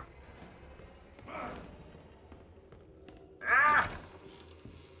 Oh fuck! Ah!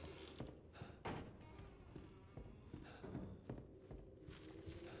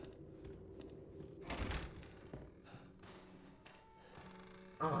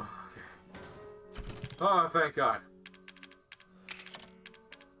 Oh, okay. Oh, thank God.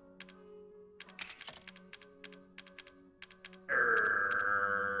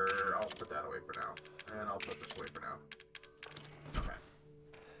 I'll put that away for now. And I'll put this away for now. Okay.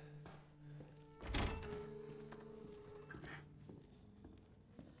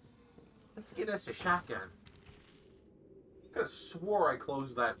 Let's get us a shotgun. I could have swore I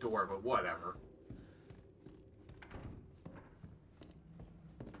closed that door, but whatever.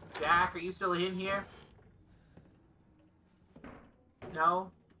 Jack, are you still in here?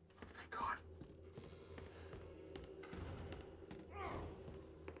 No? Thank God.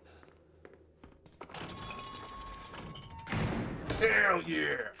 Hell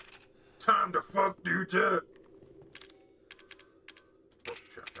yeah! Time to fuck dude up! Oh,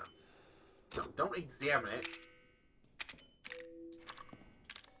 shotgun. No, don't examine it.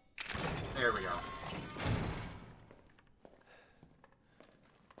 There we go.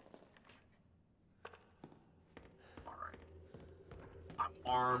 Alright. I'm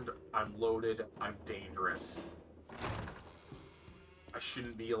armed, I'm loaded, I'm dangerous. I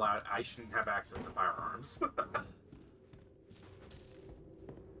shouldn't be allowed, I shouldn't have access to firearms.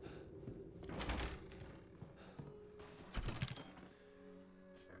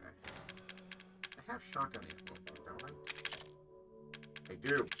 I have shotgun ammo, don't I? I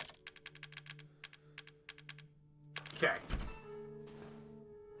do. Okay.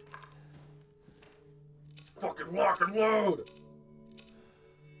 Fucking lock and load!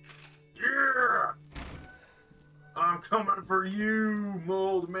 Yeah! I'm coming for you,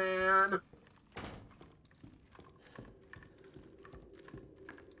 mold man!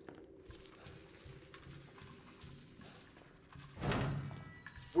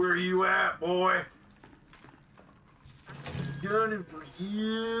 Where you at, boy? Gunning for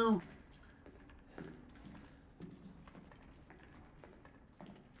you!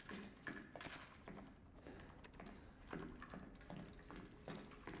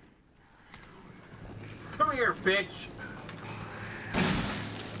 Come here, bitch!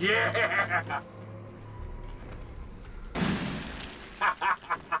 Yeah!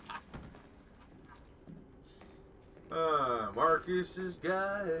 Marcus has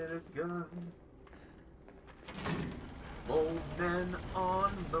got a gun. Old men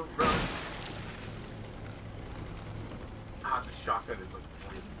on the run. God, the shotgun is like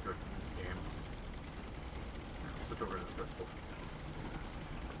really good in this game. Switch over to the pistol.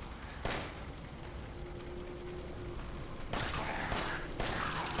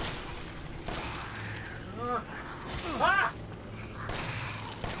 Ah!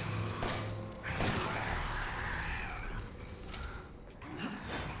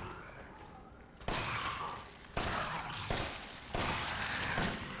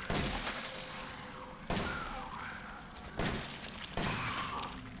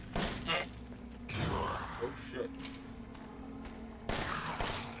 Oh shit.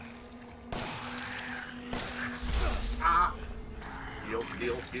 Ah! Heal,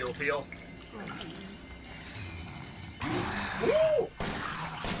 heal, heal, heal. Woo!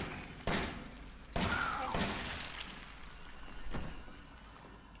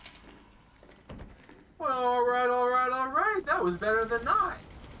 Well, alright, alright, alright. That was better than 9.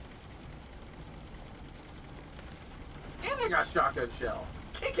 And I got shotgun shells.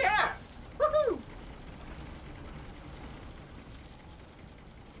 Kick ass! Woohoo!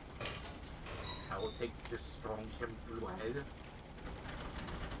 Hell, it takes just strong him through the head.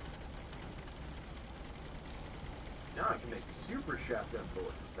 Now I can make super shotgun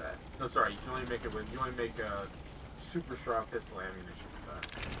bullets with that. No, sorry, you can only make it with, you only make super strong pistol ammunition with that.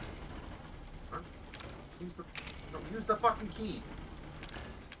 Huh? Use the fucking key.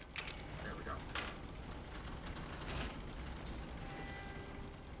 There we go.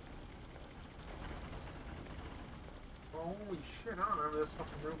 Holy shit, I don't remember this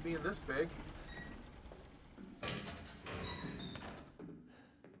fucking room being this big.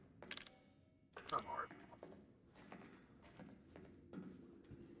 Come on.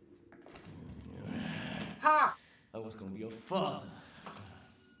 Ha! I was gonna be your father.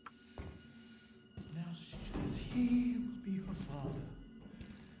 Now she says he will be her father.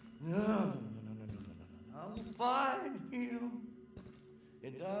 No, no, no, no, no, no, no, no. I will find him,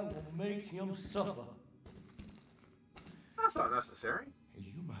 and I will make him suffer. That's not necessary. And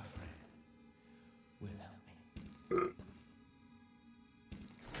you, my friend, will help me.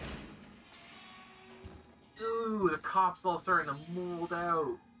 Ooh, the cops all starting to mold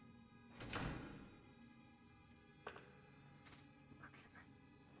out.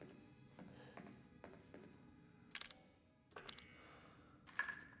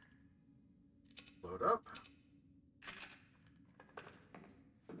 Load up.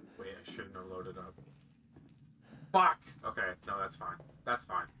 Wait, I shouldn't have loaded up. Fuck! Okay, no, that's fine. That's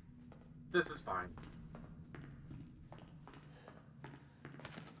fine. This is fine.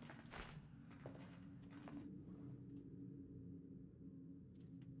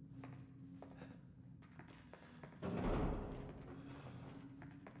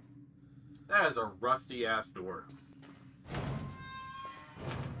 That is a rusty ass door.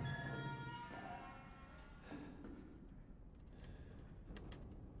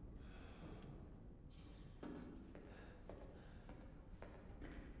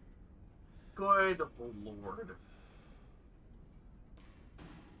 Good lord.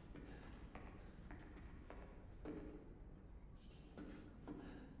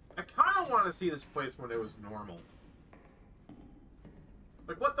 I kind of want to see this place when it was normal.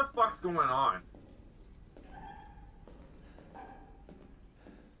 Like, what the fuck's going on?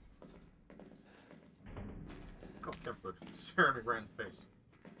 Oh, Kempford, staring me right in the face.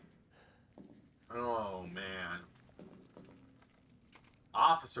 Oh, man.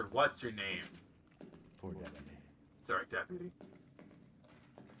 Officer, what's your name? Poor deputy. Sorry, deputy.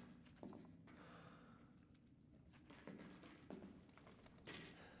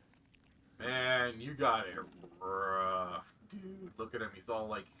 Man, you got it rough, dude. Look at him. He's all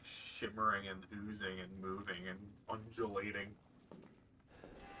like shimmering and oozing and moving and undulating.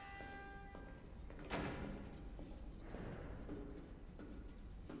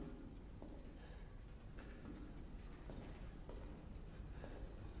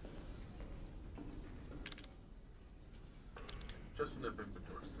 Just enough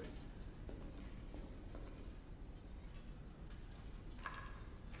inventory space.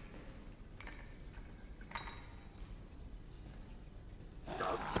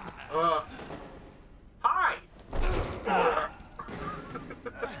 Doug. Hi!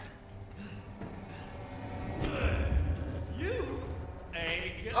 You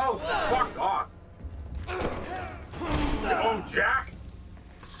ain't gonna Oh, fuck off! Oh, Jack?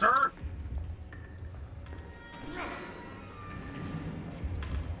 Sir?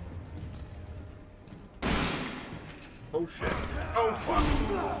 Oh shit. Oh fuck.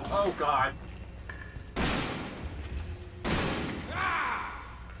 Oh god.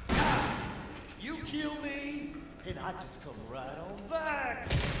 You kill me, and I just come right on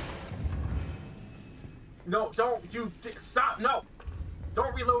back. No, don't. Stop. No.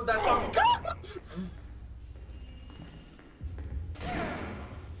 Don't reload that fucking gun.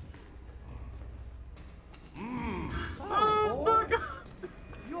 Oh, fuck.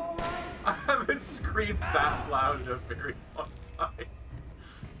 You alright? I haven't screamed that loud in a very long time.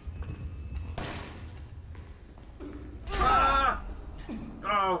 Ah!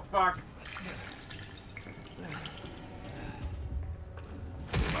 Oh, fuck.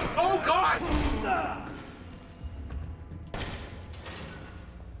 Oh, God!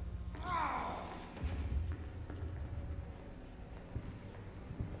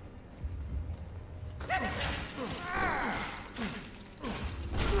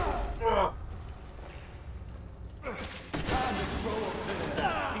 Oh.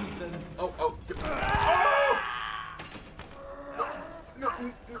 Oh, oh.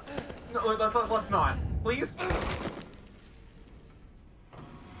 No, let's not. Please?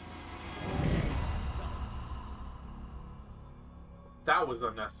 That was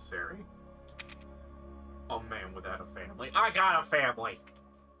unnecessary. A man without a family. I got a family!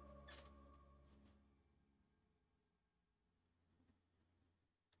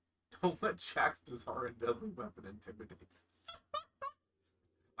 Don't let Jack's bizarre and deadly weapon intimidate.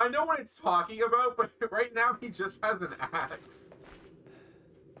 I know what it's talking about, but right now he just has an axe.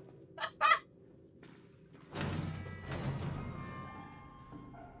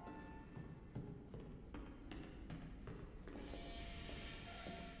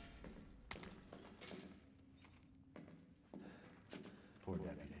 Poor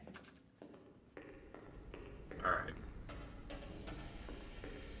deputy. Alright.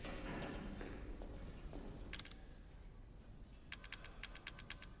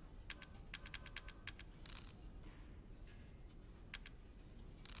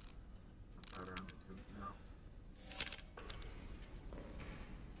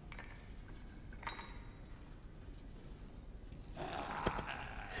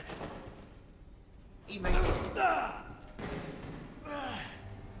 Email.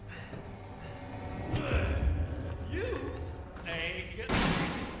 You ain't gonna...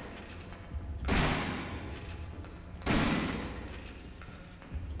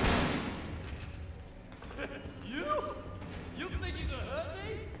 You think you gonna hurt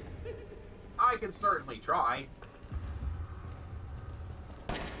me? I can certainly try.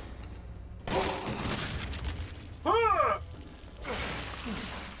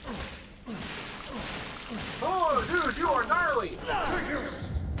 Oh, dude, you are gnarly!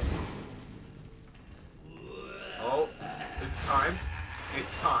 Oh, it's time.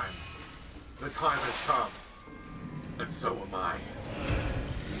 It's time. The time has come. And so am I.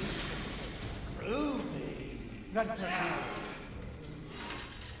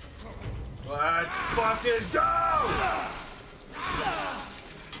 Let's fucking go!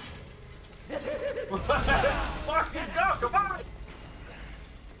 Let's fucking go! Come on!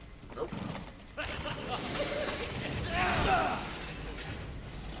 Nope.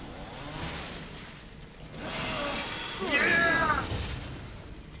 Yeah!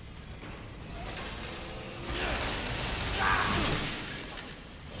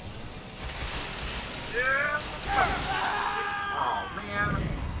 Yeah! Oh, man.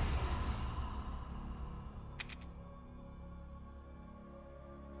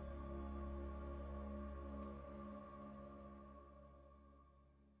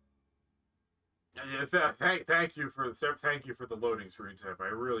 Thank you for the loading screen tip. I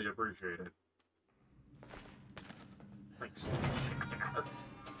really appreciate it. Thanks, jackass.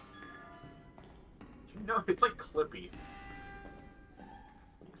 You know, it's like Clippy.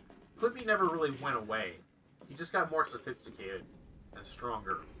 Clippy never really went away. He just got more sophisticated and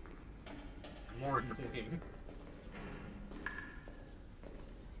stronger. And more annoying.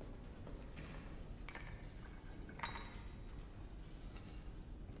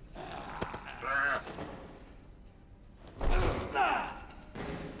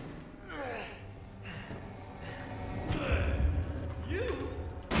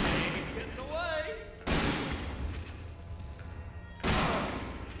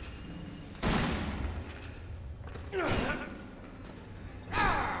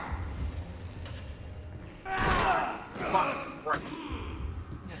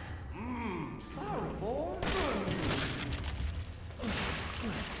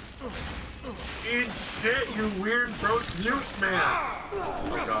 shit, you weird, gross mute man! Oh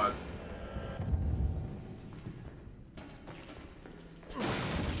my god.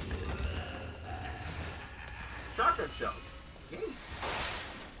 Shotgun shells. Yay.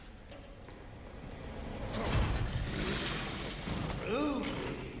 Ooh.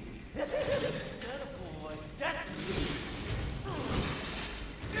 Boy, that's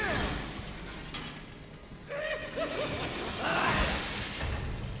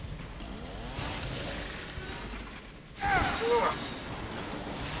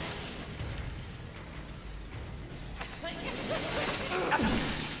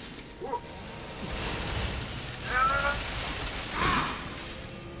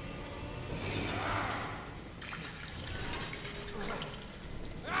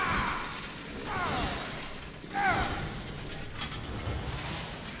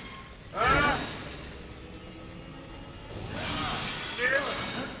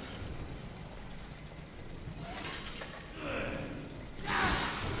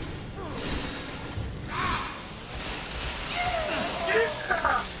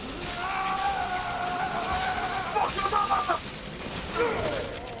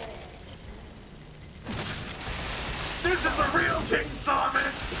This is the real chainsaw,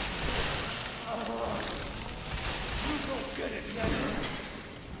 man! you go get it, man.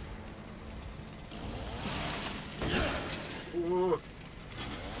 Ooh.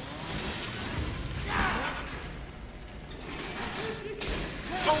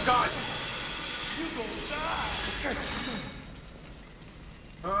 Oh god! You gonna die.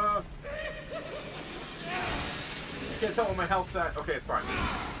 Can't tell what my health's at. Okay, it's fine.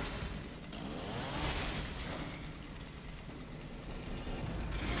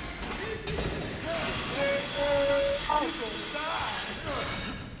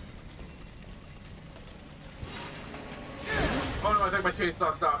 Oh no, I think my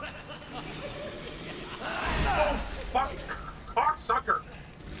chainsaw stopped. Oh, fucking cocksucker!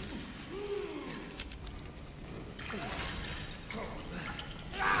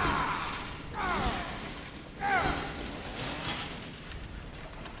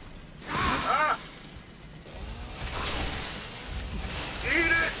 Ah!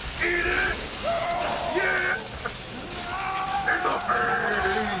 Eat it! Eat it! Yeah! In the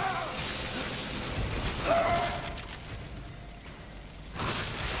face!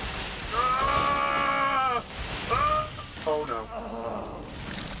 Ah! Ah! Oh no.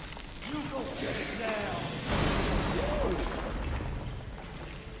 You go get it now.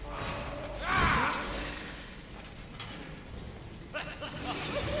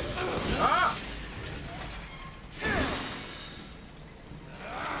 Ah!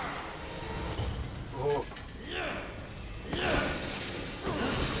 Oh.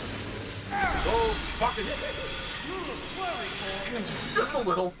 Oh, fucking. Just a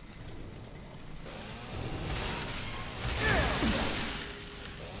little.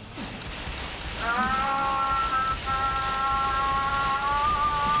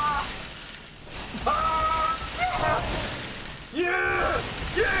 Yeah!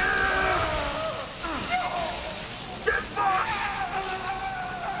 Yeah! Get fucked!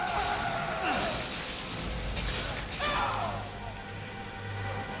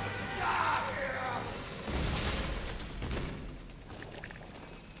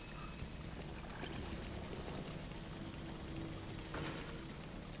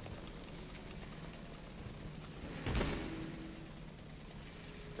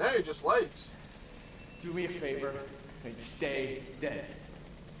 Hey, just lights. Do me a favor and stay dead.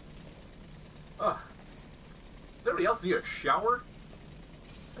 Ugh. Does everybody else need a shower?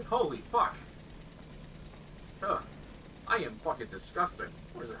 Like, holy fuck. Ugh. I am fucking disgusting.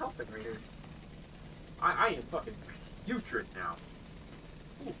 Where's the health thing right here? I am fucking putrid now.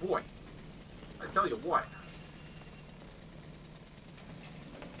 Oh boy. I tell you what.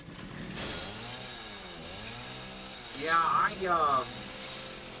 Yeah,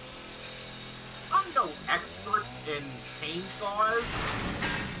 I'm no expert in chainsaws,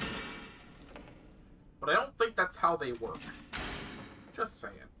 but I don't think that's how they work. Just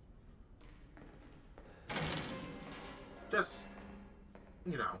saying. Just,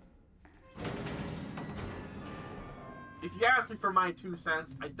 you know. If you ask me for my 2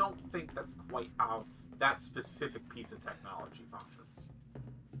 cents, I don't think that's quite how that specific piece of technology functions.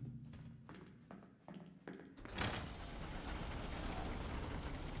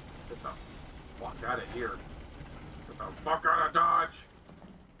 Let's get the fuck out of here. Get the fuck out of Dodge!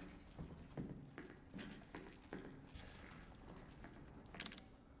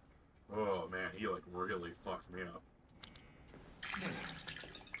 Oh man, he like really fucked me up.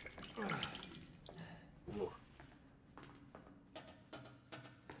 Ooh.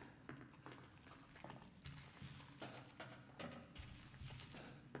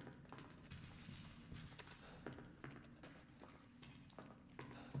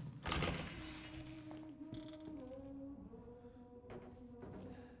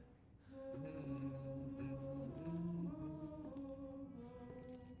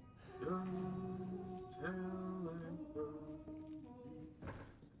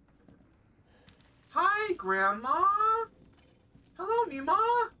 Grandma. Hello, Nima.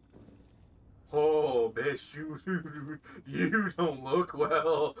 Oh, bitch, you don't look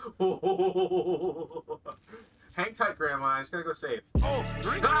well. Hang tight, Grandma. I just gotta go safe. Oh,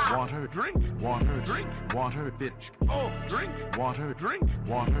 drink, water, drink, water, drink, water, bitch. Oh, drink, water, drink,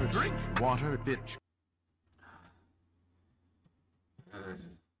 water, drink, water, bitch.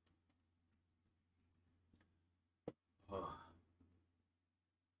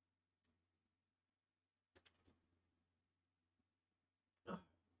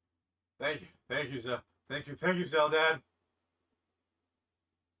 Thank you, Zell. Thank you, Zell, Dad.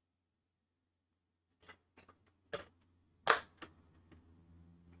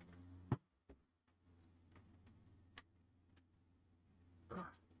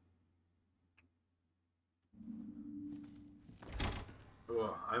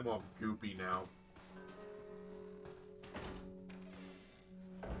 Ugh, I'm all goopy now.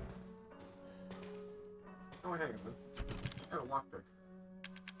 Oh, hang on. I have a lockpick.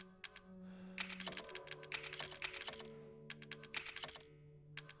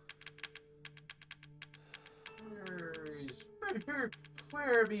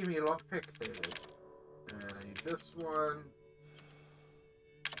 Where be me lockpick? There it is. And I need this one.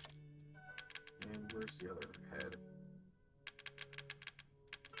 And where's the other head?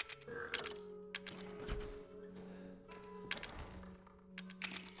 There it is.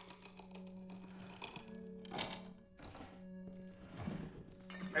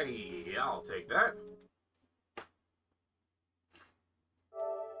 Hey, I'll take that.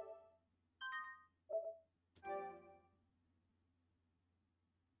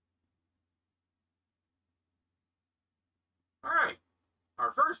 Alright.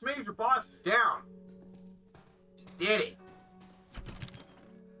 Our first major boss is down. We did it.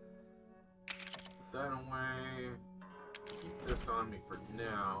 Put that away. Keep this on me for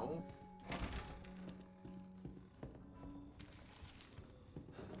now.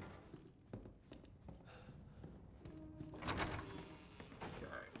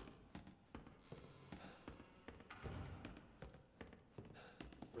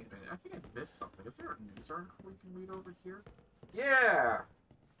 I think I missed something. Is there a news article we can read over here? Yeah!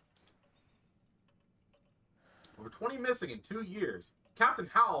 Over 20 missing in 2 years. Captain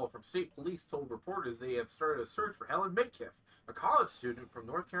Howell from State Police told reporters they have started a search for Helen Midkiff, a college student from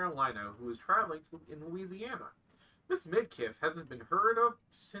North Carolina who is traveling in Louisiana. Miss Midkiff hasn't been heard of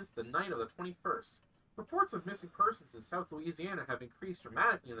since the night of the 21st. Reports of missing persons in South Louisiana have increased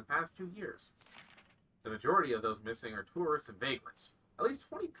dramatically in the past 2 years. The majority of those missing are tourists and vagrants. At least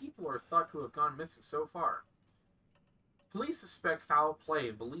 20 people are thought to have gone missing so far. Police suspect foul play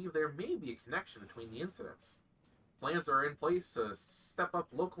and believe there may be a connection between the incidents. Plans are in place to step up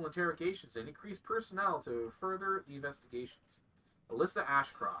local interrogations and increase personnel to further the investigations. Alyssa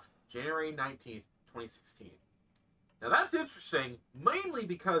Ashcroft, January 19th, 2016. Now that's interesting, mainly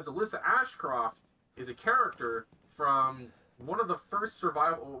because Alyssa Ashcroft is a character from one of the first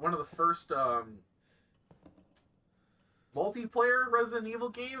multiplayer Resident Evil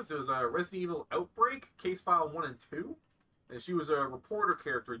games. There was a Resident Evil Outbreak, Case File 1 and 2, and she was a reporter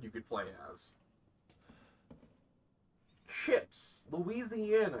character you could play as. Chips,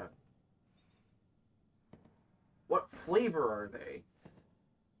 Louisiana. What flavor are they?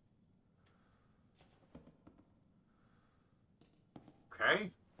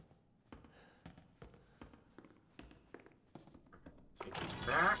 Okay. Take this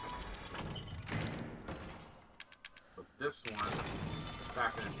back. This one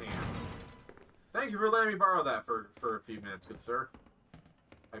back in his hands. Thank you for letting me borrow that for a few minutes, good sir.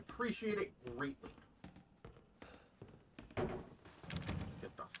 I appreciate it greatly. Let's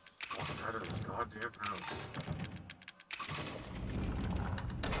get the fuck out of this goddamn house.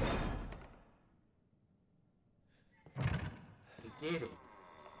 We did it.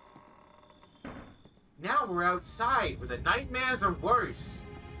 Now we're outside where the nightmares are worse.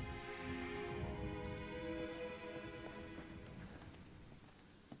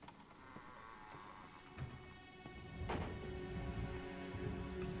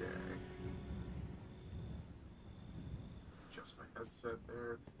 Headset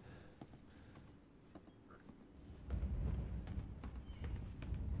there.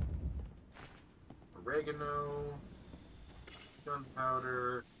 Oregano,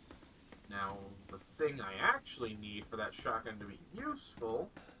 gunpowder. Now, the thing I actually need for that shotgun to be useful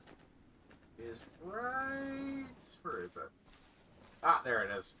is right... Where is it? Ah, there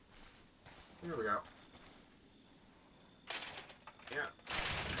it is. Here we go. Yeah.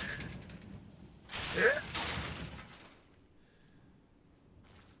 Yeah.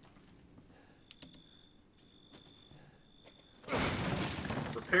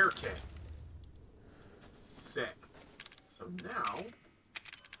 Repair kit. So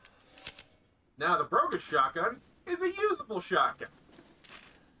now the broken shotgun is a usable shotgun.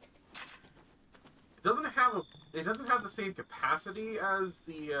 It doesn't have the same capacity as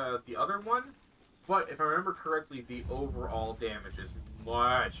the other one, but if I remember correctly, the overall damage is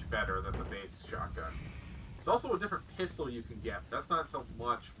much better than the base shotgun. There's also a different pistol you can get, but that's not until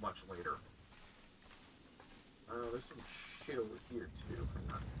much later. There's some shit over here too.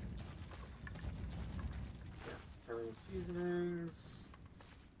 Hang on. Yeah, Italian seasonings.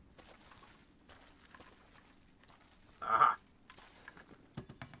 Aha!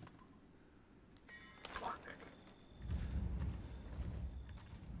 Lockpick.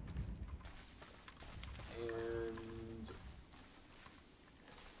 And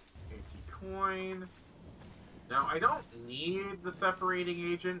anti-coin. Now, I don't need the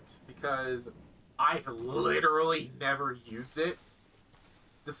separating agent because I've literally never used it.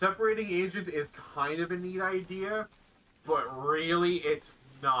 The separating agent is kind of a neat idea, but really it's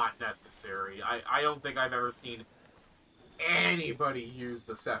not necessary. I don't think I've ever seen anybody use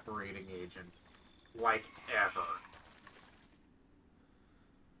the separating agent, like, ever.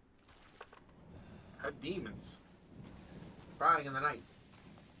 Demons. Crying in the night.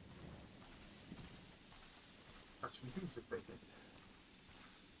 Such music they can.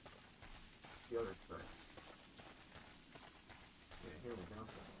 What's the other thing? Yeah, here we go.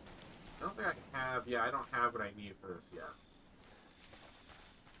 I don't think I can have... Yeah, I don't have what I need for this yet.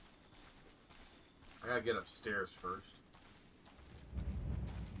 I gotta get upstairs first.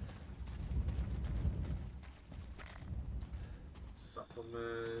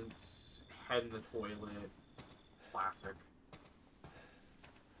 Supplements. Head in the toilet. Classic.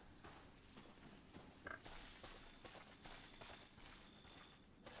 Okay.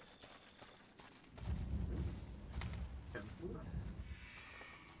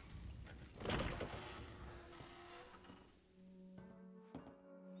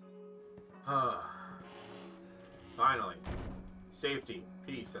 Finally. Safety.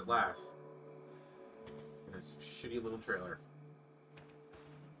 Peace at last. In this shitty little trailer.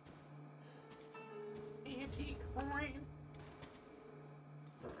 Antique coin.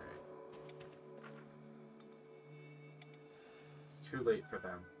 Alright. It's too late for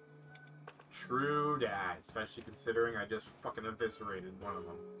them. True that. Especially considering I just fucking eviscerated one of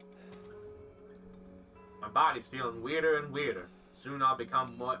them. My body's feeling weirder and weirder. Soon I'll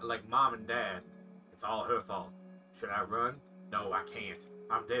become more like Mom and Dad. It's all her fault. Should I run? No, I can't.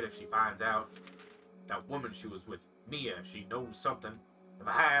 I'm dead if she finds out. That woman she was with, Mia, she knows something. If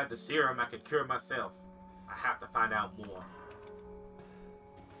I had the serum, I could cure myself. I have to find out more.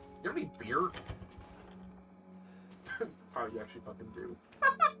 You have any beer? How you actually fucking do.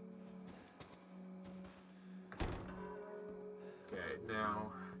 Okay,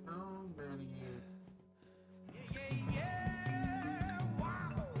 now, how many...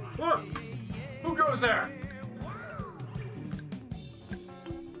 What? Who goes there?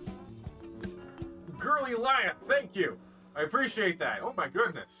 Girly lion, thank you. I appreciate that. Oh my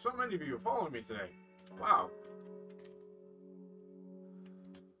goodness, so many of you are following me today. Wow.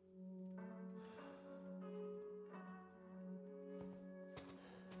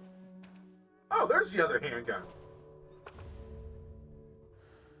 Oh, there's the other handgun.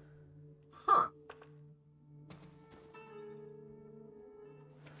 Huh.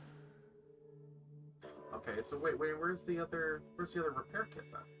 Okay, so wait, where's the other repair kit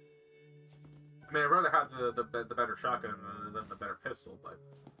then? I mean, I'd rather have the better shotgun than the better pistol, but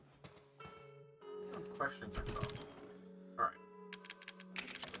I'm questioning myself. Alright.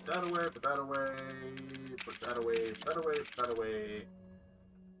 Put that away, put that away, put that away, put that away, put that away.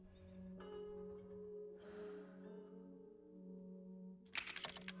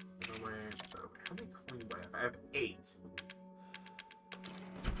 Put that away, put that away. How many coins do I have? I have 8.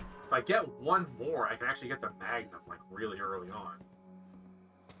 If I get one more, I can actually get the Magnum, like, really early on.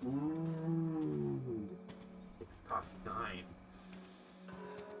 Ooh. It costs 9.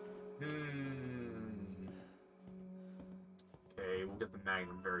 Okay, we'll get the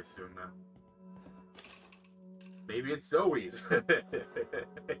Magnum very soon then. Maybe it's Zoe's.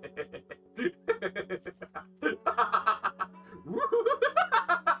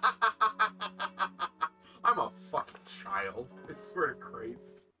 I'm a fucking child. I swear to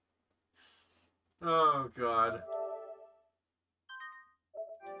Christ. Oh, God.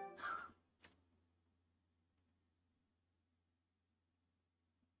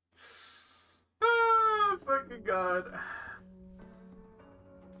 Oh, fucking God.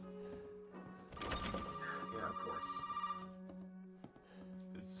 Yeah, of course.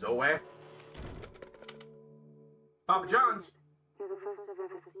 Zoe? Papa John's! You're the first I've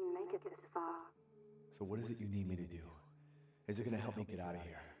ever seen make it this far. So what is it you need me to do? Is it gonna help me get out of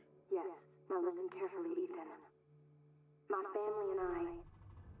here? Yes. Now listen carefully, Ethan. My family and I,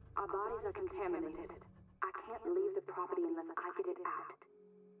 our bodies are contaminated. I can't leave the property unless I get it out.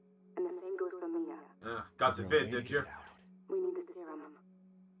 And the same goes for Mia. Got the vid, did you? We need the serum.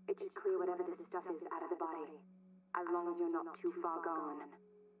 It should clear whatever this stuff is out of the body. As long as you're not too far gone.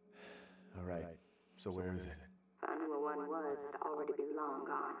 All right. So where is it? If I knew where one was, I'd already be long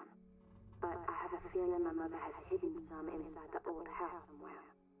gone. But I have a feeling my mother has hidden some inside the old house somewhere.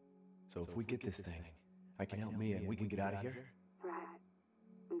 So if we get this thing, I can help Mia and we can get out of here? Right.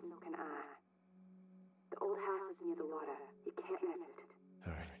 And so can I. The old house is near the water. You can't miss it.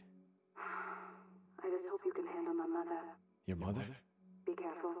 All right. I just hope you can handle my mother. Your mother? Be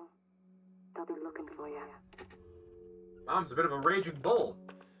careful. They'll be looking for you. Mom's a bit of a raging bull.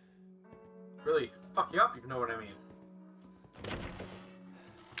 Really fuck you up, if you know what I mean.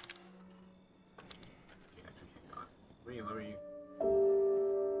 Actually, hang on. Let me